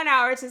maybe 1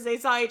 hour since they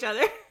saw each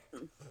other.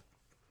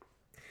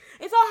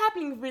 It's all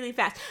happening really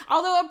fast.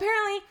 Although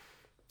apparently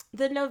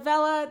the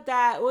novella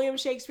that William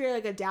Shakespeare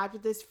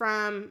adapted this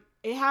from,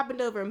 it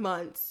happened over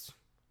months.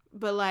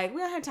 But we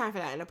don't have time for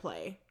that in a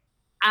play.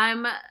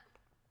 I'm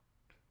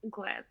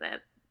glad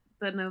that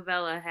the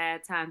novella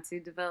had time to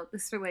develop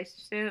this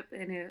relationship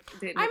and it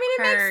didn't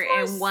occur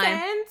in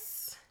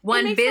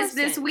one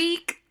business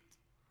week.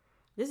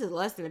 This is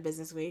less than a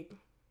business week.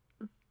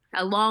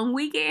 A long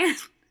weekend.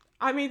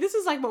 I mean, this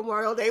is like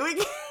Memorial Day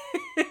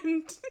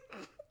weekend.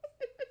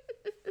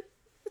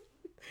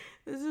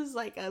 This is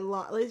like a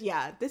lot.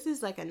 Yeah, this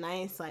is like a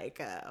nice like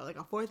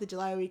a 4th of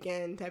July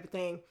weekend type of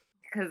thing.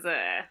 Because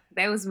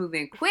they was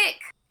moving quick.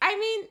 I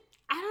mean,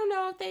 I don't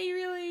know if they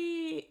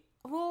really.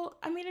 Well,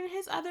 I mean, in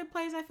his other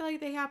plays, I feel like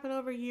they happen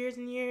over years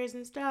and years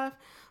and stuff.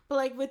 But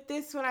like with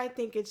this one, I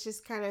think it's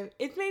just kind of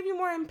it's maybe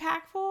more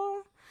impactful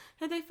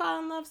that they fall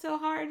in love so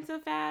hard and so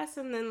fast,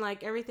 and then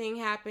like everything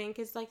happened.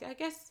 Because like I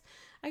guess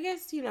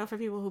for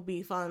people who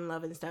be fall in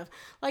love and stuff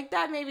like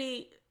that,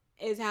 maybe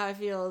is how it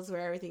feels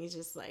where everything is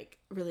just like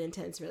really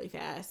intense, really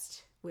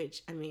fast.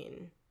 Which I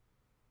mean,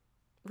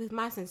 with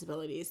my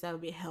sensibilities, that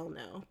would be a hell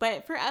no.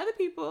 But for other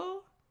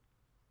people,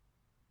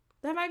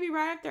 that might be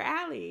right up their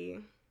alley.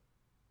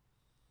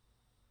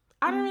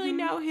 I don't really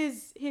know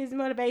his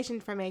motivation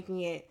for making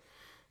it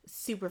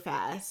super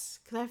fast,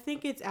 because I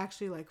think it's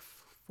actually like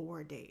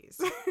 4 days,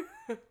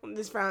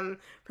 just from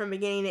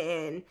beginning to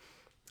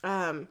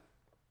end.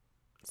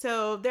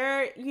 So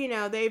they're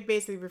they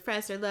basically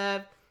profess their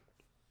love.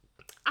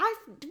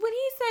 When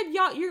he said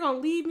you're gonna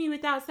leave me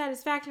without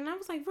satisfaction, I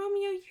was like,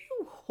 Romeo,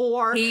 you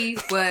whore. He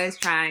was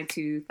trying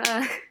to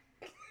fuck.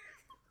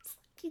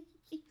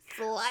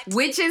 Slut.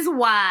 Which is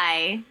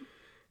why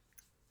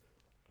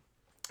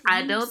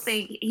I don't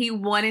think he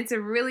wanted to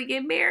really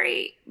get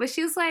married. But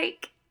she was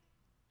like,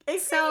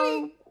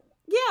 so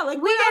yeah, like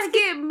we gotta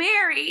get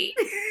married.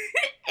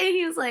 And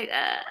he was like,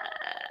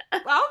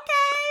 okay.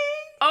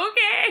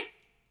 Okay.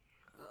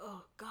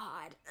 Oh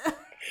God.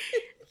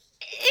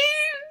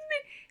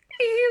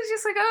 And he was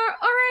just like, oh,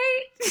 all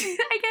right,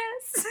 I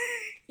guess.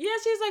 Yeah,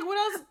 she's like, what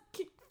else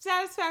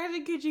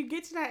satisfaction could you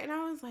get tonight? And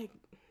I was like,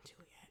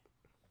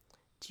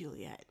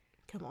 Juliet,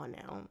 come on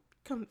now.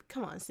 Come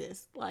on,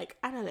 sis. Like,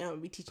 I know that I'm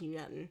gonna be teaching you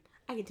nothing.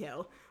 I can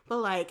tell. But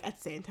like, at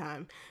the same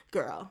time,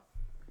 girl,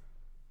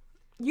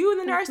 you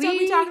and the nurse don't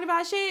be talking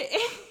about shit.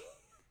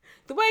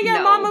 The way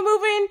your mama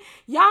moving,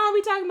 y'all don't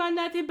be talking about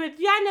nothing, but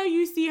y'all know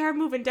you see her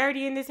moving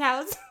dirty in this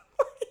house.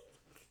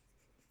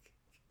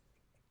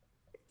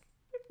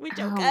 With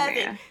your cousin.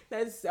 Man.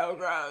 That's so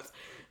gross.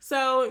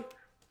 So,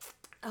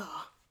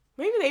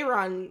 maybe they were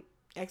on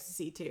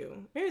ecstasy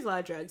too. Maybe there's a lot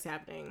of drugs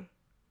happening.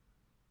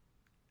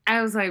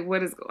 I was like,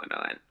 what is going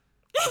on?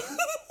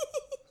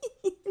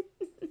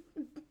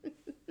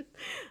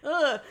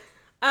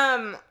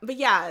 But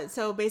yeah,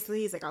 so basically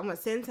he's like, I'm gonna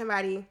send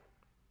somebody.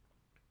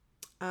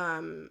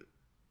 I'm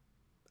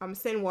gonna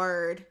send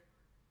word,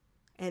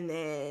 and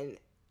then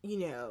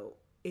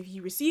if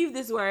you receive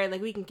this word,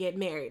 like we can get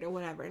married or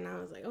whatever. And I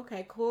was like,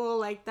 okay, cool,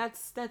 like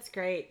that's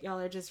great. Y'all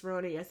are just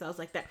ruining yourselves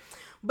like that.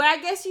 But I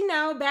guess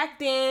back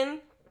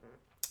then,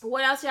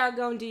 what else y'all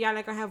gonna do? Y'all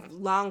not gonna have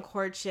long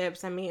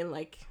courtships. I mean,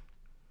 like,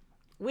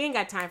 we ain't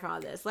got time for all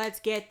this. Let's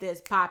get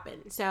this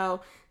popping.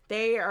 So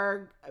they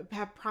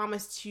have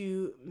promised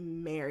to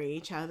marry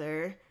each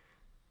other.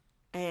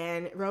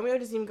 And Romeo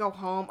doesn't even go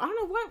home. I don't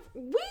know what.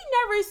 We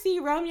never see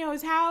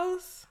Romeo's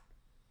house.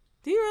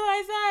 Do you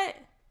realize that?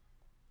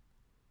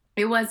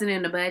 It wasn't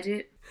in the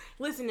budget.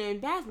 Listen,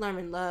 Baz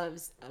Luhrmann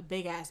loves a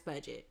big ass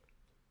budget.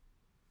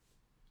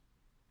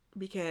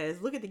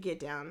 Because look at the Get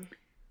Down.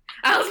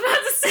 I was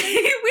about to say,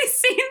 we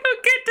seen the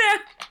Get Down.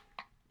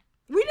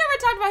 We never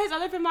talked about his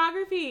other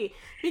filmography.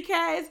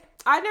 Because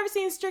I've never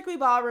seen Strictly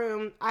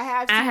Ballroom. I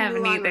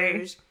haven't Moulin either.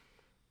 Rouge.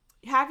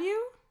 Have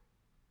you?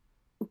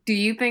 Do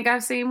you think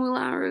I've seen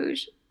Moulin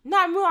Rouge?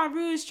 Not Moulin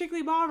Rouge,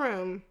 Strictly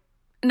Ballroom.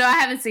 No, I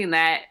haven't seen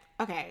that.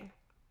 Okay.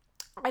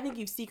 I think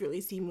you've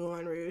secretly seen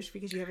Moulin Rouge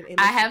because you have an image.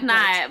 I have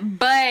not,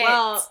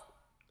 but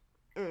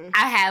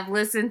I have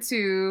listened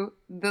to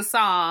the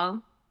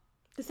song.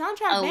 The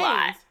soundtrack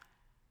bangs.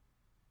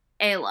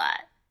 A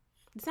lot.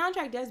 The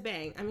soundtrack does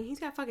bang. I mean, he's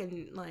got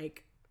fucking,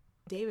 like,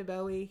 David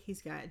Bowie.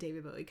 He's got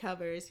David Bowie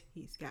covers.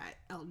 He's got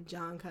Elton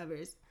John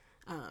covers.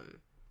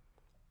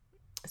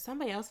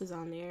 Somebody else is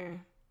on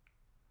there.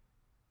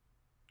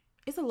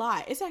 It's a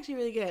lot. It's actually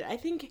really good. I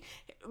think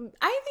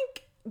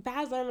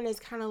Baz Luhrmann is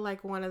kind of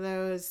like one of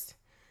those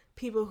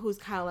people who's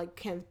kind of like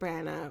Kenneth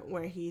Branagh,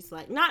 where he's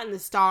like not in the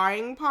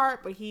starring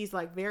part, but he's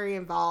like very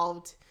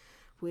involved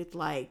with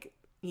like,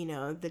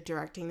 the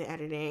directing, the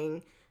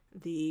editing,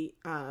 the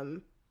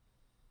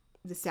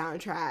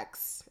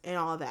soundtracks and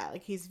all that.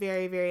 Like he's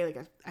very, very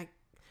like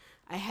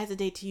I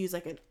hesitate to use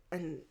like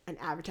an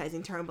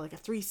advertising term, but like a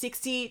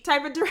 360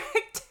 type of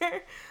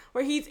director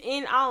where he's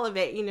in all of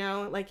it,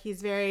 like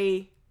he's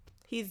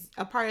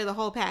a part of the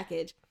whole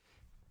package.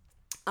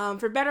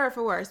 For better or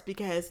for worse,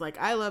 because like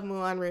I love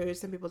Moulin Rouge,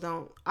 some people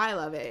don't. I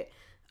love it.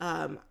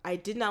 I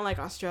did not like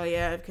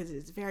Australia because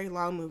it's a very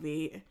long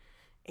movie,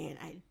 and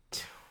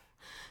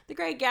The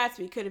Great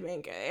Gatsby could have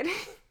been good.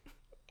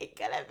 It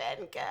could have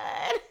been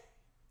good,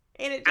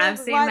 and it just I've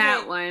seen wasn't.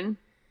 that one.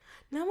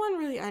 No one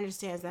really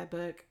understands that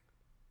book,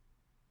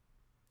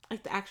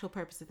 like the actual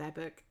purpose of that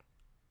book.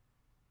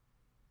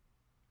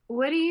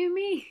 What do you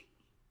mean?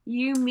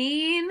 You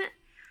mean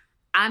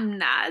I'm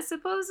not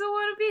supposed to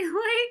want to be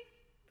like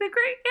The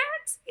Great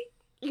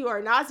Gatsby? You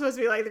are not supposed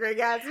to be like The Great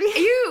Gatsby.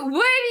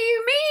 What do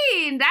you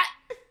mean?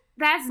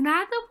 That's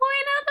not the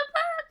point of the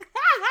book.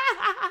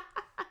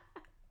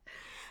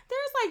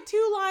 There's like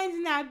 2 lines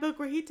in that book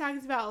where he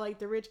talks about like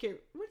the rich kid.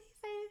 What did he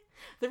say?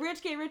 The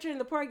rich get richer and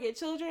the poor get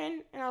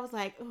children. And I was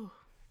like, ooh.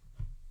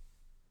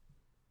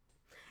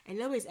 And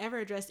nobody's ever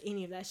addressed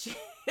any of that shit.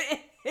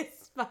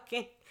 It's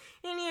fucking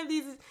any of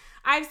these.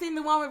 I've seen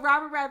the one with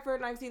Robert Redford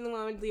and I've seen the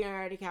one with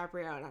Leonardo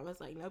DiCaprio. And I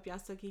was like, nope, y'all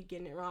still keep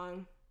getting it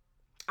wrong.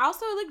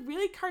 Also, like,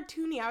 really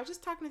cartoony. I was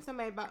just talking to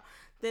somebody about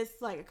this,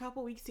 like, a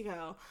couple weeks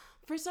ago.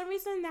 For some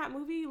reason, that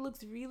movie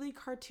looks really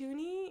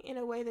cartoony in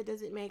a way that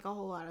doesn't make a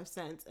whole lot of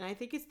sense. And I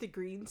think it's the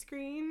green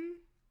screen.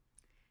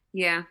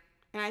 Yeah.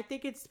 And I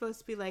think it's supposed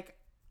to be, like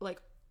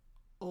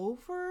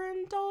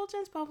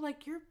overindulgence. But I'm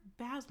like, you're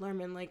Baz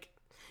Luhrmann. Like,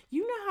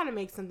 you know how to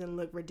make something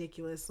look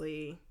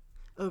ridiculously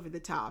over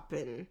the top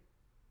and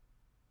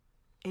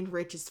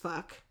rich as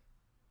fuck.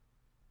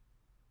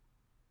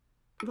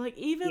 Like,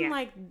 even,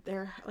 like,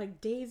 they're, like,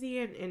 Daisy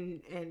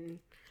and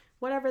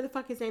whatever the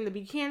fuck his name, the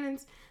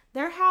Buchanans,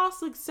 their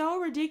house looks so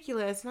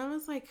ridiculous. And I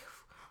was like,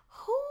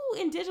 who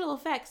in digital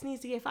effects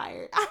needs to get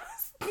fired? I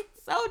was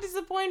so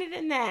disappointed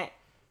in that.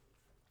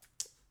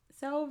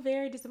 So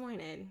very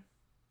disappointed.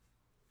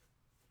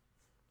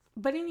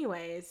 But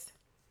anyways,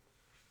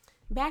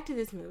 back to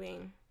this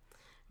movie.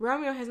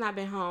 Romeo has not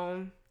been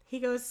home. He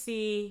goes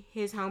see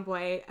his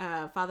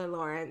homeboy, Father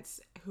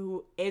Lawrence,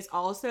 who is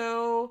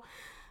also...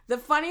 The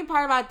funny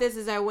part about this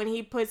is that when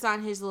he puts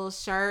on his little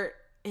shirt,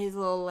 his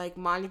little, like,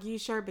 Montague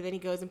shirt, but then he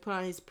goes and put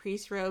on his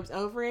priest robes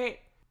over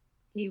it.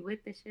 He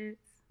with the shits.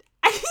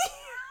 I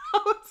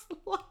was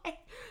like,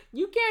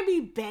 you can't be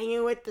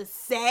banging with the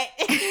set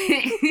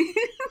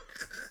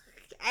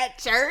at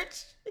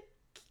church.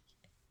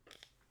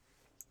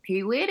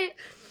 He with it.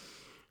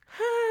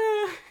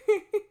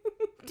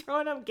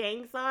 Throwing up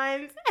gang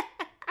signs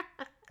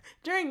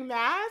during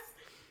mass.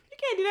 You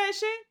can't do that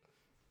shit.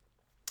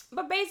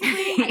 But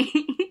basically,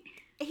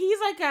 he's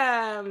like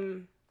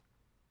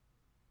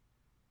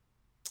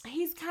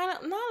he's kind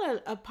of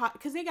not a pot,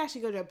 because they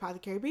actually go to a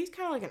apothecary, but he's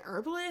kind of like an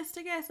herbalist,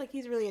 I guess. Like,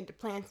 he's really into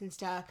plants and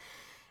stuff.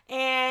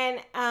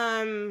 And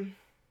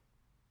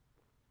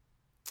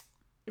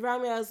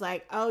Romeo's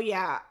like, oh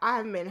yeah, I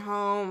haven't been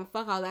home.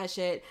 Fuck all that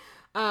shit.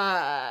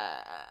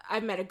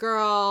 I met a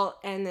girl,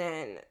 and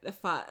then the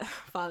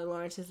Father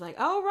Lawrence is like,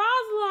 oh,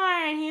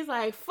 Rosalind. He's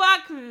like,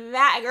 fuck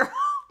that girl.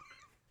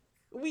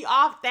 We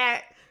off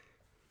that.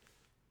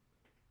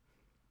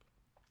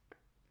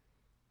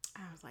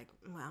 I was like,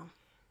 well,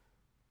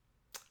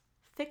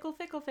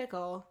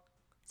 fickle.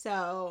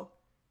 So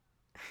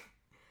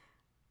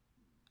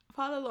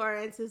Father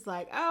Lawrence is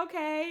like,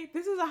 okay,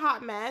 this is a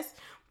hot mess,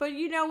 but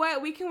you know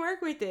what? We can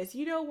work with this.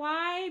 You know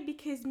why?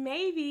 Because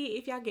maybe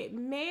if y'all get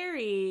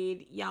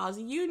married, y'all's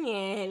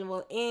union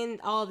will end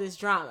all this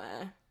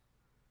drama.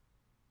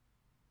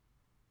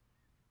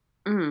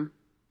 Mm.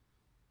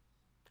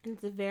 And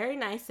it's a very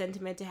nice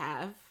sentiment to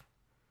have.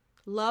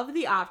 Love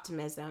the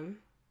optimism,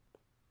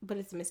 but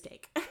it's a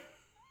mistake.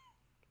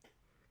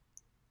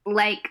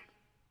 Like,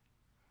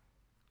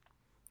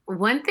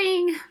 one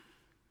thing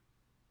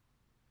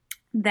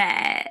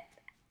that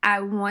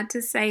I want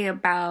to say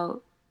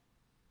about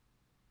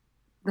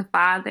the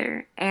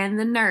father and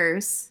the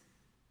nurse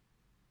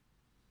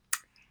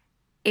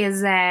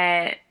is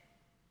that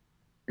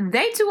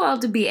they too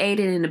old to be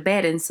aiding and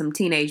abetting some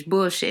teenage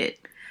bullshit.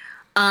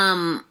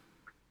 I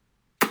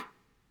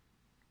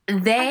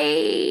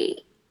mean,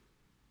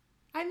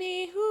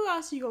 who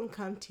else you gonna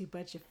come to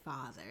but your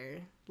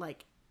father?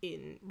 Like,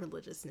 in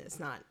religiousness,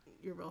 not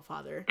your real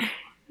father.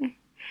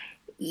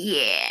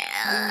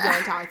 Yeah. You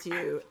don't talk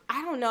to.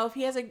 I don't know if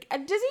he has a... Does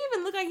he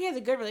even look like he has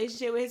a good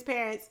relationship with his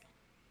parents?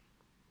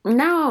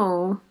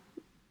 No.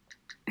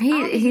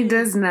 He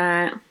does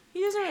not.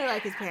 He doesn't really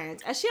like his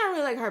parents. She don't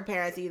really like her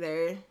parents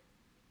either.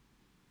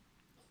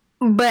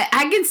 But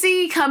I can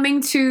see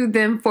coming to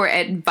them for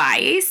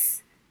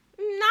advice.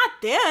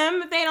 Not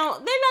them. They're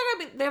not gonna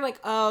be... They're like,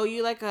 oh,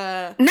 you like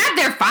a... Not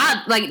their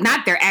father, like,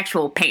 not their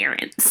actual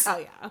parents. Oh,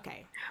 yeah,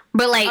 okay.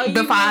 But, like, oh,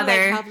 the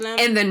father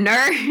like and the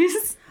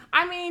nurse.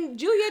 I mean,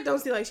 Juliet don't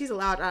seem like she's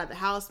allowed out of the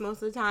house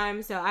most of the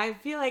time, so I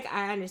feel like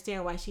I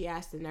understand why she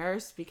asked the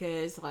nurse,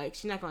 because, like,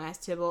 she's not gonna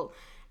ask Tybalt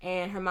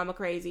and her mama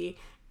crazy,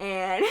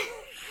 and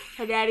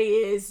her daddy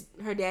is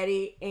her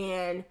daddy,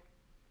 and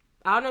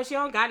I don't know, she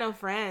don't got no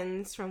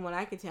friends from what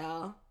I could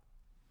tell.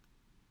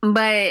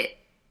 But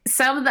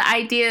some of the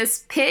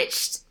ideas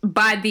pitched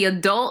by the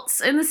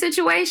adults in the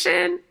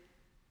situation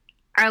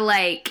are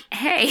like,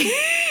 hey,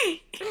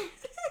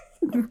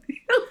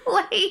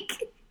 like,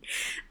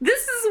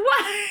 this is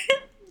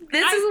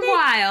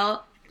wild.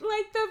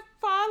 Like, the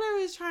father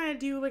was trying to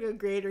do, like, a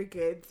greater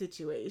good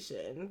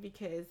situation,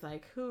 because,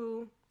 like,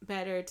 who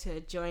better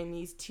to join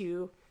these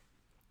two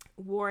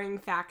warring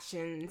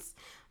factions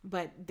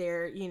but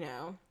their, you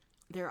know,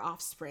 their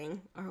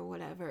offspring or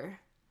whatever,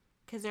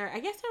 because I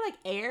guess they're like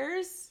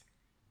heirs,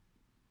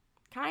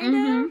 kind of.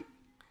 Mm-hmm.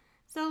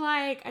 So,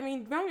 like, I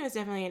mean, Romeo's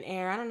definitely an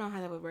heir. I don't know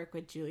how that would work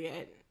with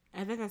Juliet.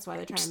 I think that's why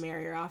they're trying to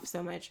marry her off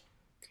so much.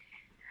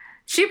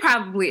 She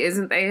probably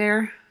isn't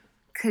there,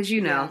 because,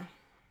 you know.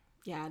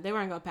 Yeah, they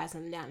weren't going to pass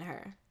something down to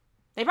her.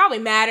 They probably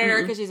mad at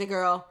her because she's a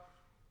girl.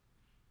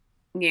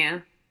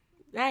 Yeah.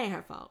 That ain't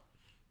her fault.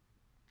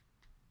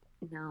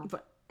 No.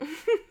 But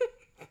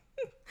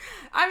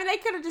I mean, they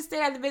could have just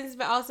stayed out of the business,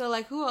 but also,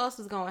 like, who else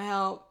was going to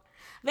help?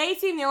 They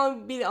seem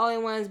to be the only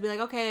ones to be like,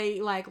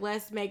 okay, like,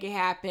 let's make it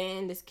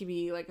happen. This could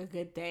be, like, a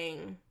good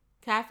thing.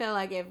 I feel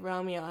like if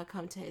Romeo had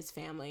come to his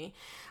family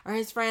or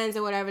his friends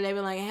or whatever, they'd be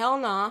like, hell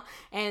no.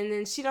 And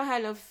then she don't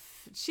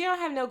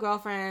have no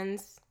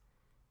girlfriends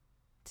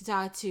to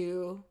talk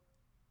to.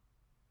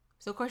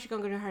 So, of course, she's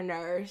going to go to her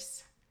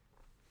nurse.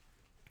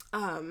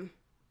 I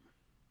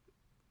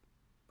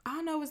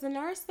don't know, was the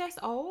nurse that's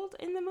old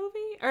in the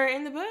movie? Or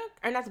in the book?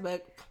 Or not the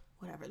book,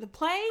 whatever. The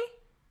play?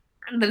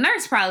 The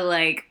nurse probably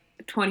like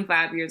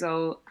 25 years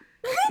old.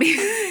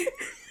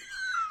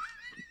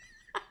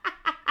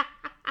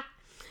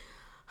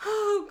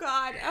 Oh,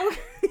 God.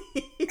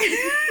 Okay.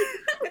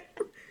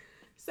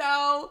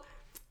 So,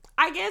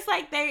 I guess,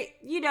 like, they,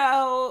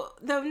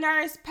 the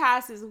nurse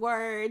passes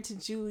word to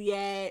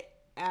Juliet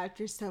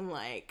after some,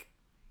 like,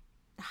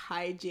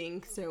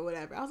 hijinks or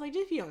whatever. I was like,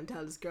 if you don't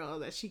tell this girl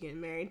that she getting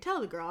married, tell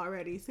the girl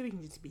already so we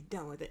can just be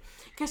done with it.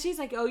 Because she's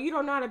like, oh, you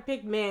don't know how to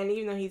pick men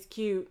even though he's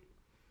cute.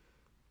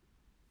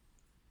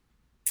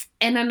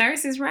 And the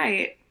nurse is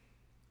right.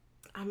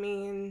 I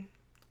mean,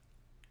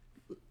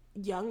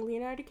 young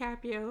Leonardo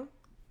DiCaprio,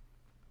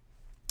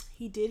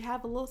 he did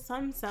have a little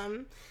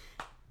something.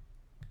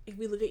 If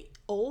we look at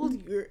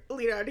old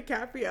Leonardo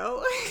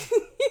DiCaprio,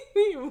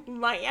 we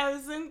might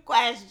have some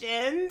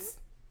questions.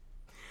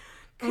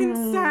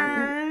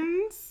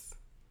 Concerns.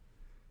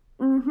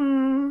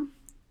 Mm-hmm.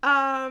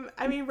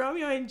 I mean,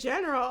 Romeo in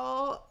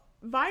general,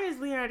 minus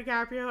Leonardo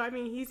DiCaprio, I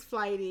mean, he's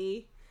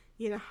flighty,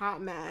 a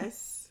hot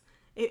mess.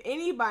 If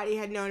anybody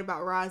had known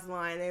about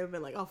Rosaline, they would have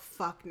been like, oh,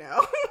 fuck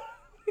no.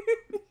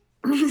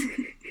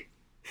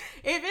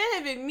 If it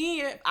had been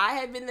me, if I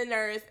had been the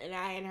nurse and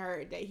I had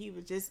heard that he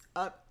was just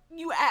up,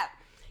 you're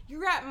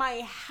at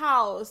my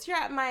house, you're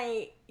at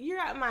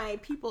my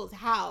people's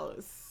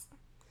house.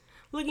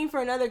 Looking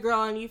for another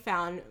girl and you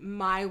found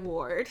my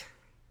ward.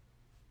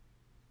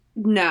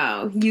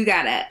 No, you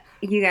gotta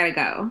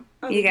go.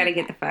 Okay, you gotta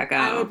get the fuck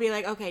out. I would be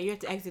like, okay, you have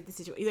to exit the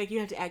situation. Like, you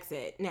have to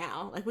exit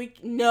now.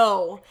 Like,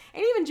 no.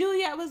 And even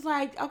Juliet was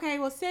like, okay,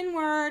 well, send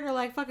word or,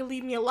 like, fucking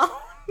leave me alone.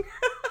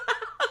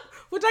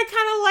 Which I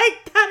kind of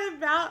liked that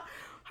about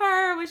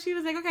her. When she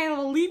was like, okay,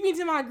 well, leave me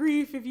to my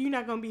grief if you're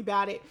not going to be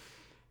about it.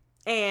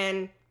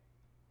 And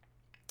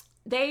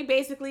they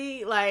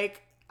basically,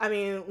 like, I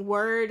mean,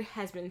 word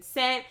has been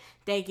sent.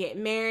 They get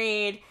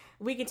married.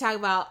 We can talk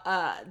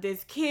about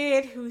this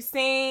kid who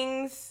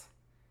sings,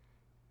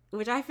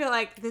 which I feel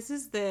like this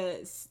is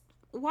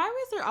why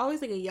was there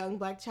always, like, a young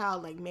black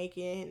child, like,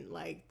 making,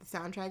 like, the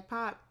soundtrack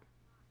pop?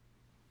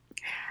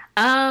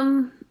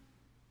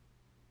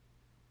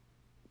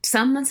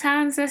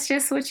 Sometimes that's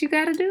just what you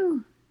gotta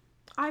do.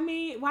 I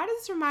mean, why does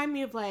this remind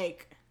me of,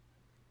 like,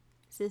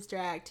 Sister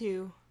Act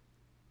 2?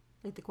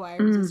 Like, the choir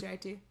from Sister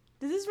Act 2.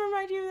 Does this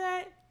remind you of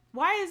that?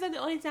 Why is that the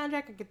only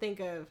soundtrack I could think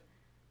of?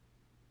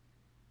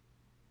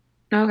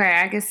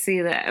 Okay, I can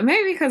see that.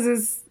 Maybe because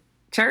it's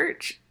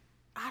church.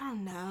 I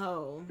don't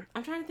know.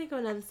 I'm trying to think of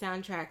another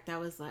soundtrack that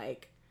was,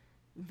 like,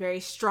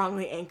 very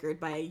strongly anchored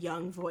by a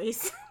young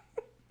voice.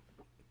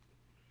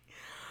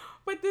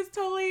 But this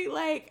totally,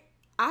 like,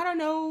 I don't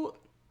know.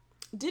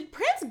 Did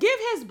Prince give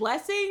his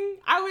blessing?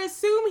 I would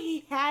assume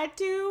he had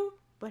to,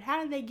 but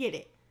how did they get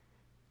it?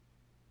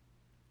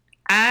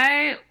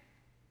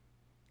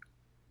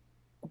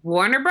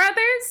 Warner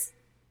Brothers?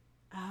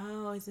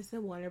 Oh, is this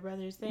a Warner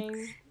Brothers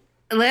thing?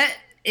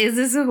 Is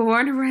this a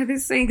Warner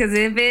Brothers thing? Because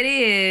if it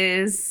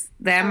is,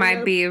 that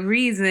might be a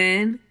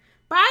reason.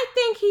 But I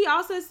think he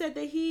also said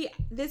that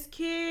this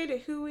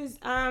kid who is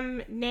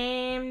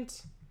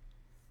named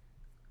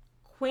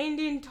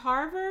Quentin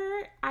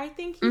Tarver, I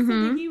think he said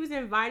that he was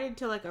invited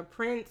to, like, a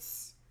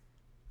Prince,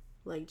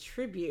 like,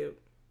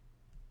 tribute.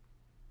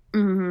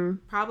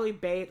 Mm-hmm.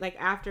 Probably like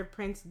after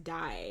Prince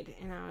died.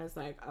 And I was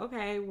like,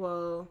 okay,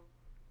 well,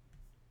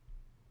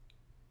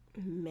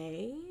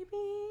 maybe.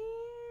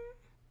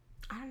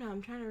 I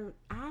don't know.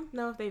 I don't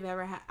know if they've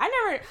ever had. I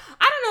don't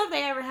know if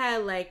they ever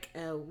had, like,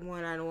 a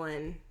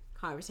one-on-one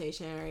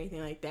conversation or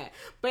anything like that.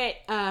 But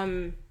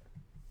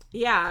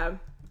yeah.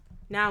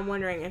 Now I'm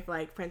wondering if,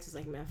 like, Prince is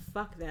like, man,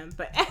 fuck them.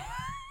 But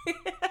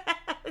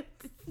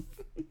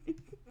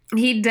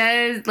he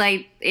does,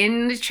 like,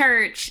 in the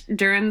church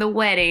during the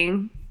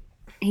wedding,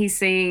 he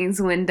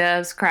sings When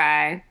Doves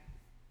Cry.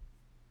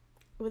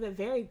 With a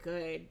very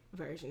good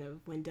version of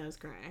When Doves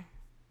Cry.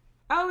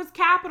 Oh, it's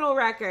Capitol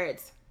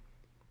Records.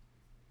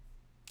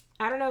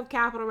 I don't know if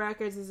Capitol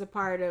Records is a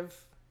part of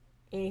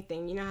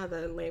anything. You know how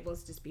the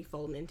labels just be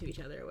folding into each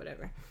other or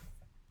whatever.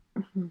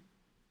 Mm-hmm.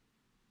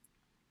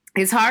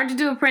 It's hard to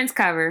do a Prince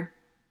cover.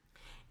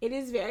 It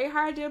is very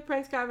hard to do a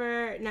Prince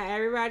cover. Not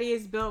everybody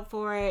is built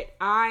for it.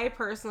 I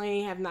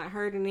personally have not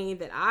heard any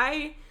that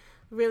I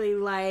really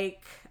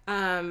like.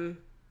 I mean,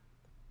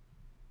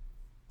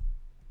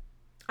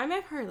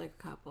 I've heard, like,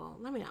 a couple.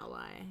 Let me not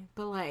lie.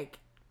 But, like,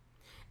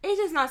 it's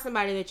just not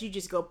somebody that you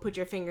just go put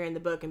your finger in the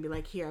book and be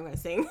like, here, I'm going to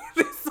sing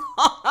this song.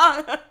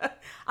 I'm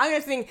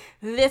going to sing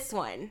this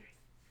one.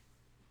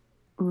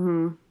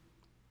 Mm-hmm.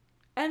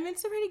 And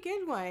it's a pretty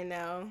good one,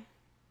 though.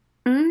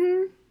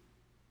 Mm-hmm.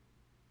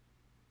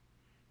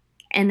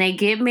 And they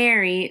get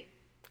married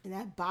In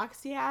that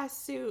boxy ass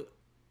suit.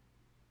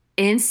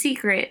 in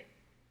secret.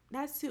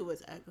 That suit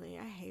was ugly.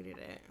 I hated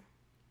it.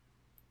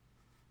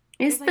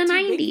 It's like the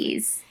too big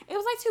 90s. It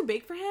was like too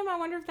big for him. I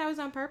wonder if that was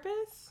on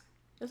purpose.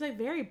 It was like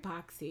very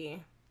boxy.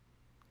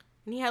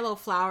 And he had little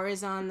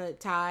flowers on the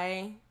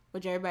tie,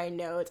 which everybody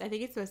knows. I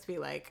think it's supposed to be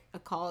like a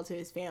call to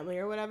his family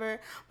or whatever.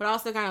 But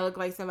also kind of looked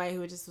like somebody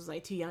who just was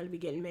like too young to be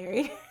getting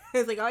married.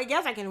 It's like, oh, I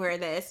guess I can wear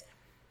this.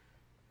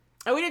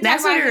 And we didn't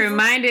That's talk what about it his-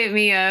 reminded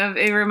me of.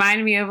 It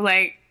reminded me of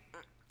like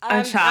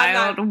a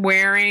child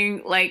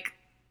wearing like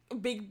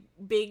big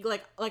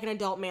like an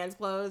adult man's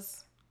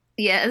clothes.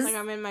 yes. Like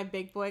I'm in my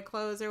big boy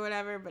clothes or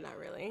whatever, but not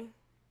really.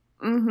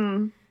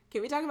 Mm-hmm.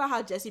 Can we talk about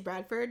how Jesse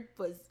Bradford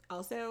was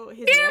also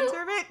his Ew.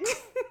 manservant?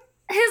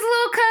 His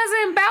little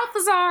cousin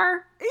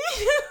Balthazar.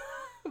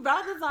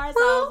 Balthazar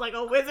sounds like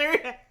a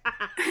wizard.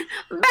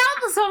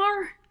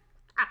 Balthazar.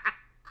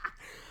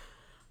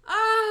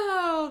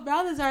 Oh,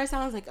 Balthazar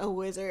sounds like a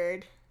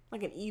wizard.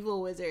 Like an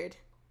evil wizard.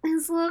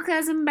 His little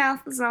cousin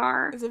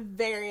Balthazar. It's a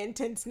very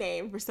intense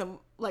name for someone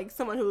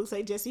who looks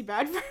like Jesse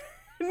Bradford.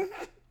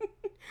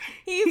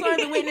 He's one of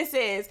the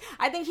witnesses.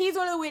 I think he's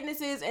one of the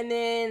witnesses, and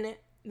then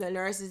the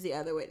nurse is the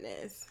other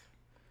witness.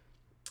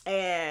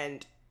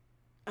 And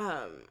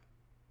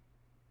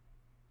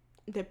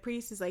the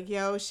priest is like,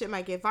 yo, shit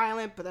might get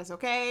violent, but that's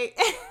okay.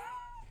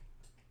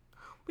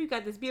 We've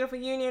got this beautiful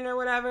union or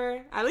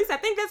whatever. At least I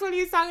think that's what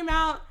he was talking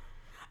about.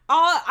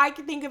 All I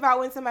can think about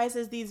when somebody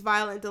says these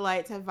violent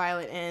delights have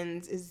violent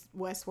ends is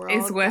Westworld.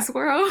 It's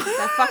Westworld.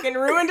 That fucking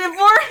ruined it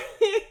for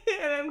me.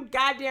 Them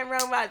goddamn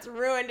robots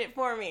ruined it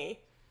for me.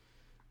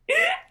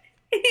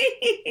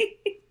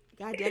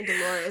 Goddamn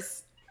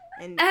Dolores.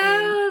 And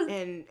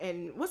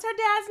what's her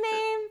dad's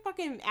name?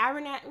 Fucking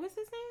Abernathy. What's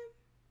his name?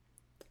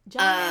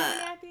 John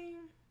Abernathy?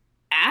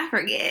 I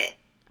forget.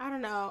 I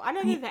don't know. I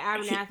know he's the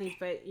Abernathy,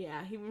 but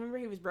yeah, he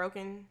was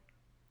broken.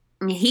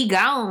 He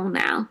gone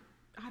now.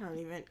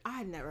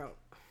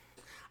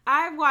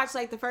 I watched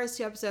like the first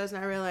 2 episodes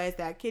and I realized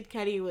that Kid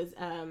Cudi was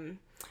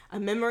a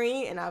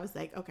memory, and I was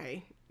like,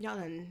 okay, y'all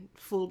done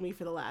fooled me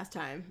for the last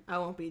time.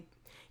 Y'all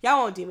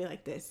won't do me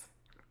like this.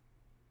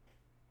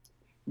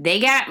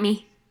 They got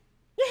me.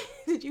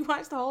 Did you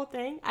watch the whole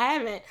thing? I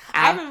haven't.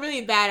 I haven't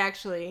really bad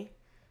actually.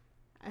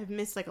 I've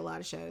missed like a lot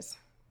of shows.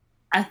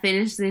 I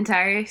finished the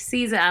entire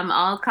season. I'm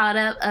all caught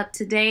up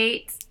to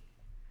date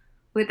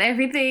with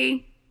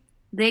everything.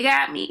 They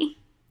got me.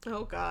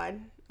 Oh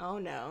God. Oh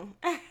no.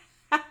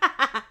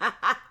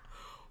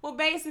 Well,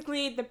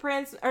 basically the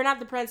priest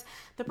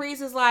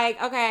is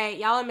like, okay,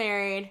 y'all are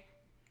married.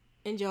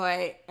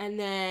 Enjoy. And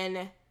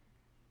then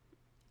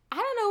I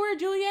don't know where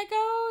Juliet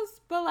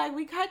goes, but like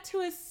we cut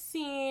to a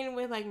scene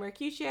with like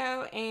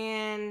Mercutio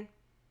and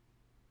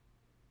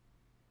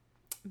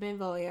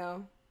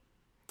Benvolio.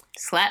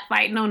 Slap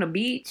fighting on the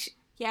beach.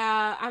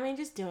 Yeah, I mean,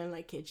 just doing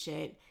like kid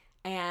shit.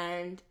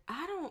 And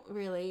I don't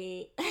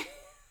really.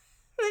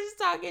 They're just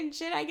talking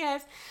shit, I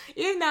guess.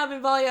 Even though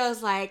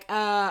Benvolio's like,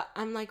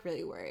 I'm like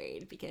really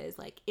worried because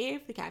like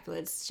if the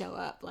Capulets show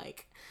up,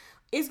 like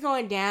it's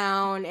going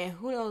down and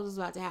who knows what's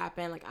about to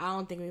happen. Like I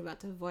don't think we're about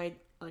to avoid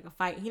like a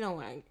fight. He don't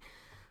want to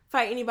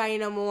fight anybody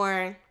no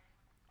more.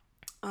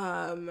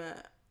 And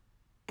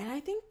I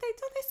think they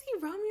see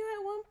Romeo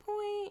at one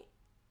point.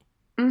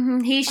 Mm-hmm.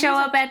 He show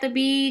up at the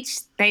beach.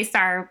 They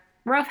start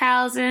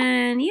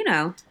roughhousing, you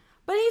know.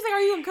 But he's like, are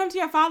you going to come to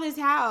your father's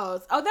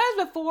house? Oh, that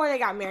was before they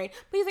got married.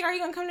 But he's like, are you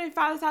going to come to your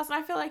father's house? And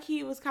I feel like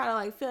he was kind of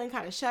like feeling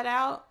kind of shut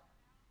out.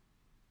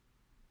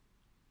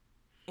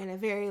 And a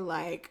very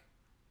like,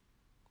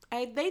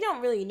 they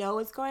don't really know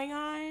what's going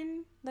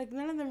on. Like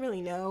none of them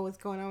really know what's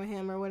going on with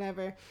him or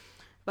whatever.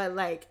 But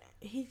like,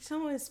 he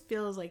almost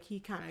feels like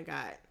he kind of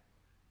got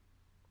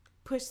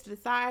pushed to the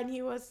side. And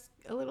he was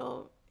a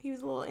little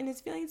in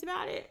his feelings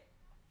about it.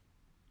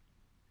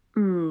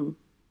 Mm.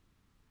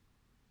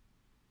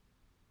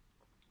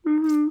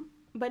 Mm-hmm.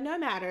 But no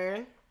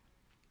matter.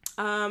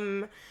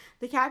 The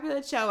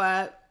Capulets show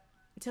up.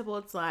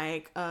 Tybalt's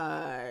like,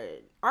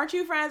 aren't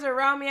you friends with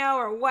Romeo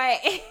or what?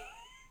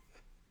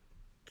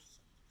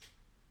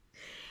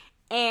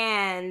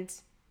 And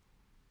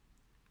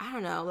I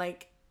don't know,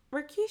 like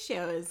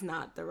Mercutio is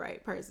not the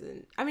right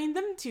person. I mean,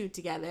 them two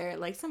together,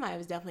 like somebody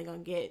was definitely gonna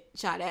get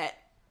shot at.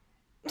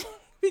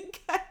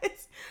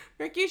 Because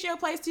Mercutio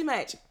plays too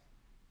much.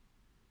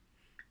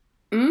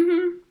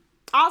 Mm-hmm.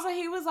 Also,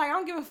 he was like, I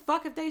don't give a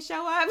fuck if they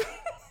show up.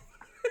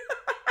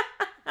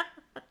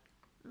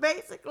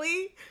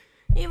 Basically,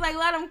 he's like,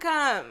 let them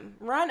come.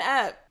 Run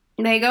up.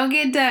 They gonna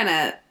get done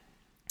up.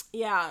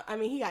 Yeah, I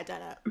mean, he got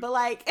done up. But,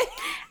 like,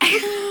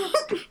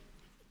 it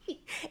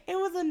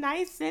was a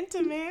nice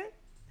sentiment.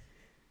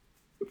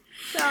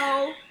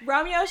 So,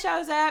 Romeo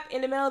shows up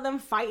in the middle of them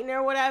fighting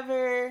or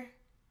whatever.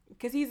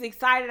 Because he's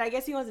excited. I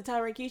guess he wants to tell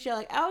Mercutio,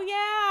 like, oh,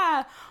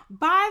 yeah,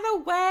 by the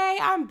way,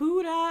 I'm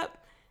booed up.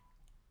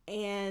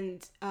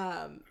 And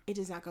it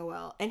does not go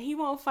well. And he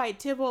won't fight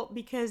Tybalt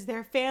because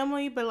they're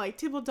family, but, like,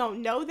 Tybalt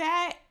don't know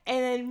that.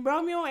 And then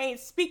Romeo ain't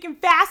speaking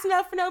fast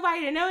enough for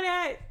nobody to know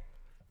that.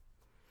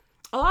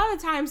 a lot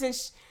of times I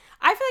feel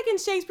like in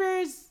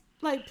Shakespeare's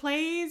like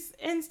plays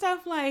and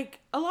stuff, like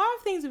a lot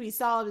of things would be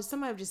solved if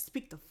somebody would just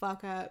speak the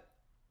fuck up.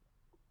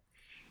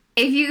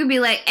 If you could be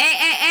like,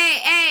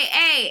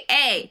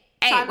 hey,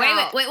 Time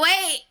out.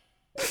 wait.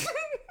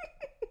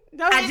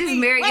 Don't I hit just me.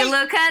 married Wait. your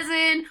little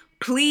cousin.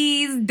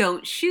 Please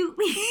don't shoot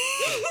me.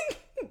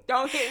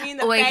 Don't hit me in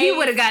the Wait, face. he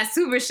would have got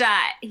super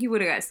shot.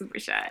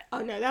 Oh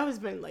no, that would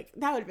have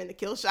been the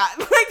kill shot.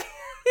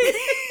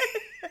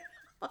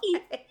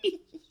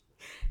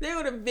 There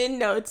would have been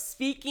no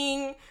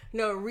speaking,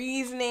 no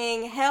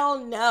reasoning. Hell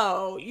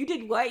no. You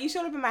did what? You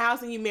showed up in my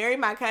house and you married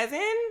my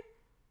cousin?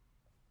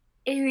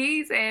 And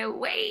he said,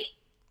 wait,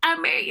 I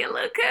married your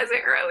little cousin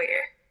earlier.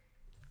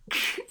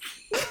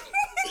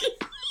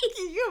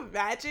 Can you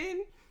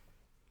imagine?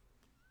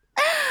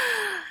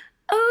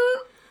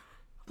 Oh,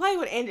 Play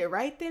would end it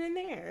right then and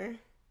there.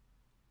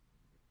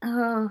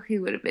 he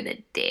would have been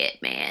a dead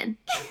man.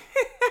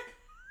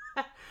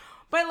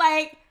 But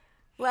like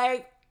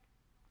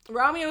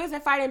Romeo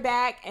isn't fighting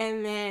back,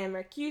 and then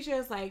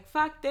Mercutio's like,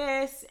 fuck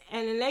this,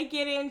 and then they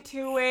get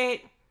into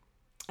it,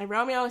 and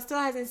Romeo still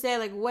hasn't said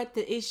like what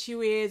the issue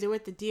is or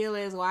what the deal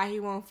is, why he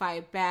won't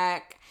fight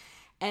back.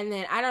 And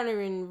then I don't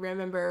even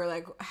remember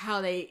like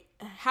how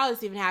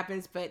this even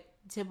happens, but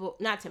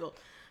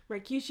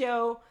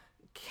Mercutio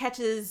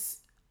catches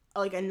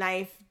like a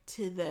knife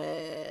to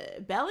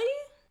the belly.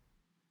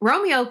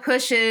 Romeo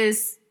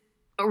pushes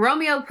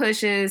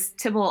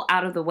Tybalt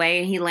out of the way,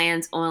 and he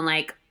lands on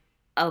like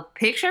a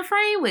picture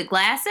frame with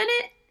glass in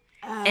it,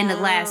 and the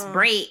glass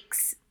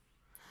breaks,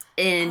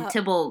 and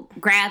Tybalt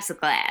grabs the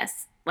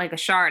glass, like a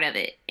shard of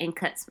it, and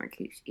cuts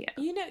Mercutio.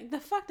 You know, the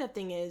fucked up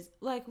thing is,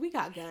 like, we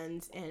got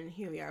guns, and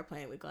here we are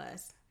playing with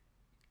glass.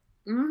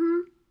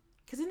 Mm-hmm.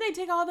 Because didn't they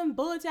take all them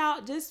bullets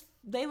out,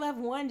 they left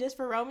one just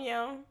for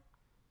Romeo?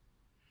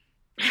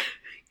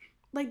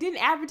 Like,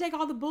 didn't Abra take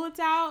all the bullets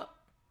out?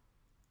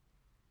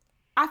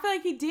 I feel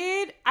like he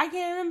did. I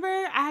can't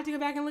remember. I have to go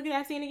back and look at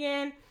that scene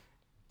again.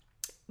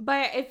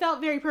 But it felt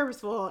very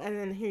purposeful. And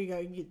then here you go.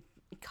 You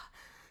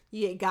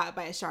get got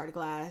by a shard of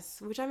glass.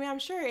 Which, I mean, I'm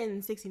sure in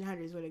the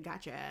 1600s would have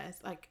got your ass.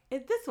 Like,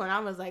 at this one, I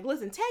was like,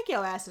 listen, take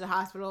your ass to the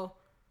hospital.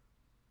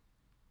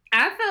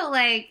 I felt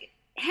like,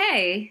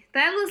 hey,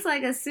 that looks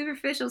like a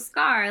superficial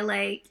scar.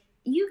 Like,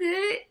 you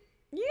good?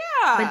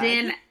 Yeah. But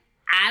then,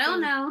 I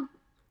don't know.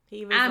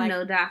 He was I'm like,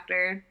 no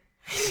doctor.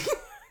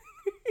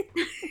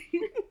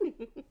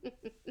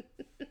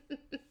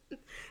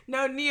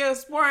 No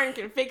Neosporin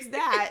can fix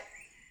that.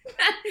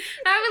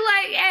 I was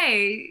like,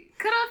 hey,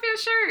 cut off your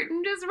shirt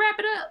and just wrap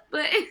it up.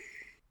 But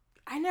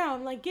I know,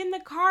 I'm like, get in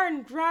the car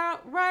and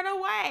run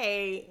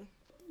away.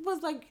 It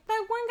was like,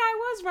 that one guy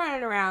was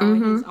running around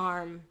with his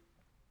arm.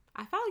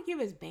 I felt like he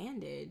was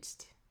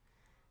bandaged.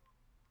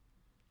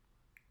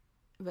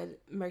 But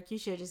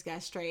Mercutio just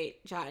got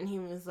straight shot, and he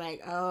was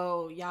like,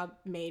 oh, y'all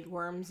made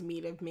worms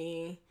meat of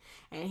me.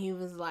 And he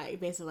was like,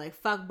 basically like,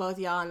 fuck both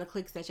y'all and the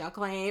cliques that y'all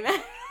claim.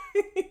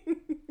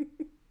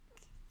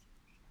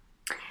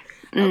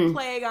 A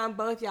plague on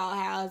both y'all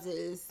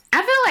houses.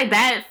 I feel like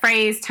that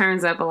phrase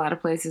turns up a lot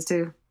of places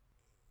too.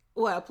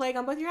 What, a plague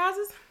on both your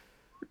houses?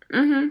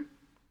 Mm-hmm.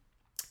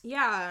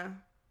 Yeah.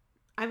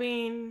 I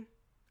mean,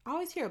 I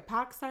always hear a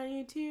pox on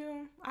you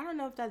too. I don't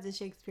know if that's a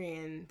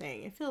Shakespearean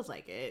thing. It feels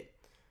like it.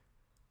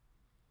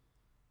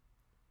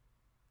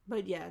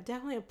 But yeah,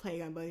 definitely a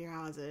plague on both your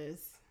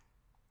houses.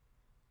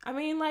 I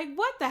mean, like,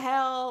 what the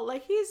hell?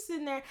 Like, he's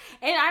sitting there.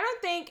 And I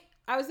don't think...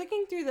 I was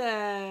looking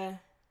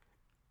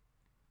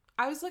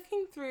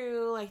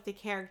through, like, the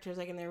characters,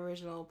 like, in the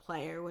original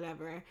play or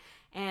whatever.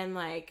 And,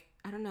 like,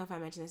 I don't know if I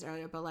mentioned this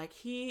earlier, but, like,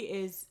 he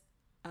is...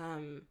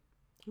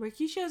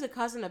 Mercutio's a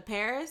cousin of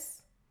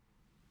Paris.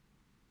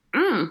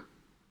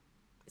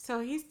 So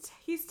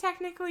he's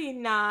technically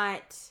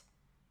not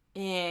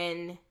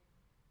in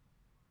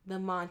the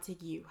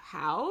Montague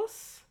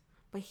house,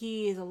 but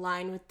he is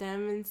aligned with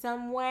them in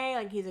some way.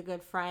 Like, he's a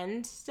good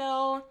friend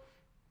still,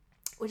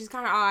 which is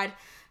kind of odd.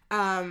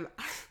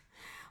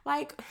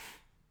 Like,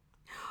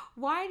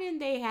 why didn't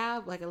they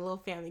have, like, a little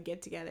family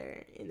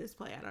get-together in this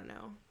play? I don't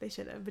know. They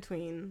should have,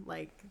 between,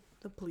 like,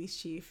 the police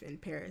chief in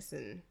Paris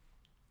and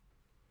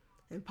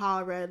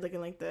Paul Rudd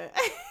looking like the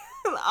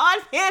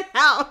odd man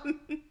out.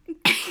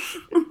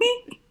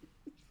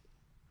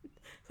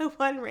 The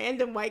one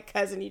random white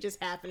cousin you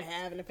just happen to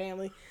have in the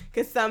family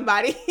because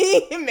somebody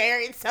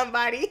married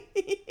somebody.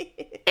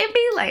 It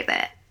be like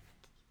that.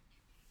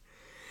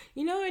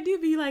 You know, it do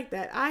be like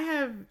that. I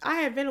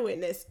have been a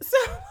witness. So,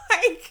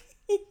 like,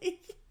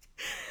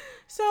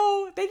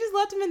 so they just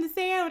left him in the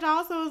sand, which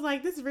also was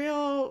like, this is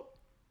real.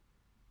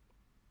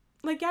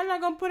 Like, y'all not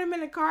gonna put him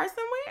in a car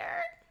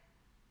somewhere?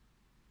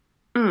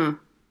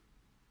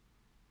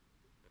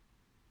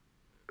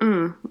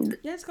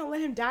 You're just gonna let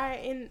him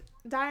die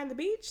on the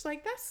beach?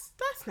 Like, that's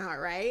not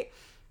right.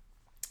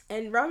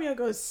 And Romeo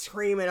goes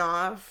screaming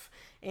off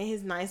in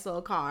his nice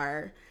little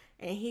car,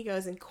 and he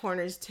goes and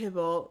corners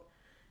Tybalt.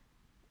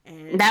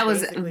 And that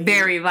was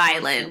very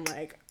violent.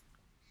 Like,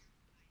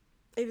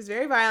 it was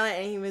very violent,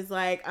 and he was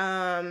like,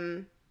 I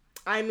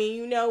mean,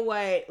 you know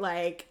what?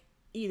 Like,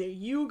 either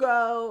you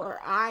go or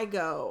I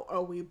go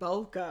or we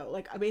both go.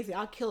 Like, basically,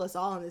 I'll kill us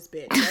all in this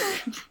bitch.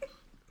 Like,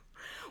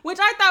 which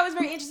I thought was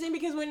very interesting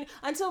because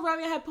until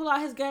Romeo had pulled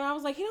out his gun, I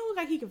was like, he don't look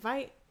like he can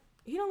fight.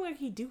 He don't look like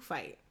he do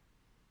fight.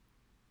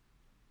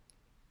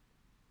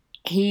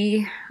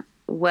 He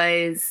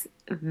was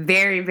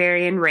very,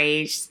 very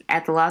enraged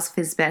at the loss of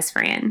his best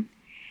friend.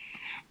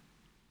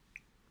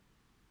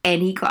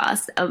 And he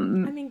caused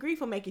grief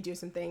will make you do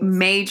some things.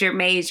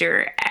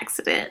 Major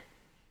accident.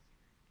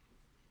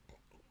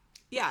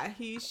 Yeah,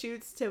 he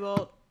shoots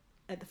Tybalt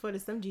at the foot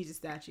of some Jesus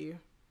statue.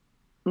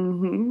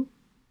 Mm-hmm.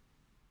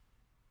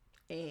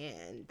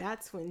 And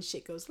that's when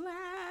shit goes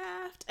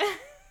left.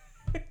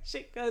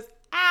 Shit goes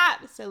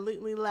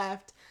absolutely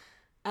left.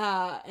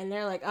 And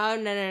they're like, oh,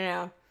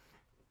 no.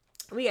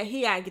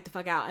 He gotta get the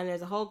fuck out. And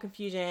there's a whole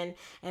confusion.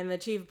 And the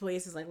chief of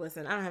police is like,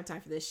 listen, I don't have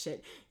time for this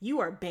shit. You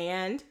are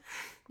banned.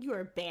 You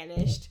are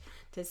banished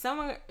to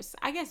somewhere,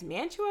 I guess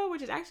Mantua,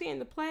 which is actually in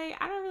the play.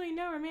 I don't really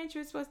know where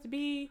Mantua is supposed to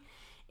be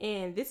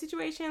in this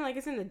situation. Like,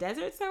 it's in the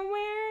desert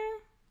somewhere.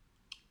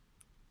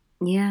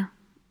 Yeah.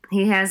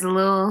 He has a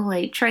little,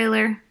 like,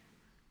 trailer.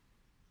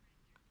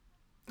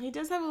 He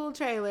does have a little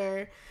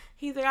trailer.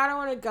 He's like, I don't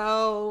want to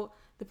go.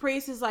 The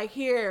priest is like,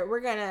 here, we're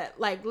gonna,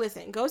 like,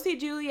 listen, go see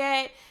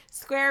Juliet,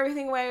 square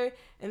everything away,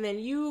 and then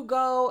you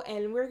go,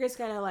 and we're just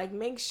gonna, like,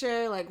 make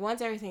sure, like,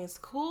 once everything's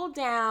cooled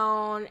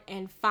down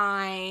and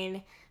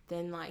fine,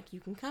 then, like,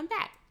 you can come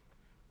back.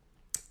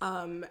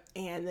 And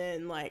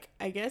then, like,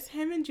 I guess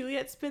him and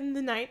Juliet spend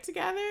the night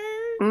together.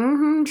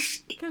 Mm-hmm.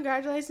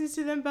 Congratulations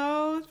to them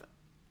both.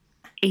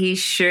 He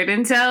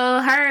shouldn't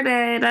tell her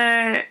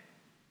that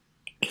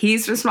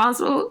he's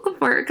responsible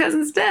for her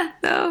cousin's death,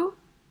 though.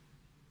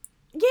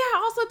 Yeah,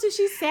 also, too,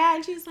 she's sad,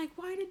 and she's like,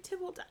 why did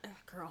Tybalt die?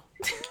 Girl.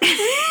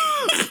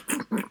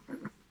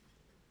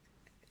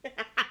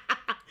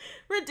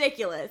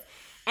 Ridiculous.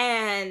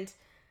 And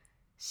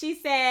she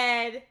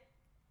said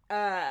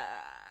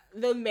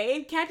the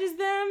maid catches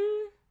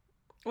them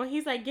when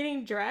he's, like,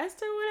 getting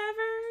dressed or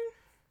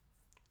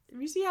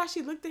whatever. You see how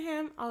she looked at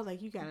him? I was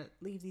like, you gotta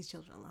leave these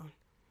children alone.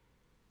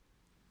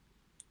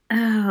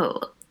 Oh,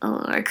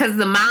 Lord. Because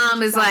the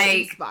mom is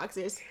like...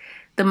 boxers.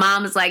 The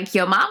mom is like,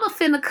 your mama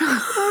finna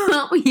come.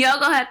 Y'all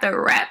gonna have to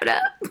wrap it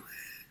up.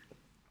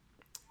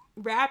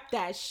 Wrap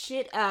that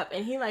shit up.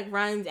 And he, like,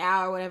 runs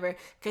out or whatever.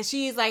 Because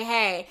she's like,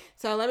 hey,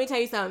 so let me tell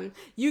you something.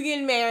 You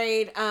getting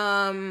married,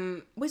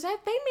 which they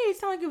made it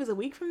sound like it was a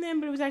week from then,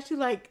 but it was actually,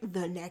 like,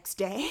 the next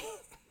day.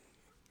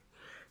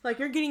 Like,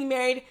 you're getting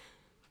married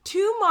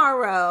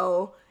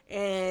tomorrow.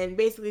 And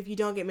basically, if you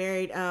don't get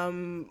married,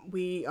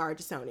 we are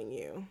disowning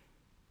you.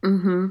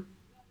 Mm-hmm.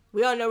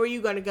 We don't know where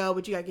you're going to go,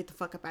 but you got to get the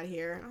fuck up out of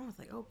here. And I was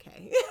like,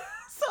 okay.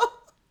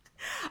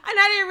 And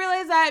I didn't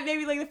realize that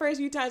maybe, like, the first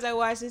few times I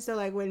watched it. So,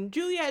 like, when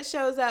Juliet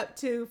shows up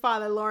to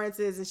Father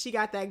Lawrence's and she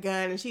got that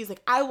gun and she's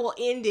like, I will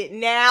end it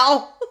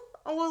now.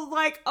 I was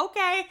like,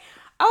 okay.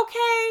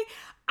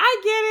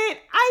 I get it.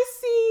 I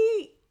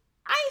see.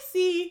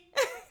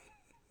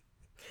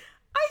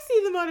 I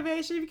see the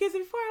motivation, because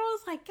before I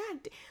was like, God,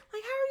 like, how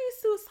are you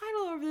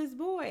suicidal over this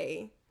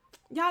boy?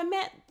 Y'all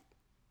met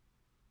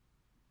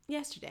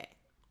yesterday.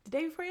 The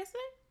day before yesterday?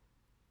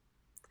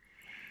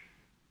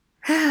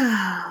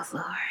 Oh,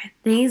 Lord.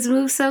 Things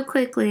move so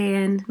quickly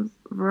in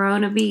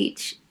Verona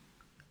Beach.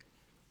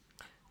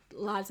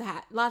 Lots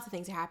of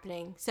things are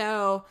happening.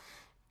 So,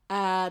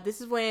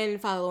 this is when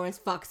Father Lawrence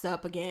fucks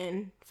up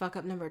again. Fuck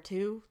up number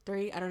 2,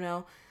 3, I don't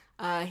know.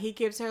 He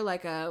gives her,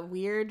 like, a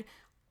weird,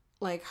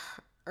 like,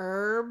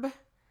 herb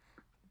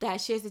that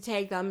she has to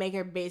take that'll make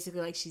her basically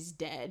like she's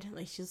dead.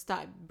 Like, she'll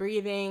stop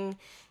breathing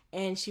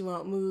and she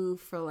won't move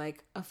for,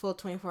 like, a full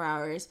 24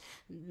 hours.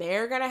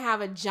 They're gonna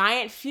have a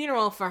giant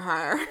funeral for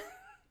her.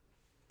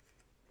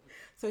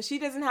 So she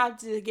doesn't have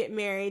to get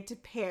married to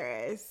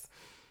Paris.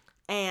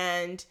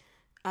 And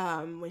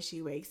when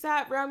she wakes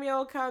up, Romeo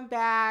will come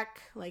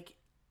back. Like,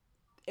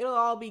 it'll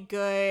all be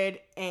good.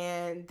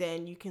 And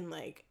then you can,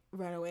 like,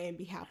 run away and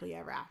be happily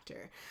ever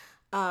after.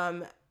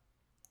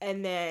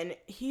 And then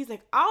he's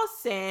like, I'll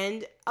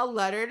send a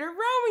letter to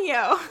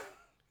Romeo.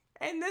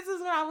 And this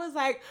is when I was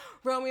like,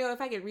 Romeo,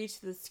 if I could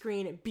reach the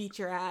screen and beat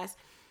your ass.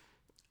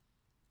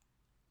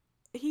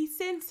 He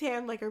sends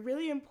him, like, a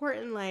really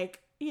important, like,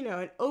 you know,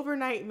 an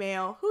overnight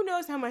mail. Who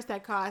knows how much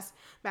that cost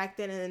back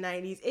then in the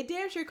 90s. It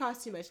damn sure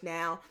costs too much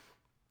now.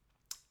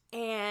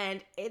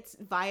 And it's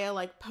via,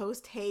 like,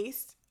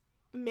 post-haste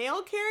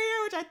mail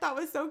carrier, which I thought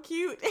was so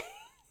cute.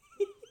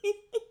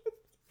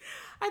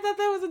 I thought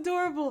that was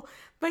adorable.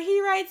 But he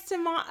writes to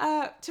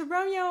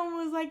Romeo and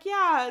was like,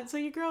 yeah, so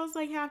your girl's,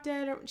 like, half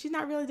dead. Or, she's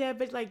not really dead,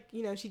 but, like,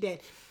 you know, she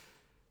did.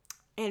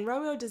 And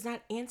Romeo does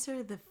not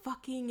answer the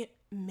fucking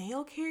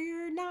mail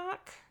carrier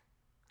knock.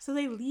 So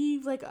they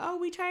leave, like, oh,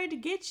 we tried to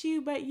get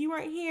you, but you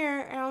weren't here.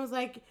 And I was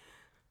like,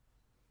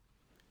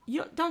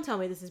 don't tell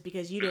me this is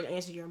because you didn't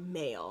answer your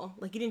mail.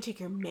 Like, you didn't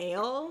check your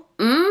mail?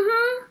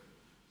 Mm-hmm.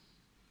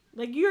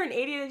 Like, you're an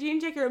idiot that you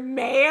didn't check your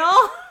mail?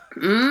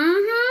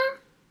 Mm-hmm.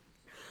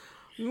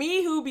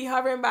 Me, who be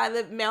hovering by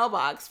the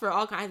mailbox for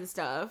all kinds of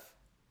stuff.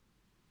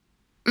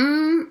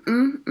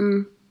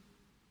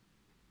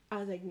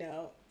 was like,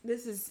 no,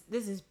 this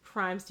is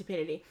prime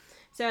stupidity.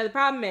 So the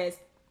problem is,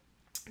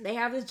 they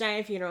have this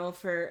giant funeral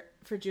for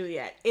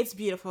Juliet. It's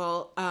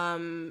beautiful.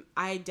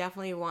 I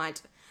definitely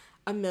want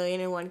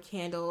 1,000,001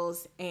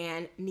 candles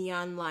and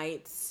neon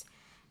lights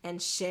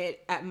and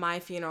shit at my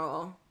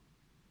funeral.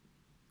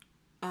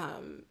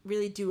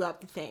 Really do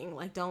up the thing.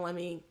 Like, don't let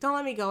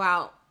me go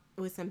out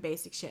with some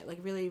basic shit. Like,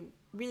 really,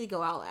 really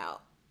go all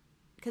out.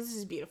 Because this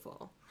is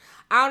beautiful.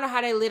 I don't know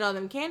how they lit all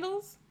them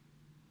candles.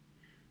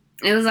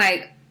 It was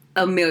like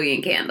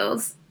 1,000,000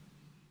 candles.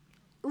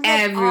 Like,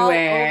 everywhere.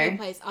 All over the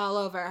place. All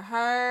over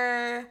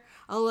her.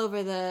 All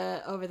over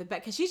the bed.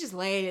 Because she's just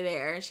laying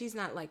there. She's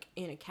not, like,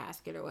 in a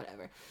casket or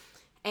whatever.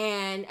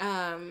 And,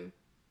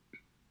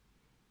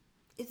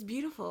 it's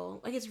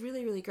beautiful. Like, it's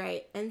really, really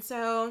great. And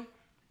so,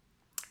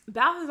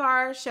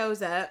 Balthazar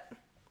shows up.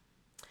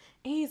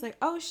 And he's like,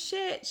 oh,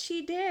 shit,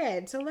 she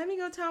did. So let me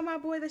go tell my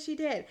boy that she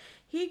did.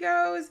 He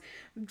goes,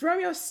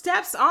 Romeo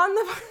steps on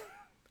the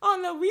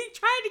we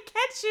trying to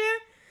catch you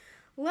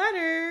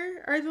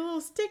letter or the little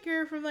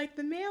sticker from like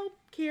the mail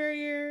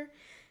carrier,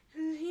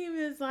 and he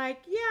was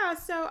like, yeah,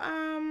 so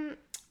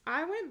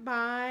I went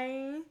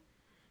by,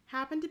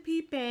 happened to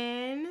peep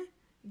in,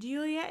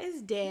 Juliet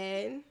is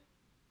dead.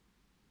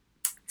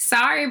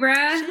 Sorry,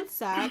 bruh.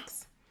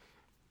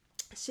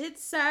 Shit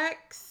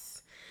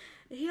sucks.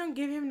 He don't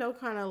give him no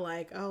kind of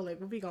like, oh,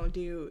 like, what we gonna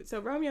do? So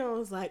Romeo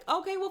was like,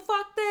 okay, well,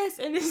 fuck this,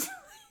 and just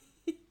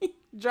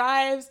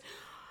drives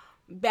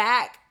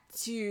back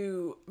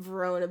to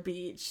Verona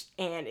Beach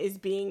and is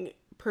being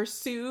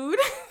pursued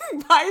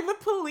by the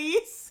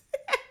police.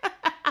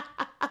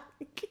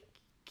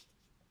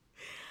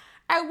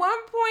 At one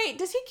point,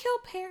 does he kill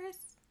Paris?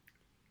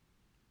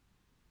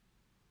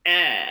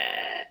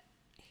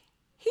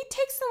 He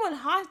takes someone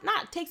hostage,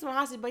 not takes someone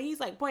hostage, but he's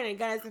like pointing a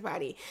gun at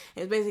somebody.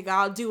 And it's basically,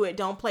 I'll do it,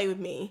 don't play with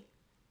me.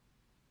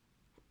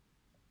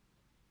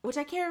 Which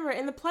I can't remember.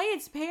 In the play,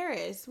 it's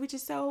Paris, which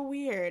is so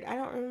weird. I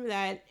don't remember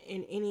that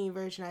in any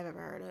version I've ever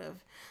heard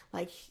of.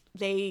 Like,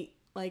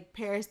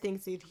 Paris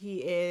thinks that he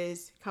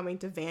is coming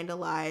to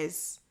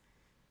vandalize,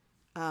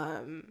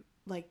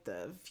 like,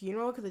 the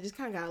funeral, because they just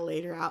kind of got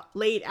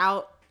laid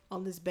out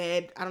on this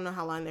bed. I don't know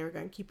how long they were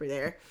going to keep her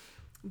there.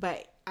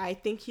 But I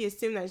think he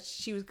assumed that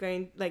she was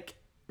going, like,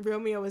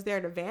 Romeo was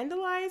there to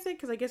vandalize it,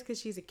 because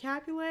she's a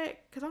Capulet,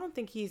 because I don't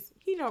think he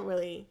hasn't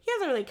really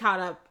caught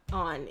up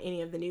on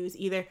any of the news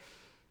either.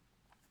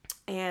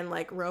 And,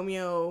 like,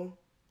 Romeo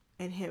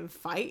and him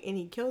fight, and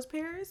he kills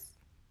Paris.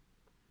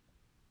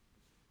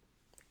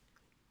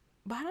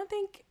 But I don't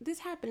think this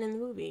happened in the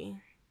movie.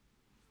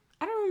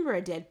 I don't remember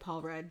a dead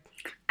Paul Rudd.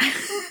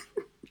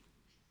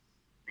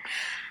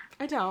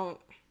 I don't.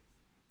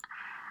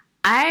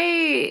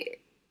 I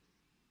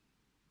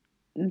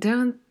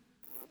don't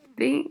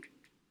think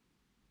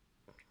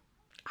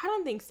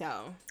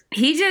so.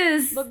 He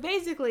just but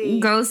basically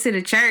goes to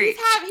the church.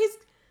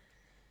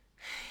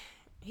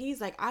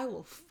 He's like, I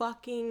will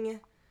fucking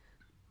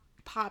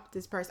pop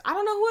this person. I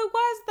don't know who it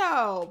was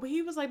though, but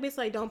he was like,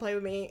 basically, like, don't play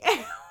with me. And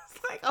I was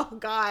like, oh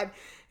god.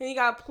 And he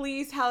got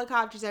police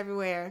helicopters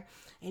everywhere.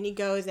 And he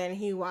goes and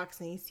he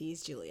walks and he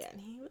sees Juliet. And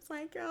he was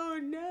like, oh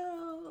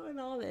no, and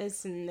all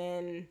this. And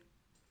then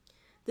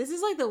this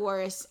is like the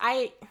worst.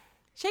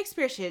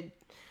 Shakespeare should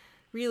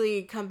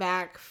really come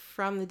back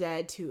from the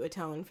dead to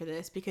atone for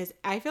this, because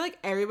I feel like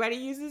everybody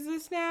uses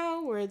this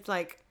now, where it's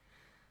like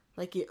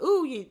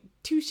you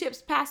two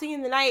ships passing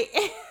in the night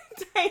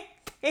type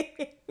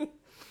thing.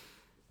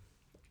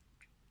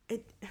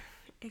 It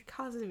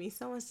causes me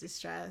so much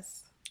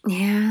distress.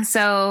 Yeah,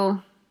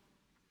 so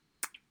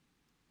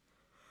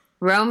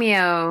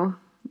Romeo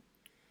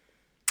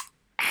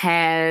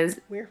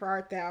Where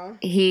art thou?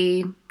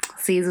 He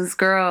sees this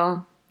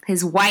girl,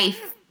 his wifey,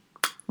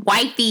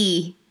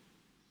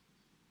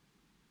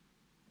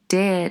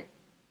 dead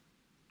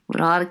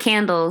with all the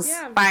candles,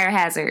 fire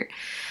hazard.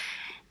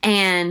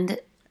 And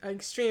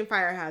extreme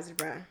fire hazard,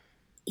 bruh.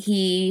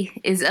 He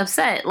is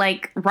upset,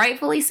 like,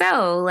 rightfully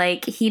so.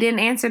 Like, he didn't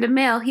answer the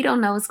mail. He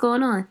don't know what's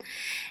going on.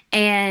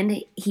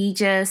 And he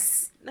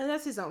just... No,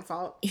 that's his own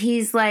fault.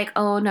 He's like,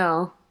 oh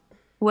no,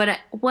 what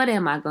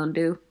am I going to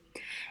do?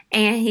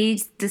 And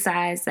he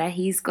decides that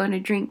he's going to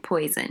drink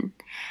poison.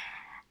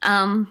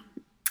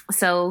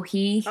 So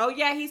he... Oh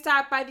yeah, he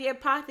stopped by the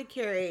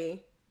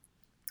apothecary.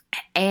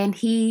 And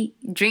he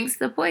drinks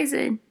the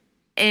poison.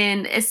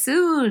 And as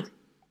soon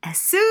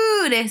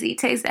as he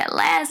takes that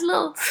last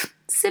little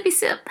sippy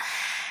sip,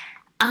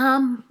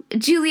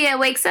 Juliet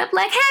wakes up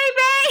like,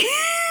 hey, babe.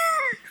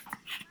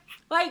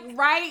 Like,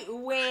 right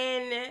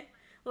when,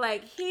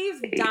 like,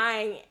 he's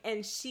dying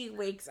and she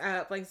wakes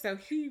up. Like, so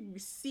he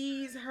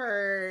sees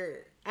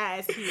her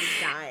as he's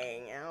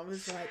dying. And I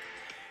was like,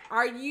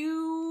 are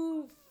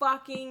you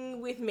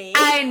fucking with me?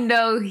 I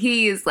know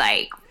he is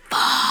like,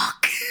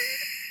 fuck.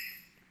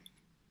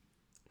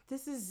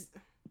 This is...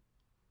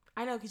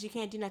 I know, because you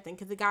can't do nothing.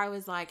 Because the guy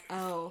was like,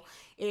 oh,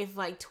 if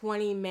like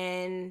 20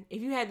 men, if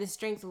you had the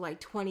strength of like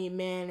 20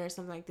 men or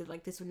something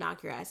like this would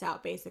knock your ass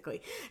out,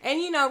 basically.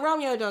 And you know,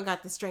 Romeo don't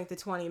got the strength of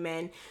 20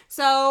 men.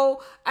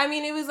 So, I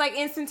mean, it was like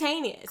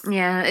instantaneous.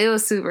 Yeah, it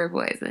was super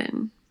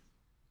poison.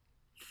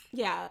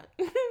 Yeah.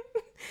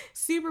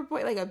 Super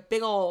point, like a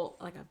big old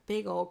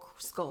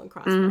skull and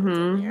crossbones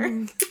in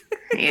there.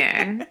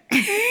 Yeah.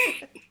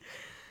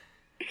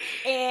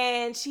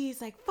 And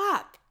she's like,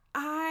 fuck,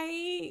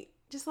 I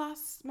just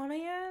lost my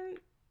man.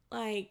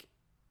 Like,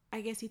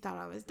 I guess he thought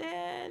I was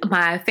dead.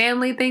 My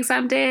family thinks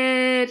I'm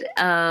dead.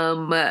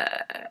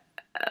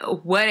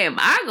 What am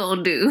I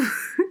gonna do?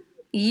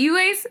 You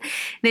ain't.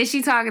 Then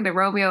she talking to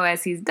Romeo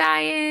as he's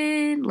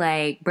dying.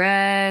 Like,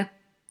 bruh,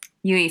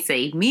 you ain't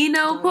saved me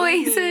no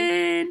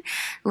poison.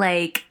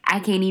 Like, I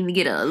can't even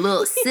get a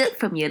little sip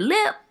from your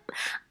lip.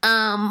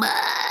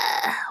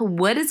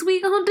 What is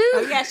we gonna do?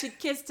 Oh yeah, she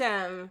kissed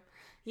him.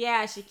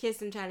 Yeah, she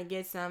kissed him trying to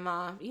get some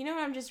off. You know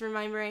what I'm just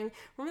remembering?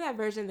 Remember that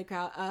version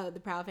of the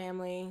Proud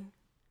Family?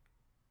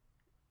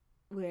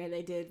 Where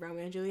they did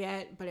Romeo and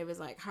Juliet, but it was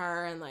like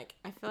her and like,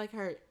 I feel like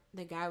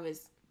the guy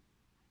was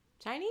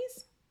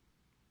Chinese?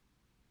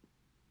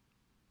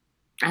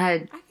 I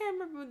can't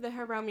remember what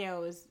her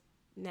Romeo was,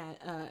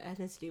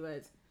 ethnicity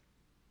was.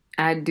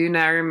 I do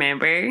not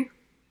remember.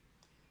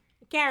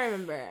 Can't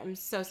remember. I'm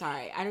so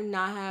sorry. I do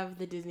not have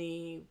the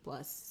Disney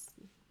Plus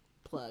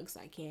plugs.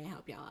 I can't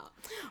help y'all out.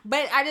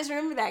 But I just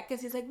remember that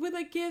because he's like, with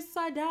a kiss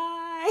I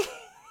die.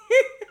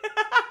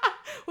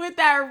 With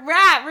that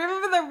rap.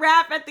 Remember the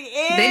rap at the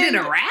end? They did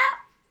a rap?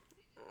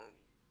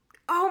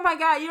 Oh my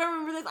God. You don't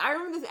remember this? I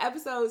remember this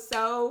episode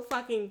so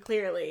fucking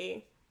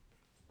clearly.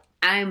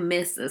 I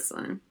missed this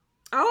one.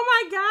 Oh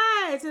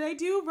my God. So they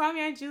do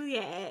Romeo and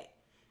Juliet.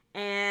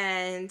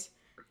 And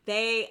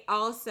they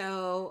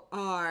also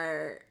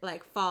are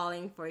like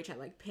falling for each other,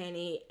 like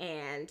Penny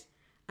and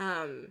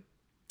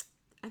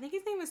I think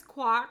his name was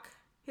Quack.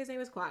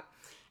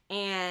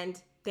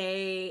 And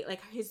they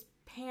like his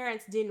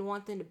parents didn't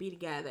want them to be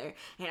together,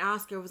 and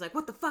Oscar was like,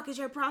 "What the fuck is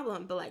your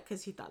problem?" But like,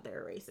 because he thought they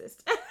were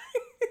racist.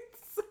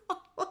 So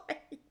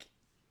like,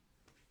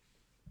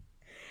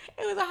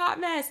 it was a hot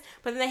mess.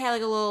 But then they had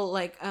like a little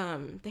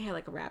they had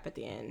like a rap at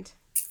the end.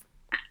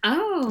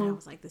 Oh, and I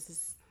was like,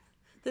 this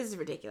is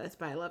ridiculous,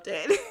 but I loved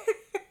it.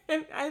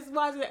 And I just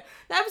watched it.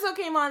 The episode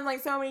came on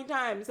like so many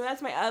times. So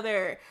that's my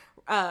other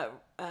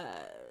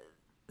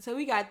so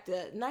we got the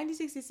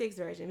 1966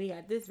 version. We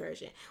got this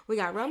version. We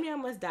got Romeo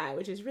Must Die,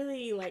 which is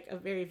really like a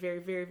very, very,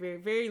 very, very,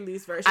 very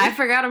loose version. I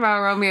forgot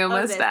about Romeo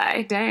Must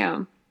Die.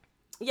 Damn.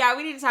 Yeah,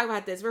 we need to talk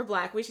about this. We're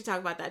Black. We should talk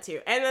about that too.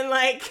 And then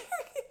like,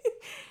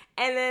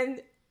 and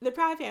then the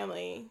Proud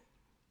Family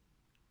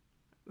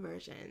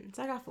version.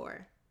 So I got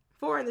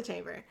four in the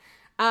chamber.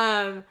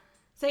 So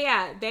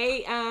yeah,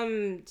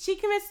 she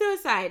commits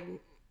suicide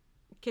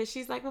because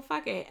she's like, well,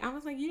 fuck it. I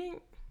was like, you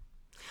didn't.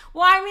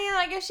 Well, I mean,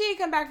 like, if she had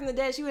come back from the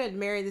dead, she would have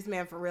married this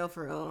man for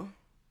real.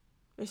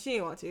 But she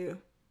didn't want to.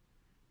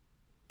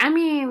 I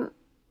mean,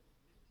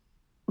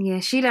 yeah,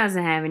 she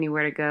doesn't have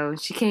anywhere to go.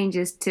 She can't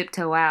just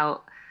tiptoe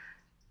out.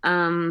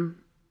 Yeah,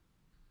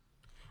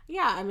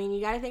 I mean, you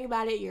got to think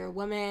about it. You're a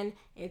woman.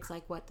 It's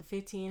like, what, the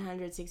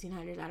 1500s,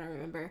 1600s? I don't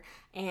remember.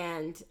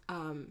 And,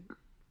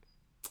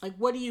 like,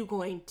 what are you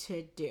going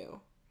to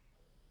do?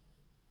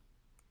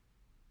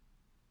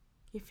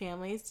 Your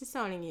family is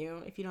disowning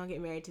you if you don't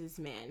get married to this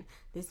man.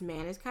 This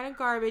man is kind of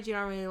garbage. You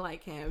don't really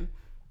like him.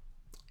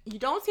 You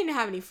don't seem to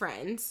have any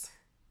friends.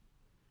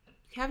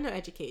 You have no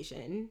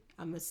education,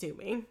 I'm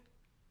assuming.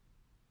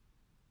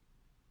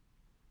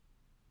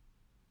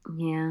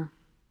 Yeah.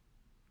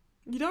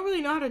 You don't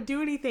really know how to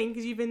do anything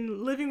because you've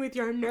been living with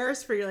your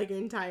nurse for your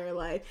entire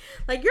life.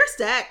 Like, you're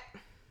stuck.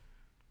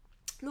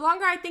 The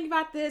longer I think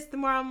about this, the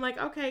more I'm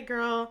like, okay,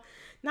 girl,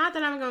 not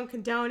that I'm going to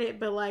condone it,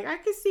 but like, I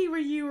can see where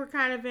you were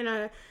kind of in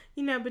a,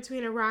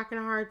 between a rock and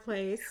a hard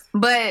place.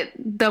 But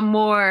the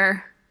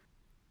more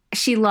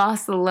she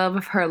lost the love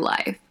of her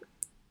life.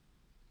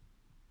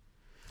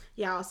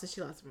 Yeah, also she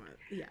lost more.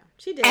 Yeah,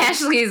 she did.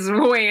 Ashley's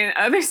weighing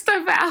other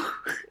stuff out.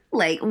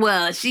 Like,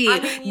 well, this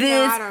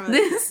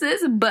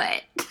is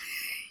but.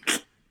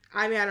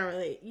 I mean, I don't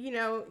really,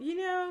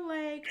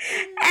 like.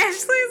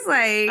 Ashley's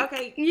like,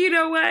 okay, you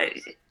know what?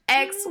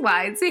 X,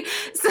 Y, Z.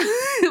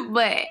 So,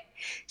 but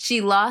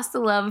she lost the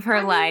love of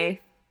her life.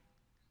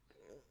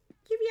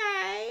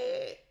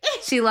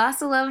 She lost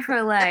the love of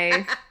her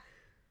life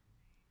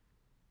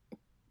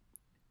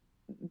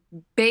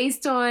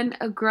based on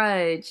a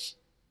grudge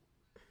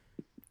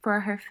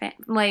for her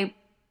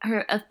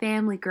a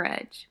family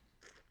grudge.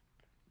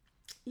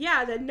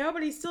 Yeah, that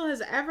nobody still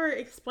has ever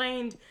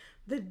explained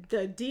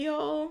the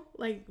deal.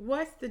 Like,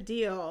 what's the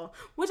deal?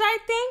 Which I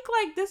think,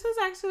 like, this was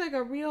actually, like,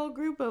 a real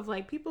group of,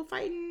 like, people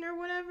fighting or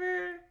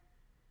whatever.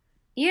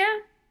 Yeah.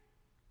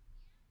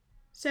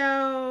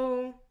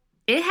 So.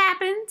 It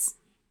happens.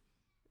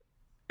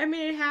 I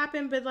mean, it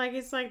happened, but, like,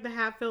 it's like the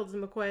Hatfields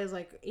and McCoys,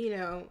 like,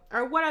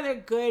 or what other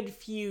good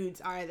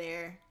feuds are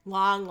there?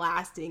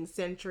 Long-lasting,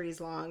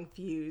 centuries-long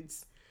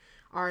feuds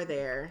are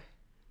there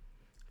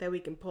that we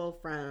can pull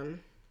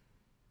from?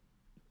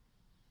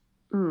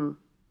 Mm.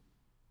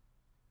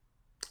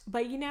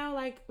 But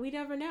like we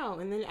never know.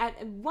 And then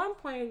at one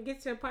point it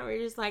gets to a point where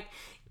you're just like,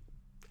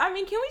 I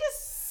mean, can we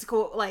just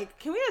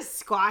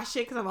squash it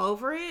because I'm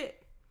over it?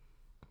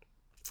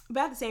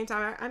 But at the same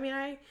time, I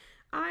mean,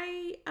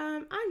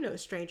 I'm no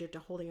stranger to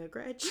holding a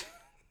grudge.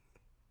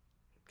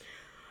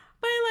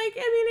 But I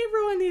mean, they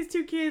ruined these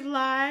two kids'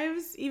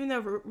 lives, even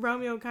though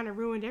Romeo kind of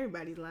ruined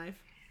everybody's life.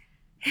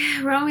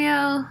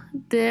 Romeo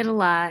did a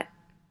lot.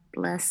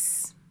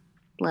 Bless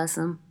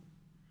him.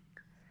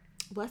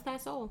 Bless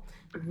that soul.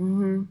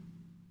 Mm-hmm.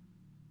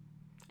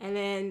 And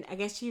then I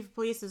guess chief of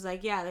police was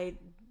like, yeah, they,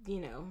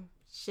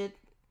 shit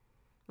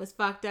was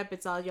fucked up.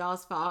 It's all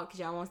y'all's fault because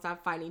y'all won't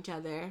stop fighting each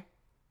other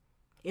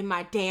in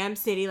my damn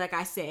city, like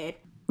I said.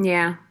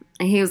 Yeah.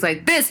 And he was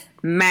like, this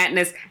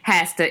madness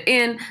has to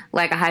end,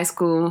 like a high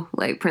school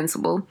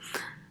principal.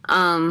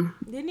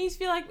 Didn't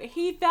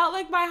he felt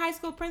like my high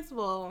school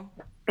principal?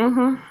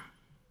 Mm-hmm.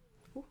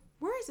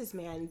 Where has this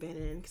man been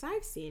in? Because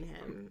I've seen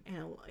him.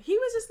 And he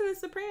was just in The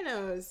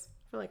Sopranos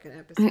for an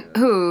episode.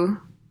 Who?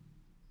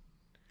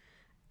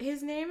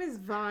 His name is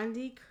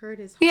Vondi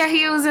Curtis Hall. Yeah,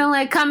 he was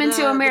in Coming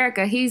to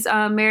America. He's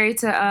married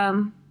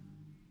to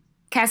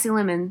Cassie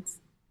Lemons.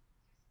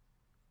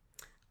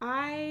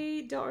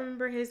 I don't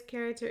remember his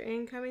character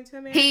in Coming to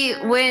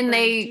America. When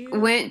they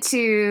went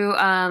to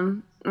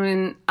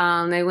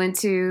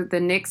the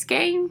Knicks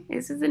game.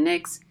 Is it the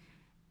Knicks?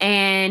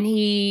 And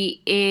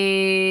he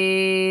is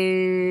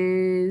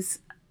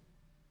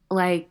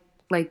like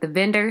the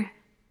vendor,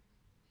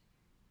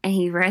 and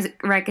he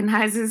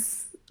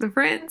recognizes the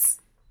prince.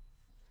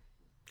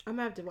 I'm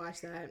gonna have to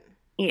watch that.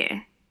 Yeah.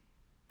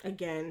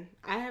 Again,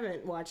 I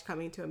haven't watched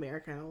Coming to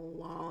America in a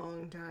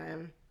long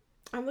time.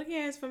 I'm looking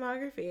at his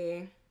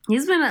filmography.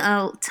 He's been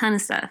a ton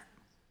of stuff.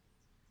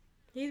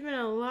 He's been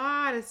a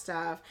lot of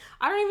stuff.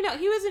 I don't even know.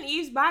 He was in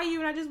Eve's Bayou,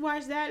 and I just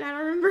watched that, and I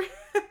don't remember.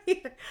 I feel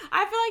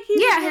like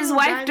his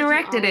wife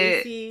directed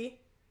it.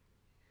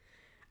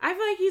 I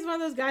feel like he's one of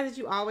those guys that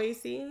you always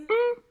see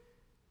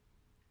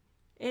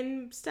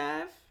in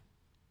stuff.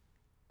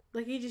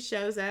 Like he just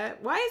shows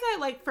up. Why is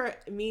that for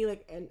me?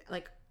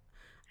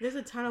 There's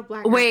a ton of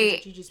black.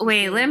 Wait.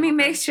 Let me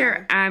make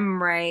sure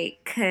I'm right.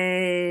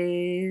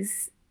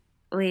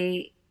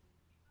 Wait.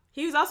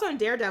 He was also in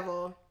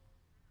Daredevil,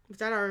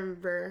 which I don't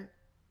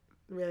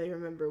really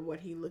remember what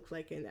he looked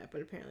like in that,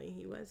 but apparently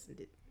he was.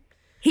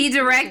 He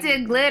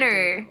directed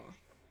Glitter.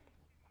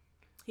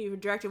 He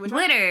directed which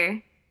Glitter.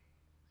 One?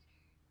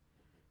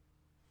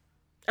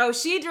 Oh,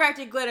 she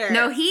directed Glitter.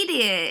 No, he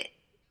did.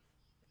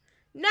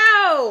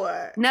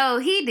 No,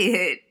 he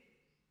did.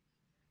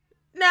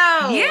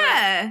 No.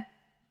 Yeah.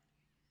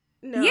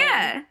 No.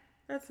 Yeah.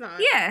 That's not.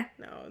 Yeah.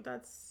 No,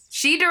 that's.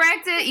 She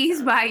directed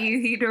East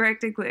Bayou. He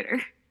directed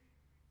Glitter.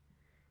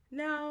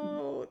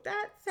 No,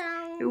 that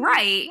sounds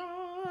right.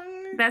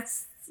 wrong. That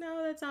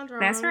sounds wrong.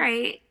 That's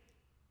right.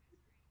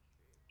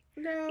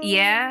 No.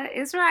 Yeah,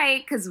 it's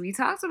right because we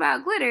talked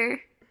about Glitter.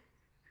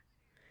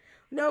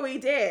 No, we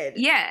did.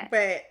 Yeah.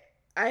 But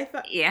I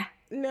thought. Yeah.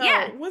 No.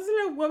 Yeah.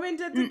 Wasn't a woman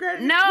that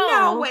directed? No.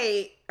 No,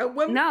 wait. A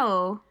woman?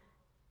 No.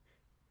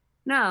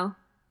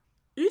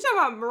 You're talking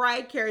about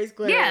Mariah Carey's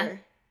Glitter. Yeah.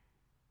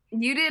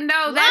 You didn't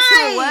know that's who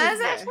it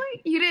was,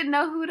 actually? You didn't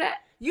know who that?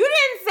 You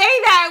didn't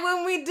say that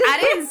when we did. I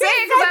didn't say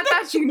it because I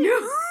thought you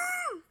knew.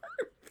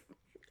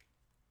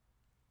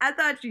 I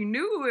thought you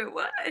knew who it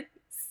was.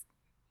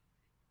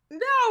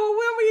 No,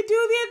 when we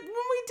do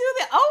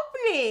the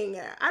opening.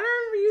 I don't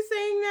remember you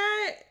saying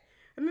that.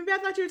 Maybe I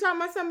thought you were talking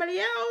about somebody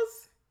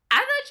else. I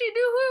thought you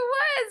knew who it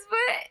was,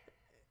 but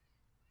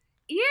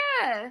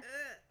yeah.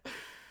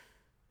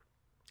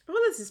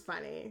 Well, this is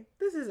funny.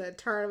 This is a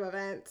turn of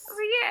events. Well,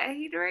 yeah,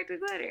 he directed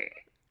Glitter.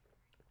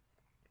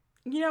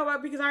 You know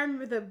what? Because I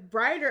remember the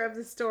writer of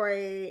the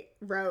story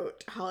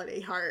wrote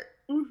Holiday Heart.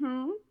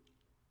 Mm-hmm.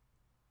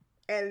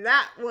 And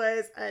that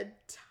was an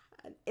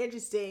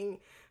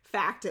interesting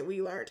fact that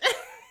we learned.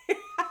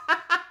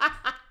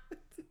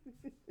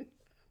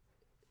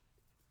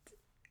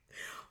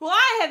 Well,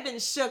 I have been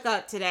shook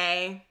up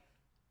today.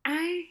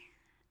 I'm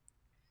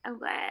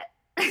glad.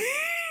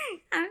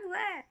 I'm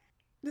glad.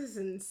 This is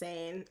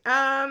insane.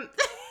 I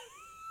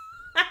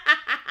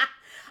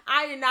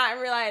did not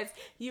realize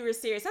you were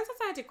serious. Sometimes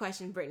I had to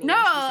question Brittany. No,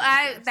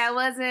 that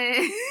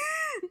wasn't.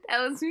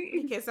 That was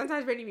me. Because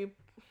sometimes Brittany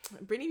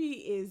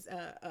is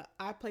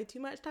I play too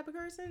much type of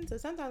person. So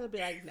sometimes I'll be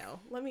like, no,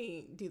 let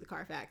me do the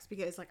car facts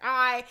because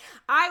I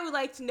would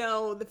like to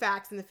know the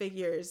facts and the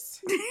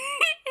figures.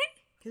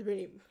 Because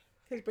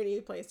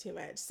Brittany plays too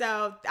much.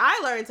 So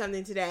I learned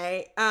something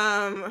today.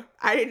 I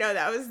didn't know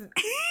that was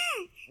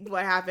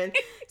what happened.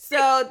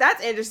 So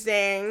that's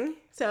interesting.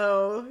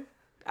 So,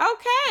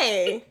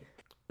 okay.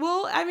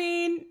 Well, I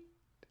mean,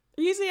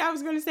 usually I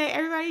was going to say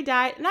everybody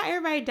died. Not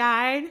everybody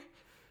died.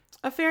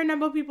 A fair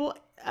number of people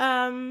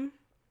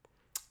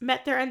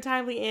met their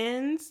untimely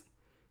ends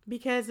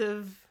because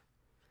of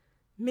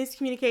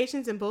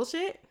miscommunications and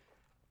bullshit.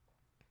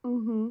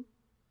 Mm-hmm.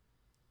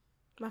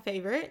 My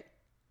favorite.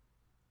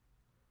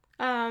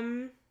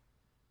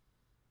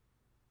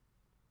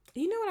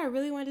 You know what I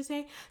really wanted to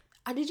say?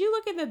 Did you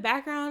look at the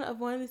background of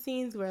one of the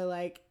scenes where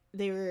like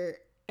it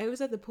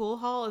was at the pool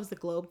hall? It was the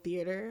Globe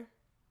Theater.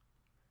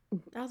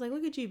 I was like,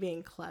 look at you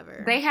being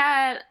clever. They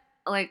had,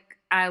 like,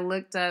 I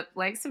looked up,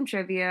 like, some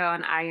trivia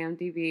on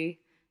IMDb,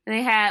 and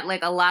they had,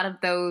 like, a lot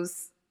of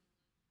those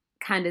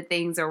kind of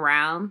things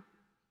around.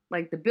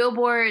 Like, the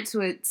billboards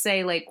would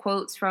say, like,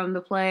 quotes from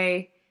the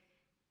play,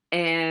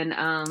 and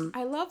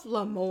I love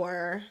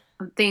L'Amour.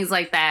 things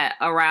like that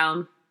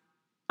around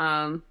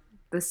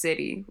the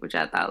city, which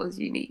I thought was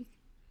unique.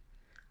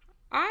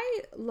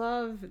 I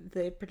love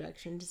the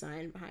production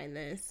design behind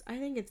this. I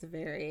think it's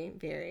very,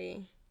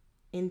 very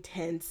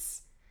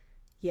intense,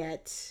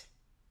 yet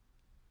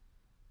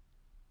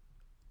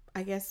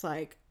I guess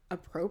like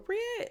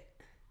appropriate.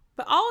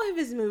 But all of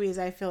his movies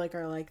I feel like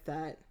are like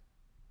that.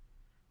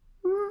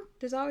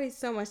 There's always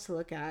so much to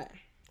look at,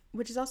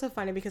 which is also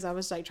funny because I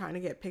was like trying to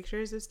get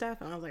pictures of stuff,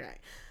 and I was like, I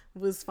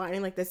was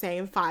finding like the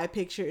same 5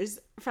 pictures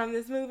from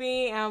this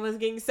movie, and I was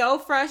getting so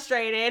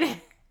frustrated.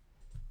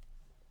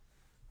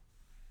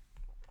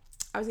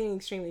 I was getting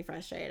extremely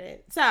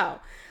frustrated.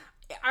 So,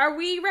 are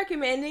we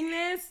recommending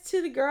this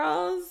to the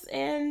girls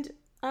and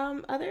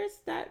others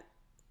that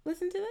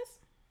listen to this?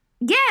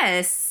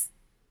 Yes.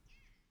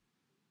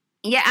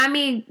 Yeah, I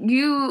mean,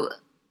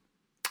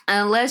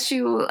 unless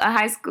you a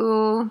high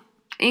school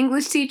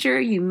English teacher,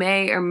 you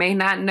may or may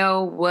not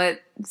know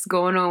what's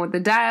going on with the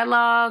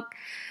dialogue.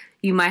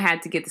 You might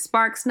have to get the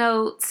Sparks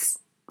Notes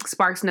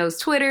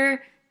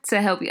Twitter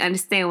to help you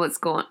understand what's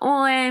going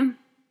on.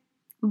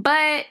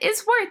 But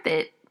it's worth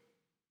it.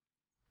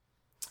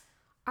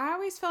 I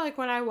always feel like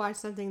when I watch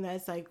something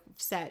that's like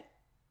set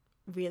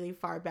really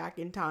far back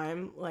in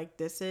time, like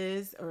this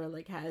is, or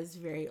like has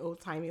very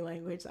old-timey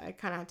language, I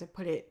kind of have to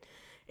put it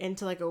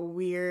into like a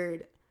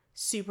weird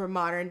super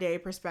modern day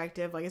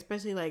perspective, like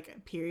especially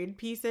like period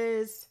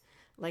pieces,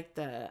 like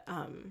the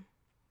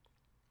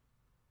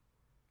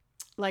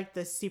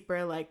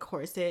super like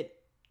corset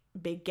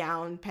big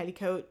gown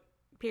petticoat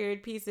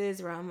period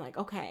pieces, where I'm like,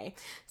 okay,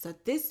 so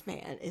this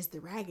man is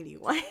the raggedy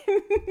one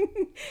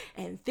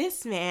and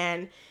this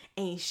man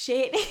ain't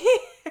shit.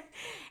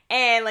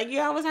 And like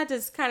you almost have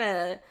to kind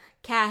of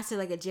cast it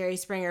like a Jerry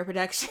Springer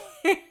production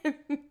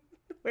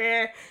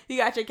where you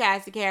got your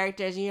cast of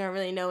characters and you don't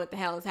really know what the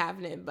hell is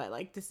happening, but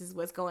like this is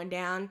what's going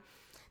down.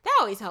 That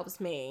always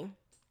helps me.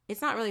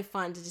 It's not really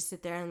fun to just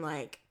sit there and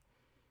like,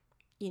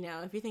 you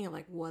know, if you think of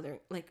like Wuthering,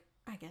 like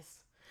I guess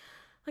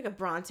like a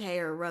Bronte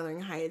or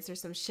Wuthering Heights or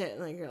some shit,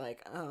 and like you're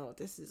like, oh,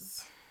 this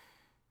is,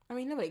 I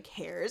mean, nobody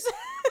cares.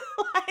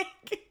 Like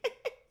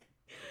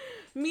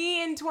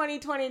me in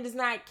 2020 does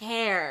not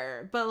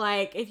care, but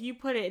like if you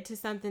put it to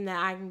something that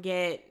I can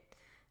get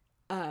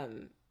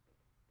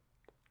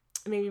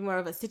maybe more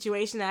of a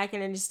situation that I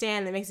can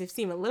understand that makes it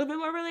seem a little bit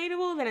more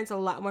relatable, then it's a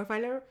lot more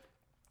fun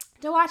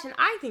to watch. And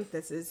I think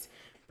this is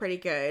pretty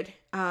good.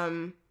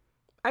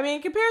 I mean,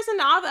 in comparison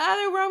to all the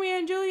other Romeo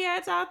and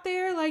Juliets out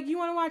there, like, you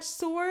want to watch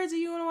swords or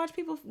you want to watch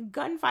people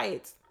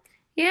gunfights?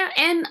 Yeah,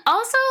 and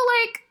also,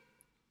 like,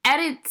 at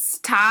its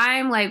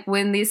time, like,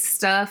 when this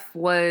stuff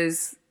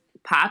was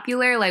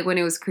popular, like, when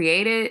it was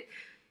created,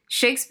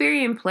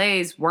 Shakespearean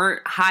plays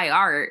weren't high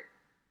art.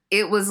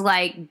 It was,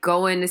 like,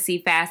 going to see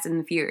Fast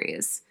and the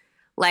Furious.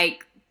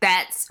 Like,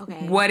 that's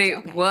what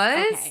it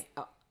was.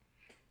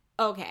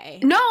 Okay.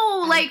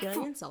 No, I'm like,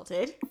 feeling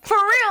insulted. For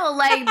real,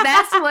 like,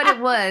 that's what it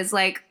was.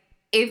 Like,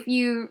 if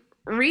you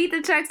read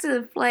the text of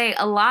the play,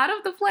 a lot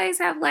of the plays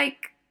have,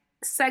 like,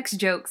 sex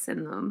jokes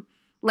in them.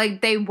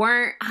 Like, they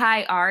weren't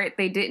high art.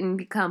 They didn't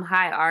become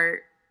high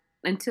art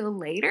until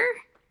later.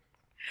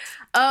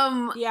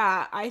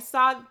 Yeah, I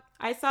saw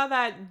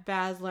that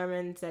Baz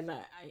Luhrmann said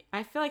that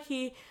I feel like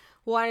he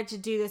wanted to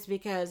do this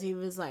because he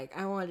was like,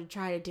 I wanted to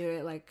try to do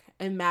it, like,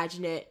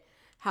 imagine it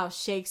how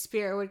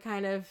Shakespeare would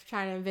kind of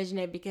try to envision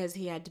it, because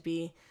he had to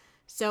be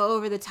so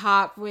over the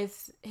top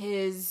with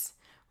his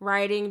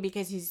writing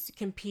because he's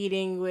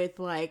competing with,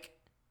 like,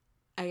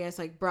 I guess,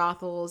 like,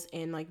 brothels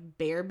and, like,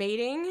 bear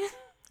baiting.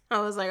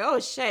 I was like, oh,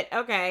 shit,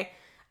 okay.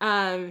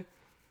 So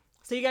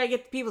you gotta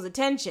get people's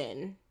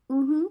attention.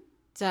 Mm-hmm.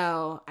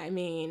 So, I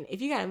mean, if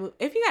you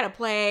got a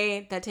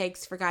play that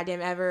takes for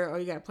goddamn ever, or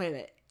you got a play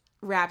that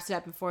wraps it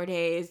up in 4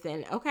 days,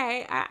 then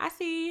okay, I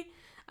see.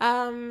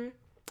 And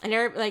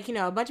there, like, you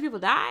know, a bunch of people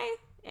die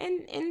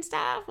and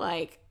stuff.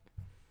 Like,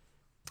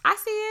 I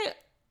see it.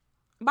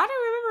 But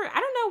I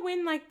don't know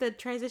when, like, the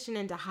transition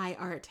into high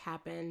art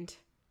happened.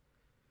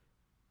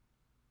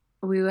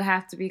 We would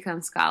have to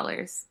become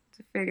scholars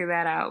to figure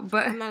that out.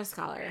 But I'm not a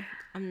scholar.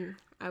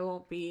 I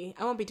won't be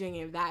doing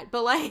any of that.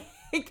 But,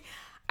 like,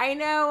 I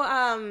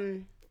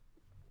know,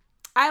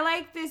 I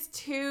like this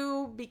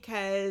too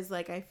because,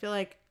 like, I feel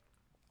like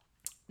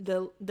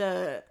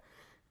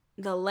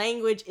the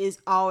language is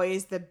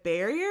always the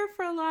barrier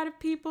for a lot of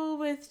people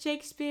with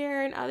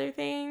Shakespeare and other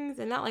things.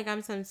 And not like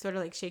I'm some sort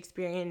of, like,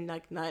 Shakespearean,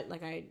 like, nut.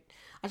 Like, I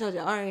told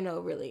you, I already know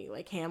really,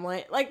 like,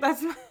 Hamlet. Like,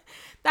 that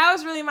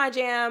was really my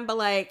jam. But,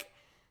 like,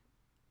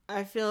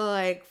 I feel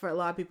like for a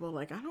lot of people,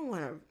 like, why would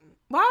I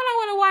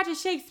want to watch a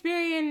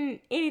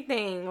Shakespearean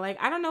anything?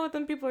 Like, I don't know what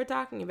them people are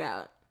talking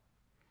about.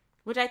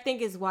 which I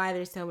think is why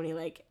there's so many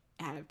like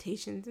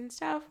adaptations and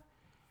stuff.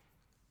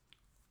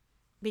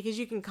 Because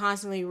you can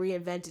constantly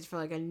reinvent it for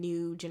like a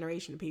new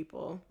generation of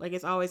people. Like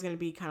it's always going to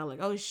be kind of like,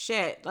 oh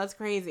shit, that's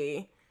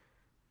crazy.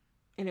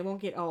 And it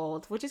won't get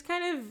old, which is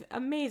kind of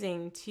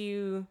amazing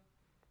to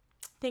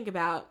think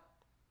about.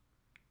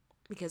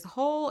 Because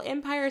whole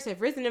empires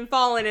have risen and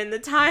fallen in the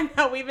time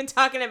that we've been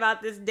talking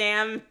about this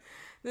damn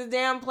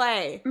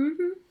play.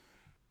 Mm-hmm.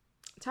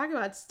 Talk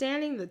about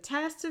standing the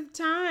test of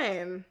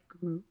time.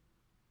 Mm-hmm.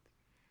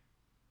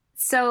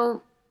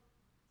 So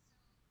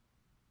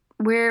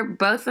we're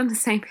both on the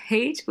same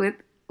page with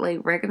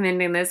like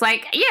recommending this.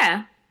 Like,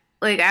 yeah,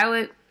 like I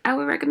would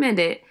recommend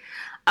it.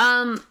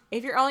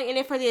 If you're only in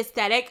it for the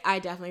aesthetic, I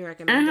definitely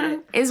recommend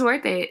it. It's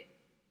worth it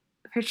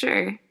for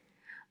sure.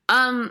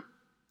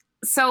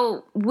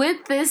 So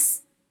with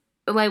this,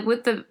 like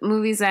with the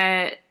movies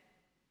that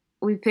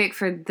we picked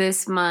for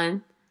this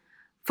month,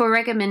 for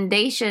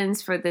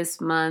recommendations for this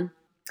month,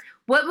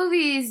 what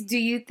movies do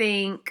you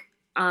think,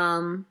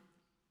 going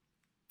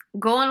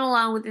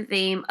along with the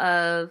theme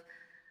of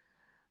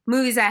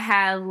movies that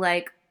have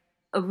like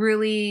a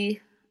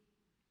really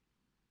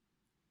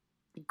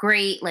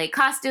great like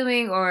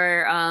costuming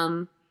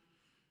or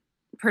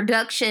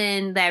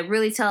production that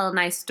really tell a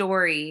nice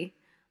story,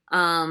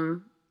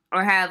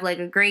 or have like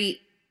a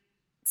great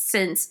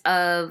sense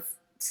of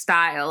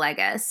style, I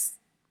guess.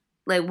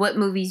 Like what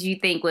movies you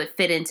think would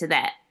fit into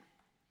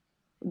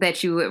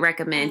that you would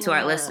recommend to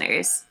our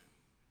listeners?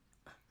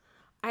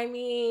 I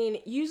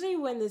mean, usually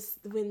when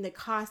the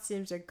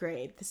costumes are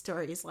great, the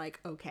story is like,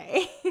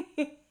 okay.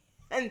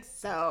 And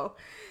so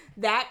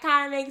that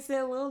kind of makes it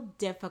a little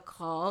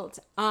difficult.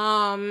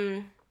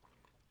 And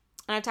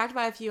I've talked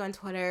about a few on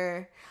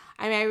Twitter.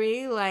 I mean, I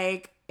really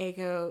like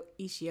Eiko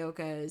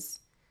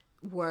Ishioka's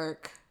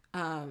work.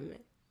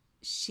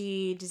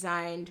 She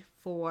designed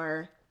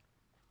for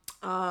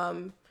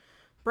Bram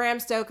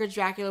Stoker's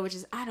Dracula, which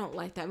is, I don't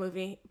like that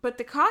movie, but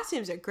the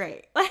costumes are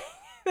great. Like,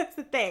 that's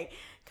the thing.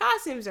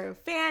 Costumes are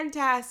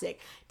fantastic.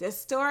 The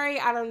story,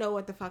 I don't know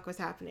what the fuck was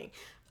happening.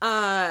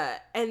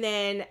 And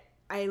then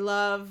I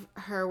love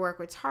her work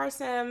with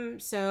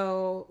Tarsem.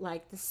 So,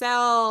 like, The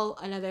Cell,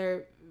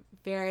 another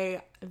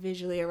very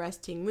visually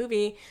arresting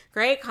movie.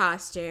 Great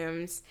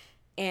costumes.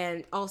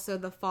 And also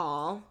The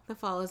Fall. The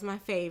Fall is my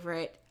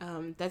favorite.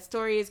 That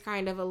story is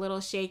kind of a little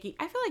shaky.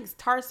 I feel like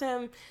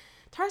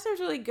Tarsem's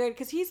really good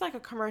because he's like a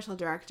commercial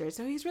director.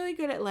 So he's really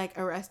good at like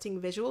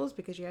arresting visuals,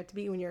 because you have to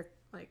be when you're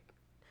like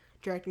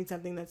directing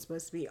something that's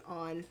supposed to be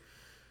on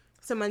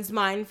someone's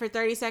mind for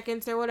 30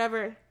 seconds or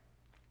whatever.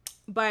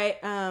 But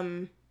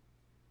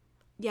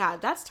yeah,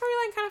 that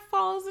storyline kind of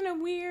falls in a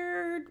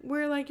weird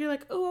where like you're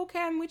like, oh, okay,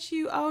 I'm with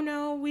you. Oh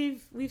no,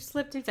 we've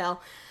slipped and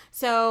fell.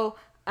 So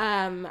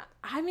I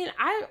mean,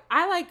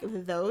 I like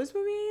those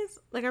movies.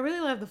 Like I really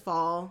love The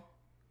Fall.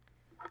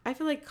 I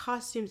feel like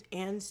costumes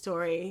and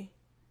story,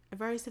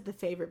 I've already said the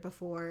favorite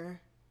before.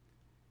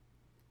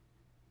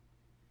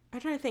 I'm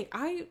trying to think.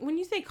 When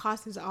you say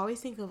costumes, I always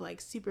think of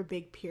like super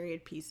big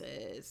period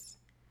pieces.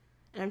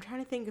 And I'm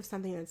trying to think of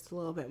something that's a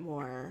little bit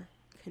more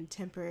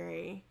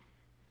contemporary.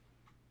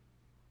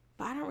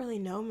 But I don't really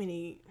know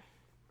many.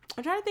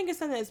 I'm trying to think of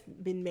something that's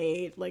been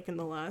made like in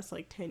the last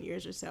like 10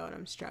 years or so, and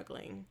I'm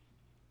struggling.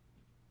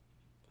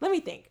 Let me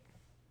think.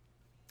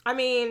 I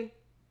mean,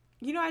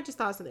 you know, I just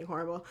thought of something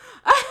horrible.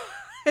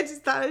 I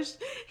just thought of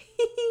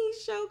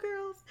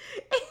Showgirls.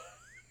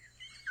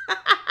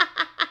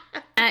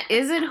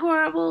 Is it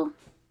horrible?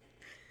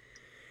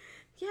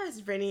 Yes,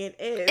 Brittany, it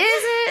is. Is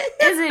it?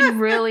 Is it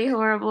really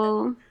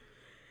horrible?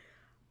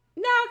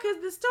 No,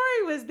 because the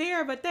story was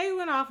there, but they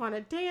went off on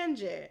a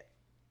tangent.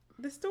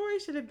 The story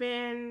should have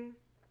been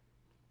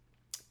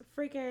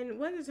freaking,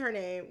 what is her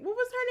name? What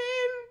was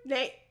her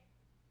name?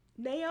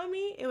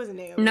 Naomi? It was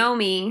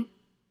Naomi.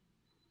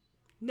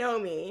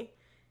 Nomi.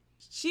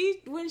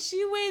 When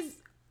she was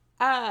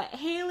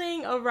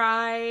hailing a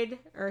ride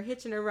or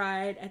hitching a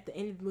ride at the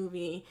end of the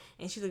movie,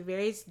 and she looked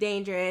very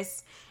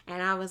dangerous,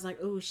 and I was like,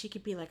 oh, she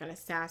could be like an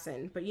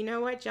assassin. But you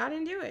know what? Y'all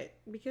didn't do it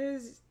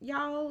because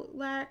y'all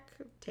lack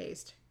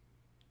taste.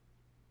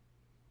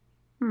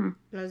 And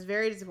I was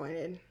very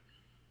disappointed.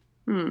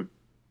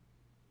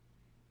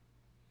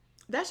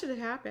 That should have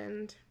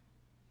happened.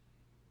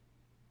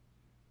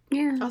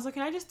 Yeah. Also,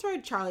 can I just throw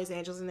Charlie's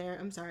Angels in there?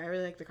 I'm sorry, I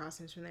really like the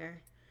costumes from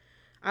there.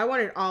 I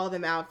wanted all of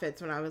them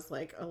outfits when I was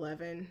like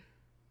 11.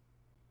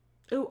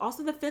 Ooh,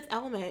 also The Fifth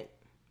Element.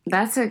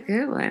 That's a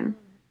good one.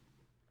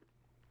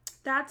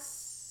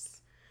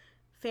 That's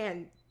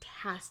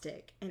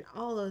fantastic. And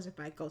all those are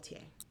by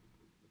Gaultier.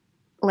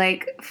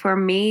 Like, for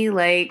me,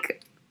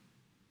 like,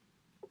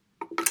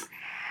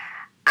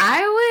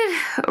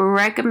 I would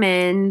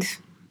recommend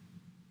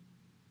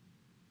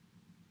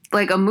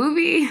like a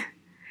movie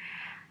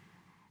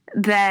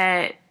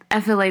that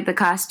I feel like the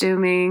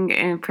costuming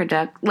and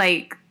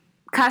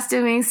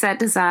costuming, set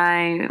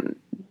design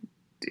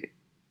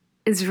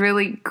is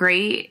really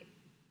great,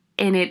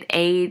 and it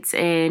aids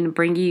in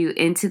bringing you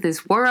into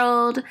this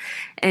world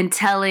and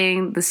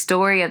telling the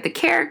story of the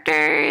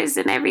characters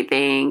and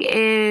everything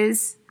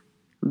is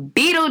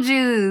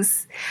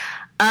Beetlejuice.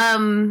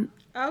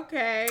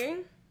 Okay.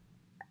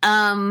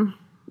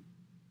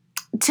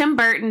 Tim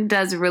Burton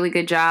does a really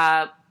good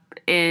job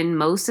in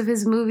most of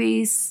his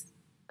movies.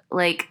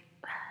 Like,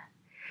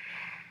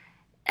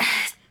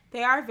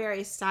 they are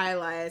very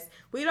stylized.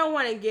 We don't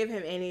want to give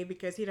him any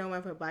because he don't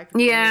want to put black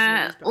people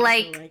yeah, in his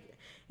movies, like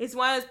it's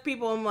one of those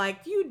people I'm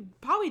like, you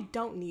probably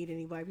don't need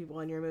any black people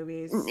in your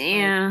movies.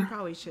 Yeah. Like, you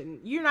probably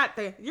shouldn't. You're not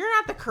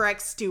the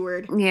correct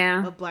steward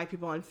of black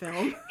people on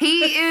film.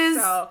 He is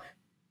a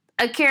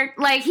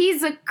character, like,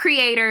 he's a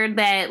creator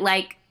that,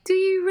 like, do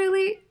you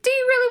really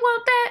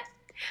want that?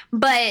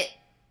 But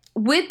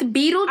with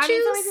Beetlejuice,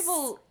 I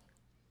mean,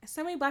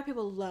 so many black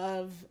people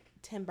love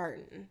Tim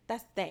Burton.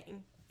 That's the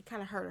thing. It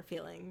kind of hurt our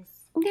feelings.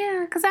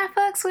 Yeah, because I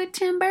fucks with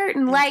Tim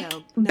Burton. Like,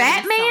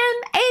 Batman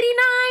 89,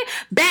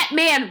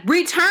 Batman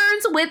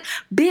Returns with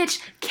bitch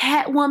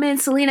Catwoman,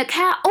 Selena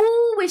Cat.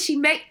 When she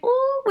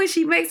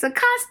makes a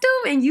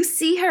costume and you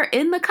see her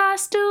in the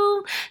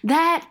costume,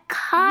 that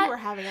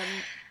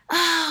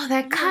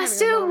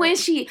costume when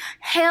she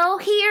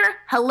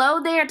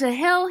hello there to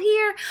hell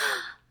here.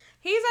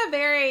 He's a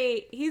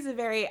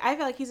very, I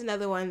feel like he's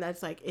another one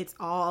that's like, it's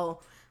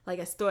all like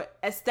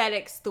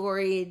aesthetic,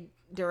 story,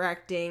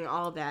 directing,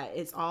 all that.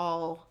 It's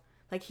all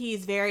like,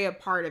 he's very a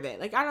part of it.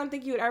 Like, I don't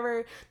think you would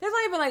ever, there's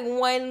not even like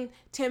one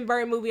Tim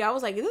Burton movie I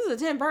was like, this is a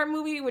Tim Burton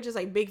movie, which is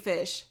like Big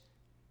Fish.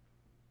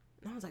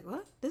 And I was like,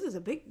 what? This is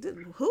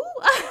who?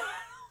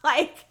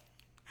 Like,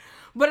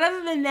 but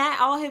other than that,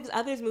 all his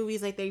other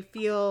movies, like, they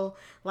feel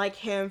like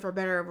him for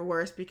better or for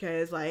worse,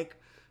 because like,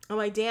 I'm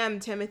like, damn,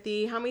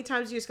 Timothy, how many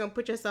times are you just gonna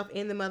put yourself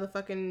in the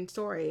motherfucking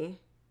story?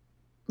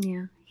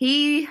 Yeah.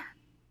 He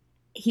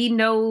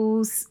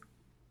knows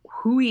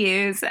who he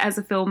is as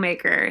a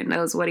filmmaker and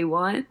knows what he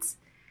wants.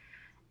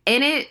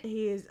 And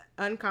he is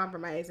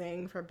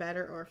uncompromising for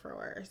better or for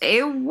worse.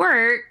 It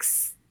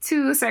works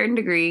to a certain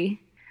degree.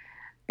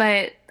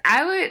 But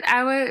I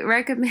would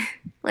recommend,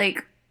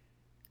 like,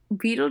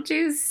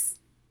 Beetlejuice.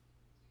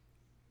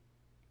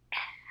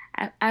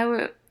 I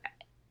would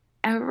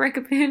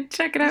recommend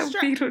checking out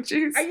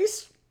Beetlejuice. Are you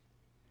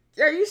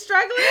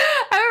struggling?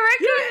 I would recommend.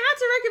 You don't have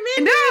to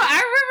recommend. No,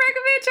 I would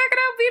recommend checking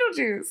out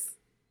Beetlejuice.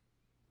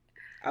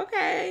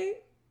 Okay,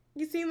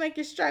 you seem like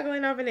you're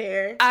struggling over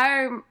there.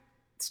 I'm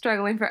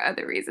struggling for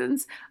other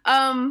reasons.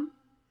 But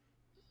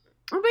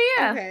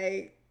yeah.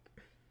 Okay.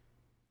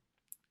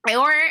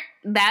 Or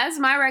that's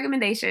my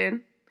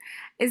recommendation.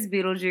 Is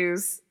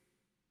Beetlejuice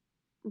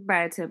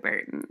by Tim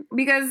Burton,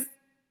 because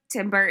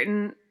Tim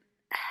Burton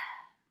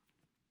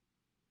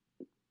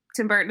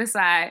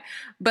aside,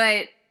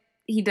 but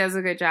he does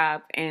a good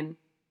job in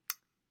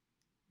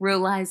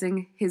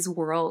realizing his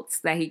worlds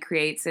that he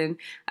creates. And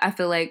I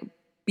feel like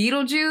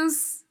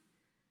Beetlejuice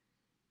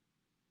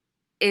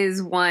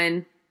is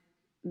one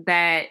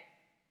that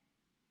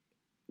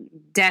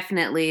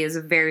definitely is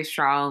a very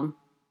strong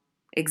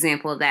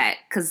example of that.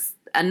 Because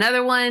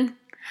another one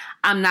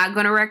I'm not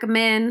going to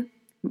recommend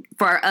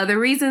for other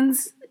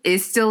reasons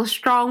is still a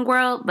strong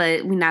world,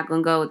 but we're not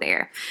going to go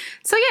there.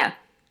 So yeah.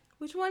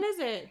 Which one is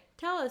it?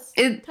 Tell us.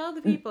 Tell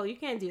the people. You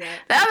can't do that.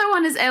 The other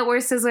one is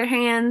Edward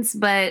Scissorhands,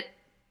 but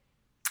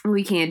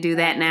we can't do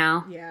that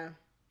now. Yeah.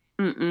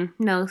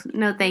 No,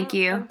 thank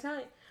you. I'm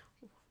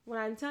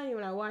telling you,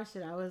 when I watched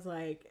it, I was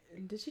like,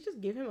 did she just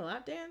give him a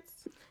lap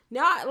dance?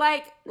 No,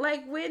 like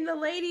when the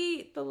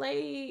lady,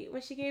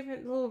 when she gave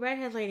him the little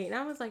redhead lady, and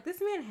I was like,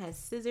 this man has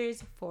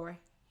scissors for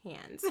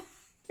hands.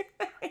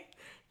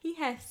 He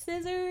has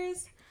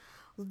scissors.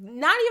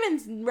 Not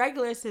even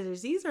regular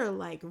scissors. These are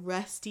like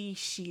rusty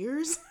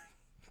shears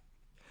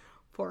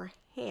for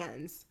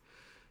hands.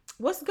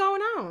 What's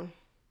going on?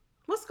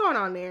 What's going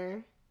on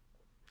there?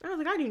 I was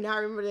like, I do not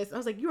remember this. I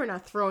was like, you are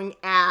not throwing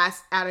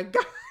ass at a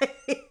guy.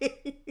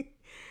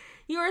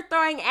 You are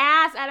throwing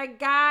ass at a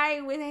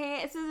guy with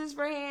scissors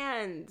for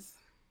hands.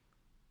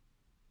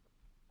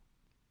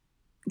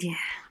 Yeah.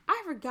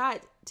 I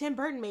forgot Tim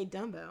Burton made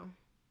Dumbo.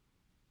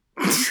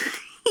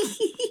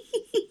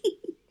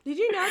 Did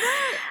you know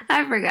that?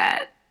 I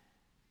forgot.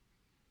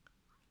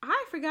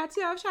 I forgot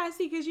too. I was trying to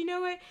see, because you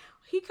know what?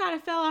 He kind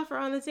of fell off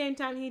around the same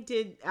time he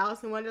did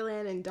Alice in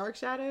Wonderland and Dark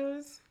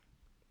Shadows.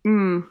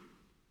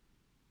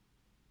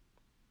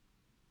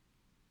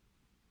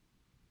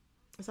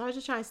 So I was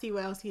just trying to see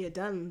what else he had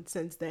done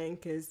since then,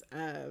 because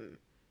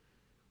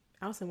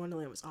Alice in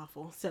Wonderland was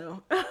awful.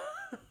 So,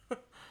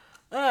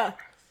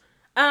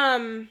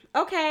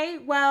 okay.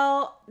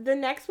 Well, the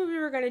next movie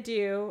we're gonna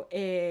do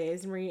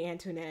is Marie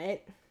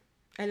Antoinette,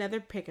 another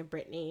pick of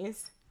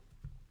Britney's.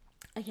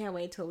 I can't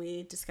wait till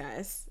we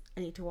discuss. I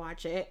need to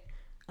watch it.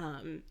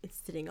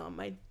 It's sitting on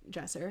my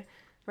dresser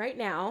right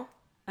now.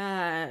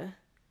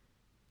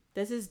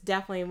 This is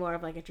definitely more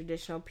of like a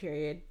traditional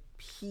period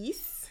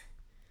piece.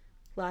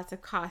 Lots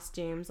of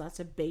costumes, lots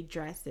of big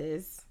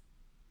dresses.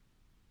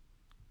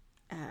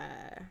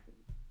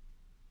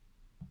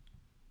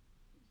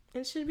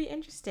 It should be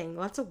interesting.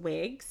 Lots of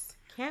wigs.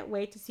 Can't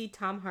wait to see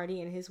Tom Hardy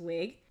in his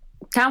wig.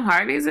 Tom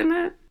Hardy's in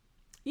it?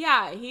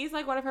 Yeah, he's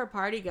like one of her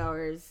party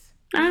goers.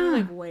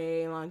 Like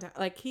way long time.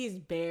 Like he's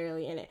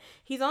barely in it.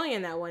 He's only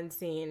in that one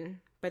scene,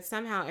 but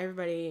somehow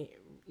everybody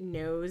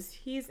knows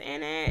he's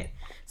in it.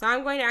 So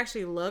I'm going to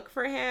actually look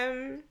for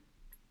him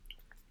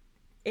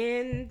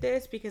in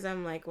this because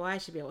I'm like, well, I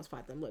should be able to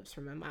spot them lips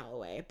from a mile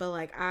away. But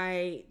like,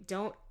 I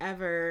don't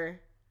ever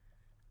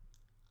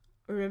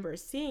remember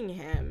seeing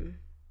him.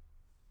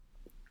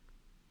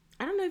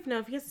 I don't even know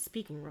if he has a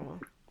speaking role.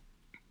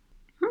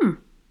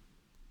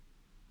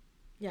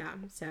 Yeah,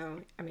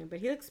 so, I mean, but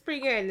he looks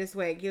pretty good in this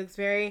wig. He looks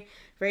very,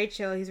 very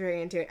chill. He's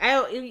very into it.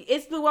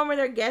 It's the one where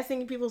they're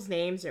guessing people's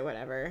names or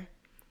whatever.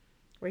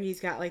 Where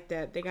he's got, like,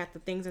 they got the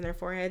things on their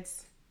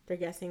foreheads. They're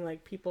guessing,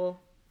 like,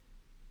 people.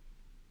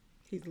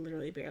 He's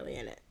literally barely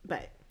in it.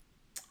 But,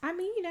 I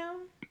mean, you know,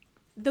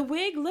 the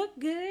wig looked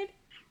good.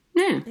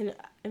 Yeah. And,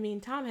 I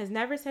mean, Tom has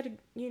never said,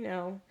 you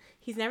know,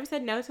 he's never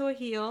said no to a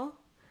heel,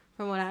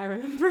 from what I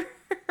remember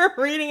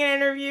reading in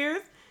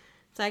interviews.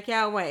 So I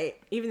can't wait,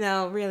 even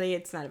though really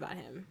it's not about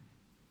him.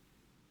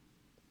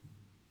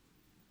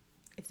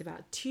 It's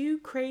about two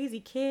crazy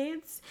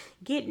kids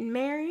getting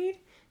married.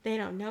 They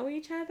don't know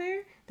each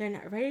other. They're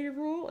not ready to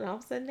rule, and all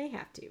of a sudden they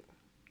have to.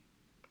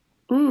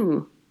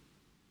 Ooh.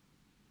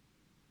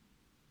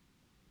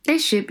 It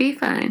should be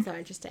fun. So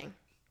interesting.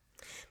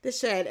 This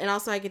should. And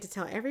also I get to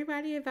tell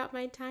everybody about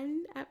my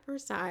time at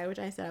Versailles, which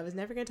I said I was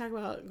never going to talk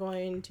about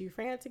going to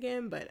France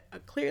again, but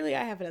clearly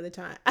I have another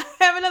time. I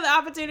have another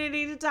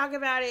opportunity to talk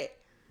about it.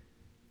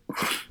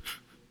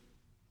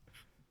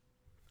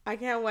 I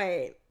can't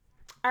wait.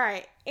 All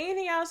right.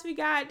 Anything else we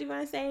got? Do you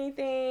want to say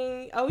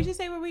anything? Oh, we should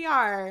say where we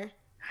are.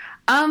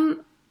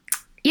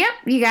 Yep.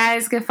 You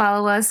guys can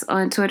follow us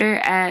on Twitter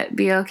at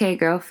BOK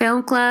Girl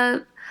Film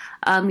Club.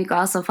 You can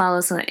also follow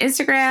us on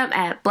Instagram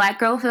at Black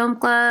Girl Film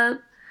Club.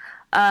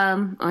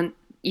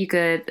 You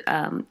could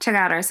check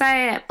out our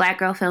site at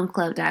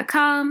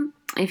blackgirlfilmclub.com.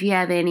 If you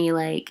have any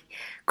like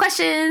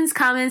questions,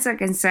 comments, or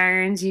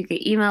concerns, you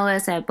can email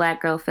us at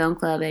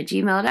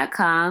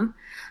blackgirlfilmclub@gmail.com.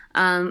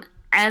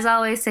 As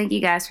always, thank you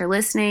guys for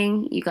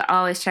listening. You can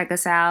always check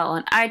us out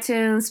on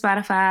iTunes,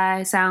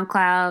 Spotify,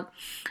 SoundCloud,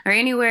 or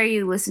anywhere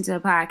you listen to a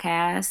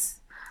podcast.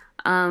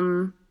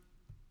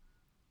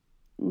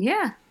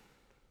 Yeah.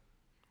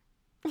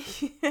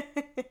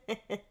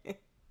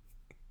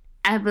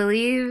 I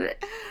believe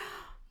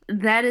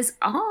that is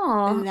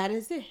all. And that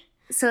is it.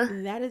 So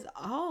that is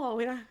all.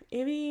 We don't have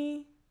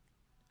any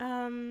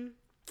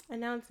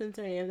announcements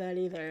or any of that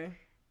either.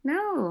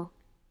 No.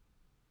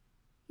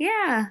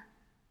 Yeah.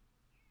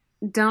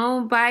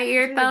 Don't bite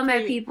your thumb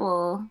at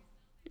people.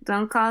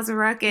 Don't cause a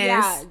ruckus.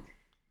 Yeah.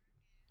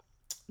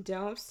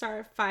 Don't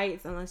start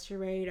fights unless you're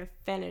ready to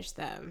finish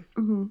them.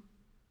 Mm-hmm.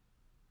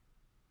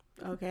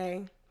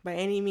 Okay? By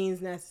any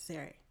means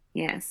necessary.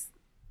 Yes.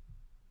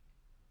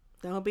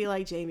 Don't be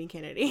like Jamie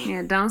Kennedy.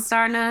 Yeah, don't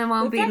start none,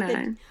 won't be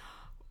none.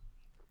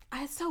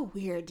 It's so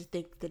weird to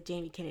think that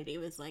Jamie Kennedy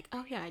was like,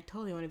 oh yeah, I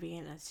totally want to be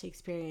in a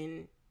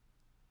Shakespearean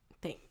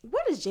thing.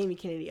 What is Jamie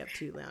Kennedy up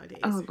to nowadays?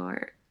 Oh,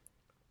 Lord.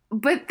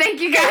 But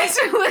thank you guys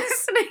for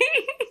listening.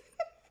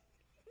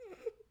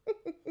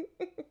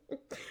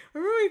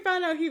 Remember we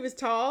found out he was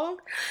tall?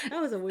 That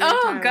was a weird time.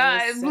 Oh,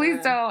 God,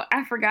 please don't.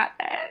 I forgot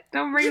that.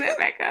 Don't bring that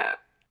back up.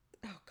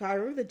 Oh, God,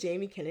 remember the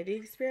Jamie Kennedy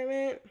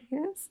experiment?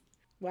 Yes.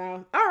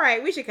 Wow. All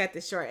right, we should cut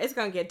this short. It's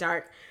going to get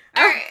dark.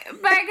 All right,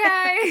 bye,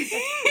 guys.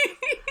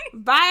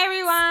 Bye,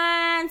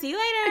 everyone. See you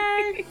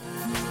later.